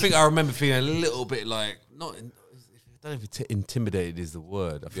 Yeah, I think I remember feeling a little bit like not. I don't know if intimidated is the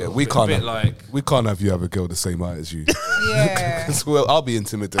word. I feel Yeah, we a can't bit have, like we can't have you have a girl the same height as you. Yeah. Well, I'll be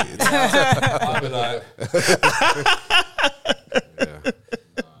intimidated. I'll be like,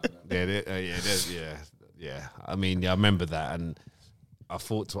 yeah. I mean, I remember that, and I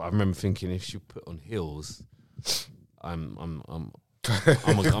remember thinking if she put on heels, I'm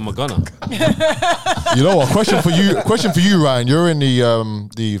a gunner. You know what? Question for you, Ryan. You're in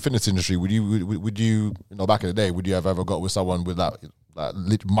the fitness industry. Would you back in the day, would you have ever got with someone with like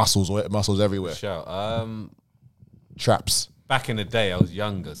muscles everywhere? Shout. Traps. Back in the day, I was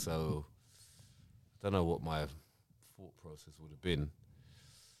younger, so I don't know what my thought process would have been.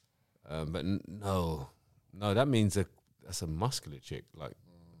 But no, that means a That's a muscular chick. Like,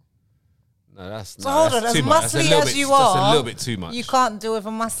 no, that's So hold on, that's as too much. That's a muscly little as bit- you That's a are, little bit too much. You can't do with a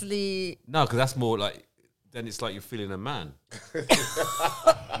muscly. No, because that's more like. Then it's like you're feeling a man. Do you know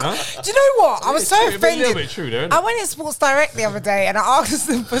what? I was so It's a little offended. bit true there, isn't I it? went in Sports Direct the other day and I asked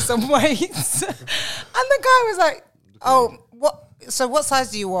them for some weights, and the guy was like, "Oh, what? So what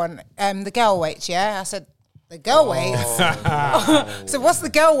size do you want? The girl weights, yeah." I said, "The girl weights." So what's the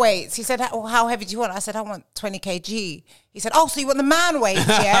girl weights? He said, "Well, how heavy do you want?" I said, "I want 20 kg." He said, "Oh, so you want the man weight,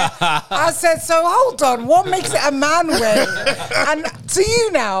 yeah?" I said, "So hold on, what makes it a man weight?" And to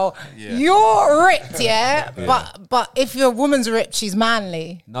you now, you're ripped, yeah? But if your woman's ripped, she's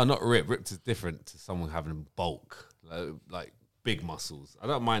manly. No, not ripped. Ripped is different to someone having bulk, like big muscles. I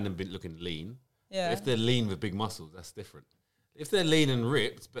don't mind them looking lean. Yeah. But if they're lean with big muscles, that's different. If they're lean and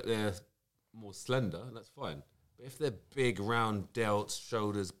ripped, but they're more slender, that's fine. But if they're big, round delts,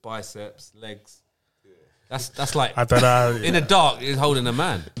 shoulders, biceps, legs, that's like I don't know. in the dark is holding a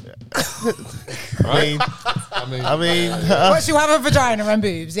man. I mean, But you have a vagina and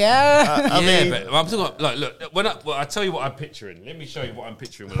boobs, yeah? But I'm talking about, like, look, I tell you what I'm picturing. Let me show you what I'm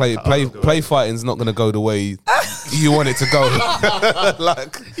picturing. When Play fighting's not gonna go the way you want it to go.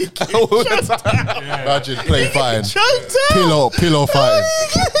 Like all the time. Imagine play fighting. choked out. Pillow fighting.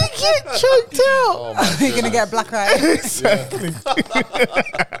 Get choked out. Oh You're going to get a black eye. Exactly. Oh my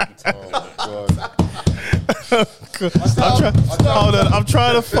God. Hold on, I'm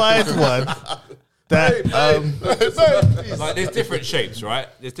trying to find one that Like there's different shapes, right?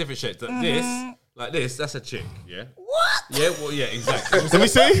 There's different shapes. Like this, that's a chick, yeah. What? Yeah, well, yeah, exactly. Let me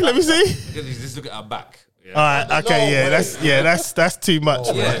see. Just look at her back. Yeah. All right, okay, that's too much.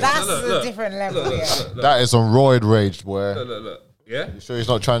 Yeah. That's Look, a different level, yeah. That is on roid rage, boy. Look. Yeah. You sure he's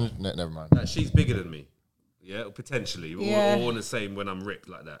not trying? Never mind. Like, she's bigger than me. Yeah, or potentially, Yeah. or the same when I'm ripped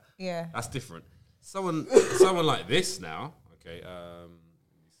like that. Yeah. That's different. Someone like this now. Okay. Let me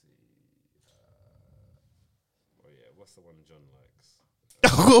see. Oh yeah, what's the one John likes?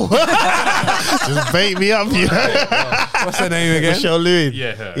 Just bait me up, you know. What's her name again? Michelle Lewin.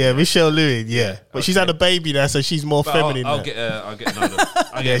 Yeah, her. Yeah, Michelle Lewin. Yeah, but she's had a baby now, so she's more But feminine. I'll now. get another.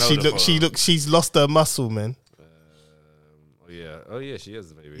 I'll Yeah, get she another looks. She's lost her muscle, man. Oh yeah, she is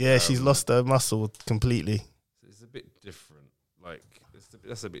the baby. Yeah, she's lost her muscle completely. It's a bit different. Like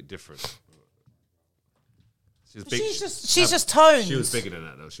that's a bit different. She's big. She's just toned. She was bigger than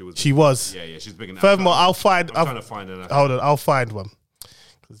that though. She was. Yeah, she's bigger than that. Furthermore, I'm trying to find her. Hold on, I'll find one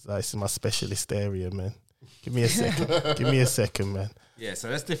because this is my specialist area, man. Give me a second. Man. Yeah, so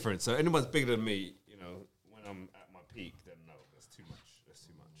that's different. So anyone's bigger than me, you know, when I'm at my peak, then no, that's too much.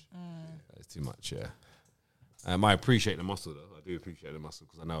 That's too much. Yeah. I appreciate the muscle though. I do appreciate the muscle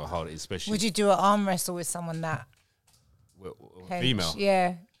because I know how hard it is, especially. Would you do an arm wrestle with someone that female?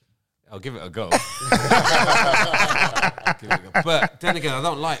 Yeah. I'll give it a go. But then again, I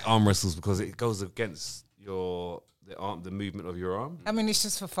don't like arm wrestles because it goes against the movement of your arm. I mean, it's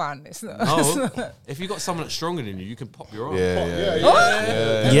just for fun. It's not. No, if you got someone that's stronger than you, you can pop your arm.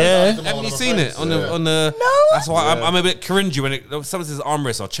 Yeah. Haven't you seen it on the? No. That's why I'm a bit cringy when someone says arm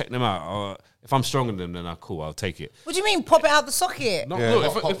wrestle. I'll check them out. If I'm stronger than them, then cool. I'll take it. What do you mean, pop it out the socket? No, Yeah,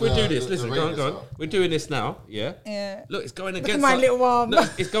 look, pop if we do this, the listen, go radius on. out. We're doing this now, yeah? Yeah. Look, it's going Look against... at my little arm. No,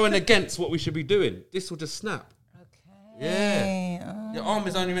 it's going against what we should be doing. This will just snap. Okay. Yeah. Your arm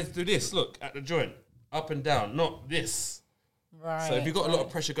is only meant to do this, look, at the joint. Up and down, not this. Right. So if you've got a lot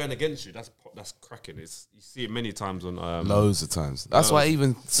of pressure going against you, that's cracking. You see it many times on... Loads of times. That's why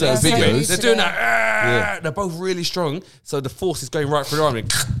even Yeah, certain so videos. They're doing that. They're both really strong. So the force is going right through the arm.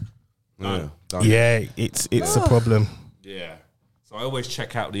 And Yeah, it's a problem. Yeah. So I always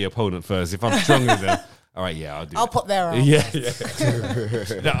check out the opponent first. If I'm stronger than them, all right, yeah, I'll pop their arm. Yeah.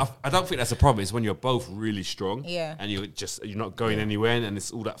 No, I don't think that's a problem. It's when you're both really strong, Yeah. and you're not going anywhere, and it's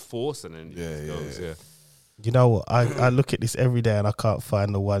all that force, and then it goes. Yeah. You know what? I look at this every day and I can't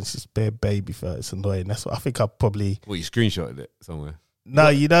find the one. She's bare baby fat. It's annoying. That's what I think I probably. Well, you screenshotted it somewhere. No,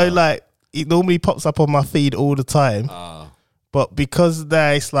 you know, like it normally pops up on my feed all the time. But because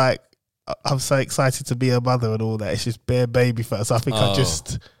there, it's like I'm so excited to be a mother and all that. It's just bare baby fat. So I think I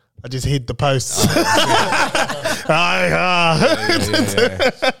just hid the posts.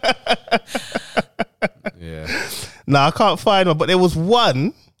 Yeah. No, I can't find one. But there was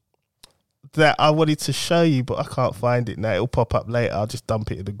one that I wanted to show you, but I can't find it now. It'll pop up later. I'll just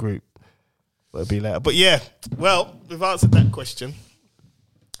dump it in the group. It'll be later. But yeah, well, we've answered that question.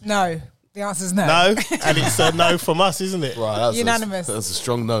 No. The answer's no. No, and it's a no from us, isn't it? Right, that's Unanimous. That's a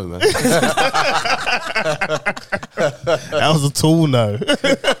strong no, man. That was a tall no.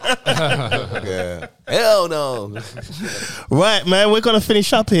 Yeah. Hell no. Right, man, we're going to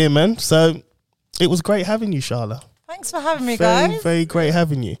finish up here, man. So it was great having you, Shahlaa. Thank Thanks for having me, Very, guys. very great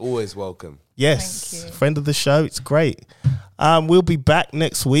having you. Always welcome. Yes, Thank you. friend of the show. It's great. We'll be back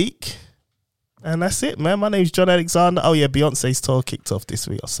next week. And that's it, man. My name's John Alexander. Oh, yeah, Beyonce's tour kicked off this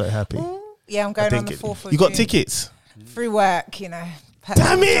week. I'm so happy. Ooh, yeah, I'm going on the 4th of You got June. tickets? Through work, you know.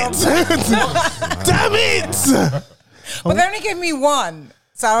 Damn it! Damn it! But they only gave me one.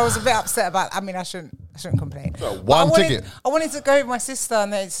 So I was a bit upset about I shouldn't complain. But one ticket? I wanted to go with my sister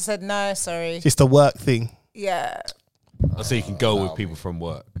and they just said, no, sorry. Just a work thing. Yeah. Oh, so you can go with people from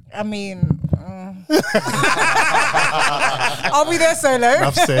work. I mean, I'll be there solo.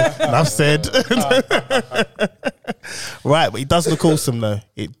 Enough said. Right, but it does look awesome, though.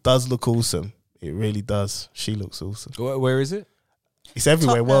 It does look awesome. It really does. She looks awesome. Where is it? It's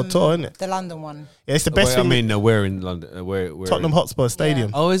everywhere. World tour, isn't it? The London one. Yeah, it's the best thing. Where in London? Where Tottenham Hotspur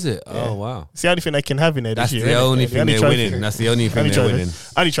Stadium. Oh, is it? Oh, wow. It's the only thing they can have in there That's this the year. only innit? thing they're trophy. winning. That's the only thing Only they're trophy. winning.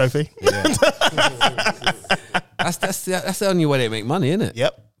 Only trophy. That's the only way they make money, isn't it?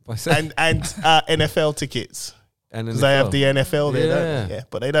 Yep. By saying- And NFL tickets. And Because they have the NFL there, don't Yeah. they? Yeah.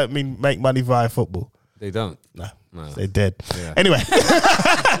 But they don't make money via football. They don't. No. No. They're dead. Yeah. Anyway.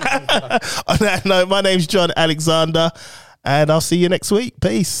 On that note, my name's John Alexander. And I'll see you next week.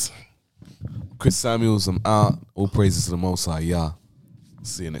 Peace. Chris Samuels, I'm out. All praises to the Most High. Yeah.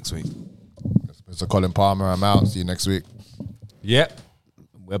 See you next week. Mr. Colin Palmer, I'm out. See you next week. Yep.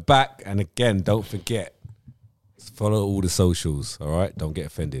 We're back. And again, don't forget, follow all the socials, all right? Don't get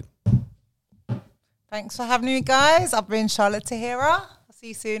offended. Thanks for having me, guys. I've been Charlotte Tahira. I'll see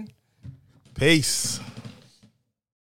you soon. Peace.